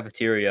of the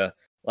cafeteria.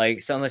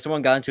 Like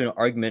someone got into an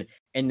argument,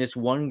 and this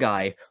one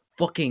guy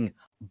fucking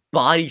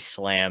body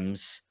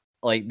slams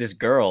like this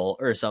girl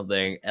or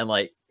something, and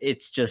like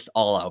it's just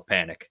all out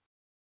panic.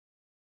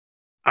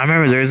 I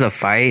remember there was a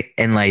fight,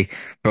 and like,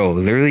 bro,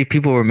 literally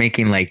people were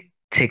making like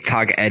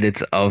TikTok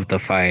edits of the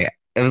fight.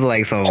 It was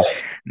like some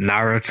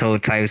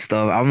Naruto type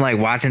stuff. I'm like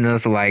watching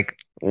this, like,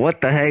 what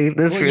the heck?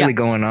 This really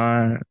going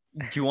on?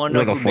 Do you want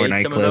to know who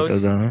made some of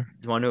those? Do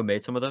you want to know who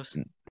made some of those?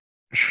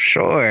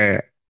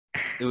 Sure.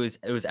 It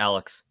was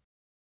Alex.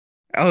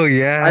 Oh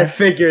yeah, I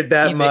figured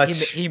that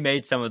much. He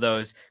made some of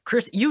those.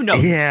 Chris, you know,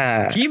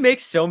 yeah, he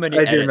makes so many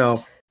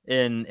edits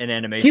in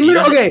animation.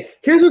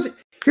 Here's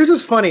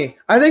what's funny.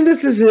 I think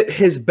this is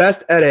his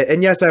best edit,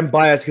 and yes, I'm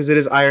biased because it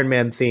is Iron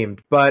Man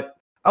themed. But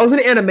I was in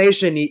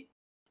animation.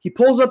 He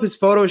pulls up his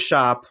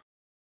Photoshop,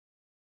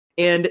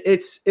 and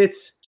it's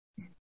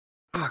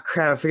oh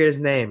crap, I forget his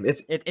name.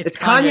 It's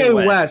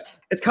Kanye West.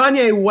 It's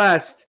Kanye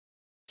West.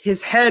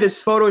 His head is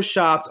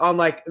photoshopped on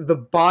like the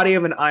body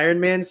of an Iron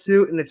Man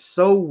suit, and it's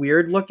so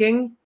weird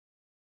looking.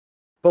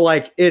 But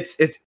like it's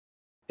good.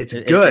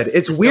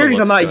 It's weird because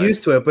I'm not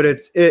used to it, but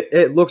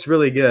it looks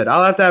really good.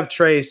 I'll have to have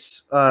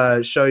Trace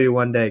show you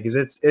one day because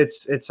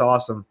it's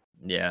awesome.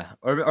 Yeah,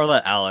 or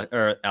let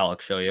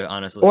Alex show you,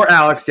 honestly. Or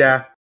Alex,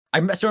 yeah.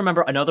 I still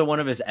remember another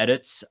one of his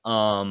edits.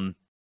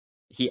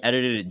 He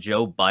edited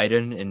Joe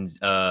Biden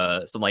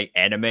and some like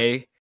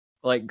anime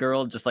like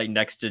girl just like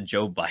next to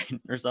Joe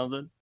Biden or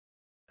something.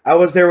 I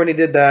was there when he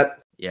did that.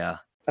 Yeah.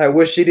 I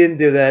wish he didn't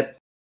do that.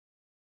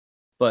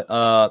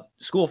 But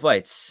school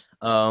fights.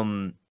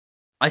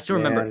 I still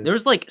remember there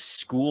was like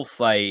school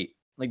fight.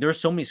 Like there were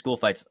so many school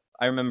fights.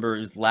 I remember it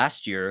was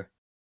last year,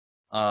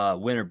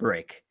 winter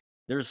break.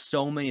 There's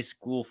so many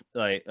school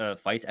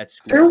fights at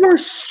school. There were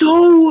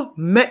so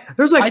many.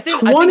 There's like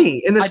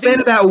 20 in the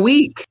span of that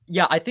week.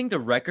 Yeah, I think the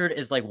record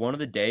is like one of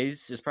the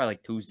days. It's probably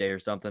like Tuesday or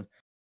something,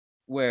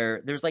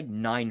 where there's like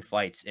 9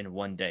 fights in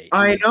one day.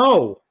 I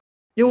know.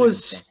 It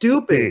was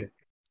stupid.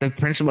 The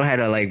principal had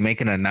to like make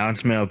an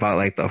announcement about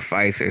like the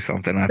fights or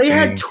something. They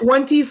had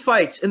 20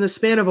 fights in the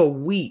span of a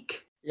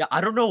week. Yeah,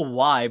 I don't know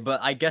why,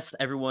 but I guess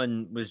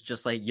everyone was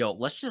just like, "Yo,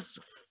 let's just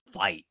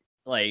fight."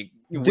 Like,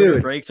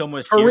 dude, breaks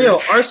almost for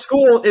real. Our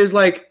school is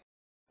like,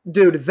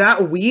 dude,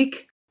 that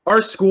week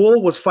our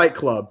school was Fight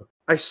Club.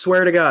 I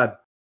swear to God.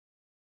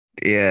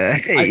 Yeah,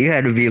 you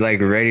had to be like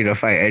ready to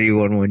fight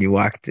anyone when you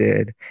walked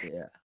in.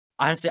 Yeah.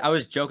 Honestly, I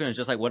was joking. It's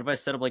just like, what if I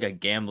set up like a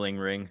gambling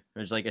ring?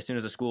 It's like as soon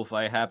as a school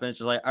fight happens,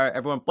 just like, all right,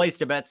 everyone, place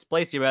your bets.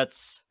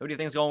 Who do you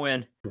think is gonna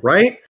win?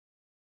 Right?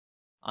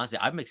 Honestly,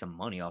 I'd make some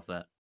money off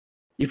that.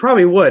 You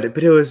probably would,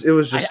 but it was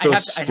just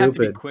stupid. I'd have to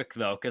be quick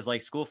though, because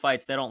like school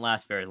fights, they don't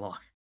last very long.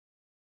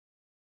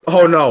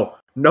 Oh no,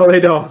 they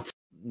don't.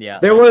 Yeah,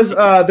 there was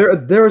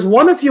there was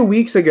one a few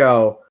weeks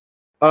ago,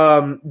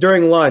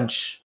 during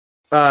lunch,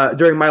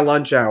 during my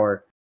lunch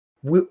hour.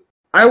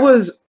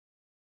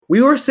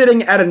 We were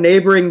sitting at a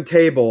neighboring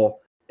table,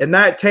 and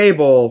that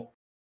table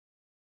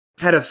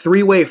had a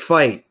 3-way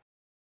fight.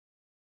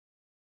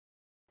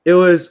 It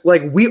was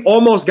like we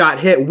almost got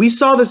hit. We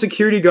saw the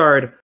security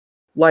guard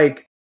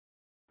like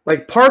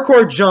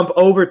parkour jump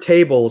over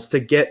tables to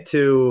get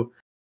to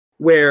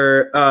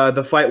where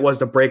the fight was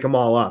to break them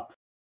all up.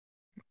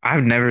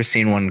 I've never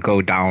seen one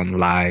go down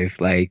live,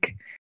 like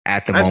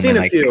at the moment. I've seen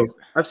a few.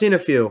 I've seen a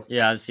few.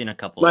 Yeah, I've seen a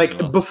couple Like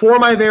as well. before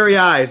my very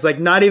eyes, like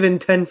not even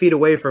 10 feet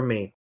away from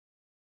me.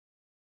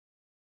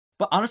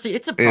 But honestly,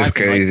 it's It was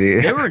surprising. crazy.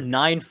 Like, there were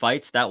 9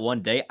 fights that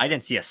one day. I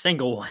didn't see a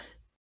single one.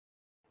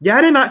 Yeah,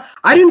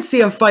 I didn't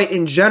see a fight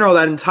in general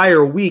that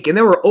entire week, and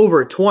there were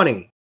over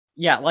 20.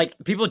 Yeah, like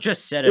people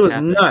just said It was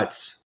happened.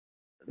 nuts.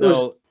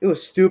 It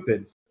was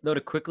stupid. Though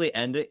to quickly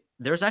end it,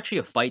 there's actually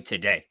a fight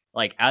today.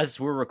 Like as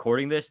we're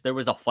recording this, there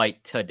was a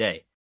fight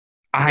today.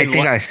 I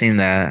think I seen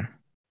that.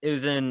 It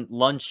was in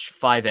lunch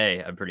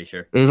 5A, I'm pretty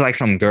sure. It was like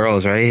some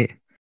girls, right?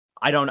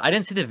 I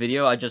didn't see the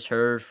video. I just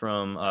heard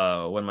from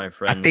one of my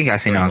friends. I think I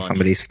seen it on lunch.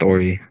 somebody's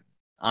story.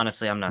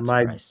 Honestly, I'm not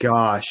My surprised.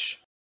 gosh.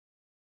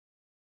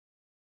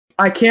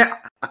 I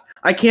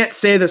can't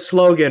say the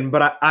slogan,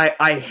 but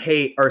I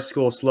hate our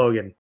school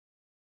slogan.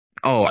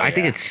 Oh, Oh, I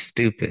think yeah. it's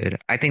stupid.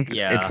 I think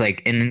Yeah. it's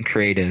like in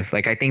creative.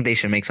 Like I think they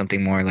should make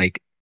something more like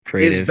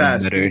creative Is and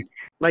best. better.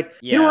 Like,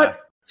 Yeah. you know what?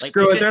 Like,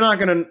 Screw it's it. just- They're not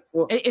gonna.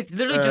 Well, It's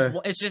literally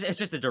it's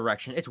just a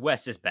direction. It's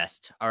West is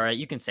best. All right,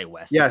 you can say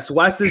West. yes,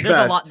 West is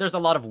best. There's a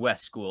lot of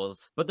West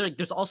schools, but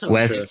there's also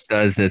West East.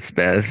 does its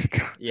best.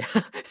 Yeah,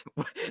 That's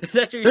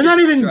what you They're should not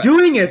even try.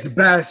 doing its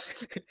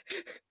best.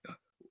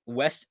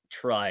 West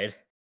tried.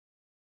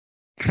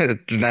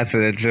 That's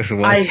it. Just I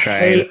West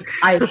tried.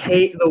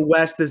 hate the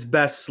West is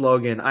best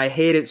slogan. I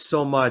hate it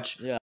so much.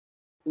 Yeah.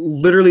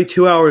 Literally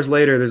 2 hours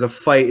later, there's a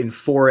fight in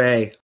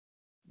 4A.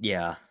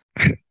 Yeah.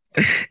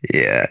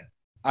 Yeah.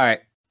 All right,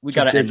 we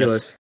gotta end this.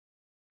 Ridiculous.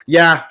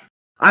 Yeah,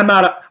 I'm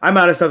out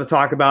of stuff to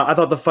talk about. I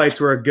thought the fights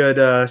were a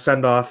good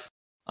send off.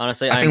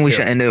 Honestly, I think we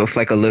should end it with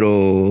like a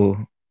little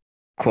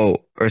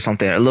quote or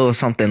something. A little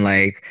something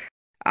like,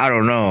 I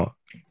don't know.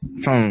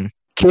 Some,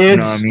 you know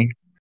what I mean?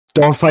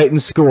 Don't fight in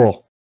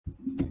school.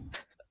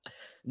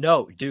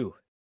 No, do.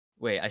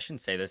 Wait, I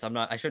shouldn't say this.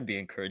 I shouldn't be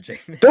encouraging.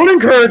 Don't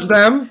encourage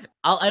them.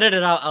 I'll edit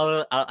it out.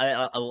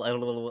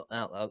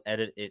 I'll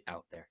edit it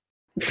out there.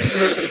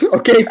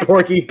 Okay,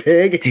 Porky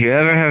Pig. Do you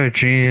ever have a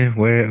dream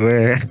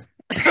where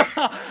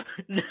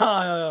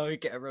No, you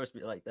can't roast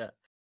me like that.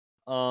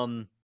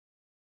 So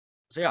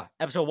yeah,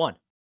 episode 1.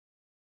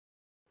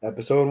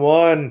 Episode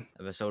 1.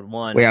 Episode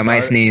 1. wait, I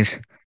might Start- sneeze.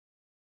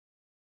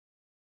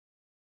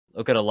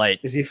 Look at a light.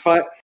 Is he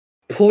fight?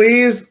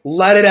 Please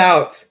let it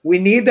out. We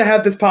need to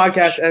have this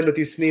podcast end with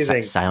you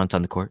sneezing. Silence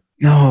on the court.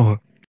 No.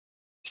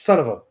 Son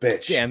of a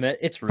bitch. Damn it,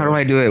 it's How do rude.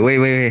 I do it?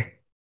 Wait.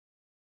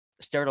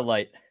 Stare at a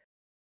light.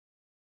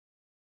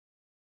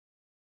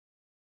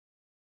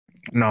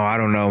 No, I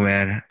don't know,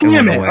 man. It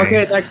Damn went it. away.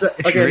 Okay, next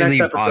It's okay, really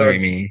next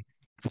bothering episode. me.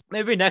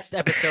 Maybe next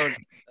episode,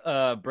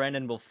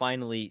 Brandon will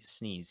finally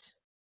sneeze.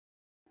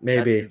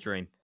 That's Maybe. the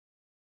dream.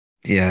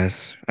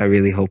 Yes, I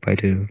really hope I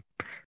do.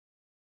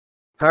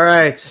 All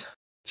right.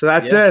 So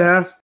that's Yeah. it,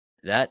 huh?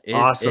 That is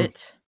Awesome.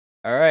 it.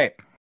 All right.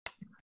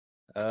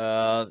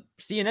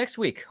 See you next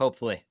week,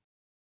 hopefully.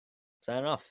 Signing off.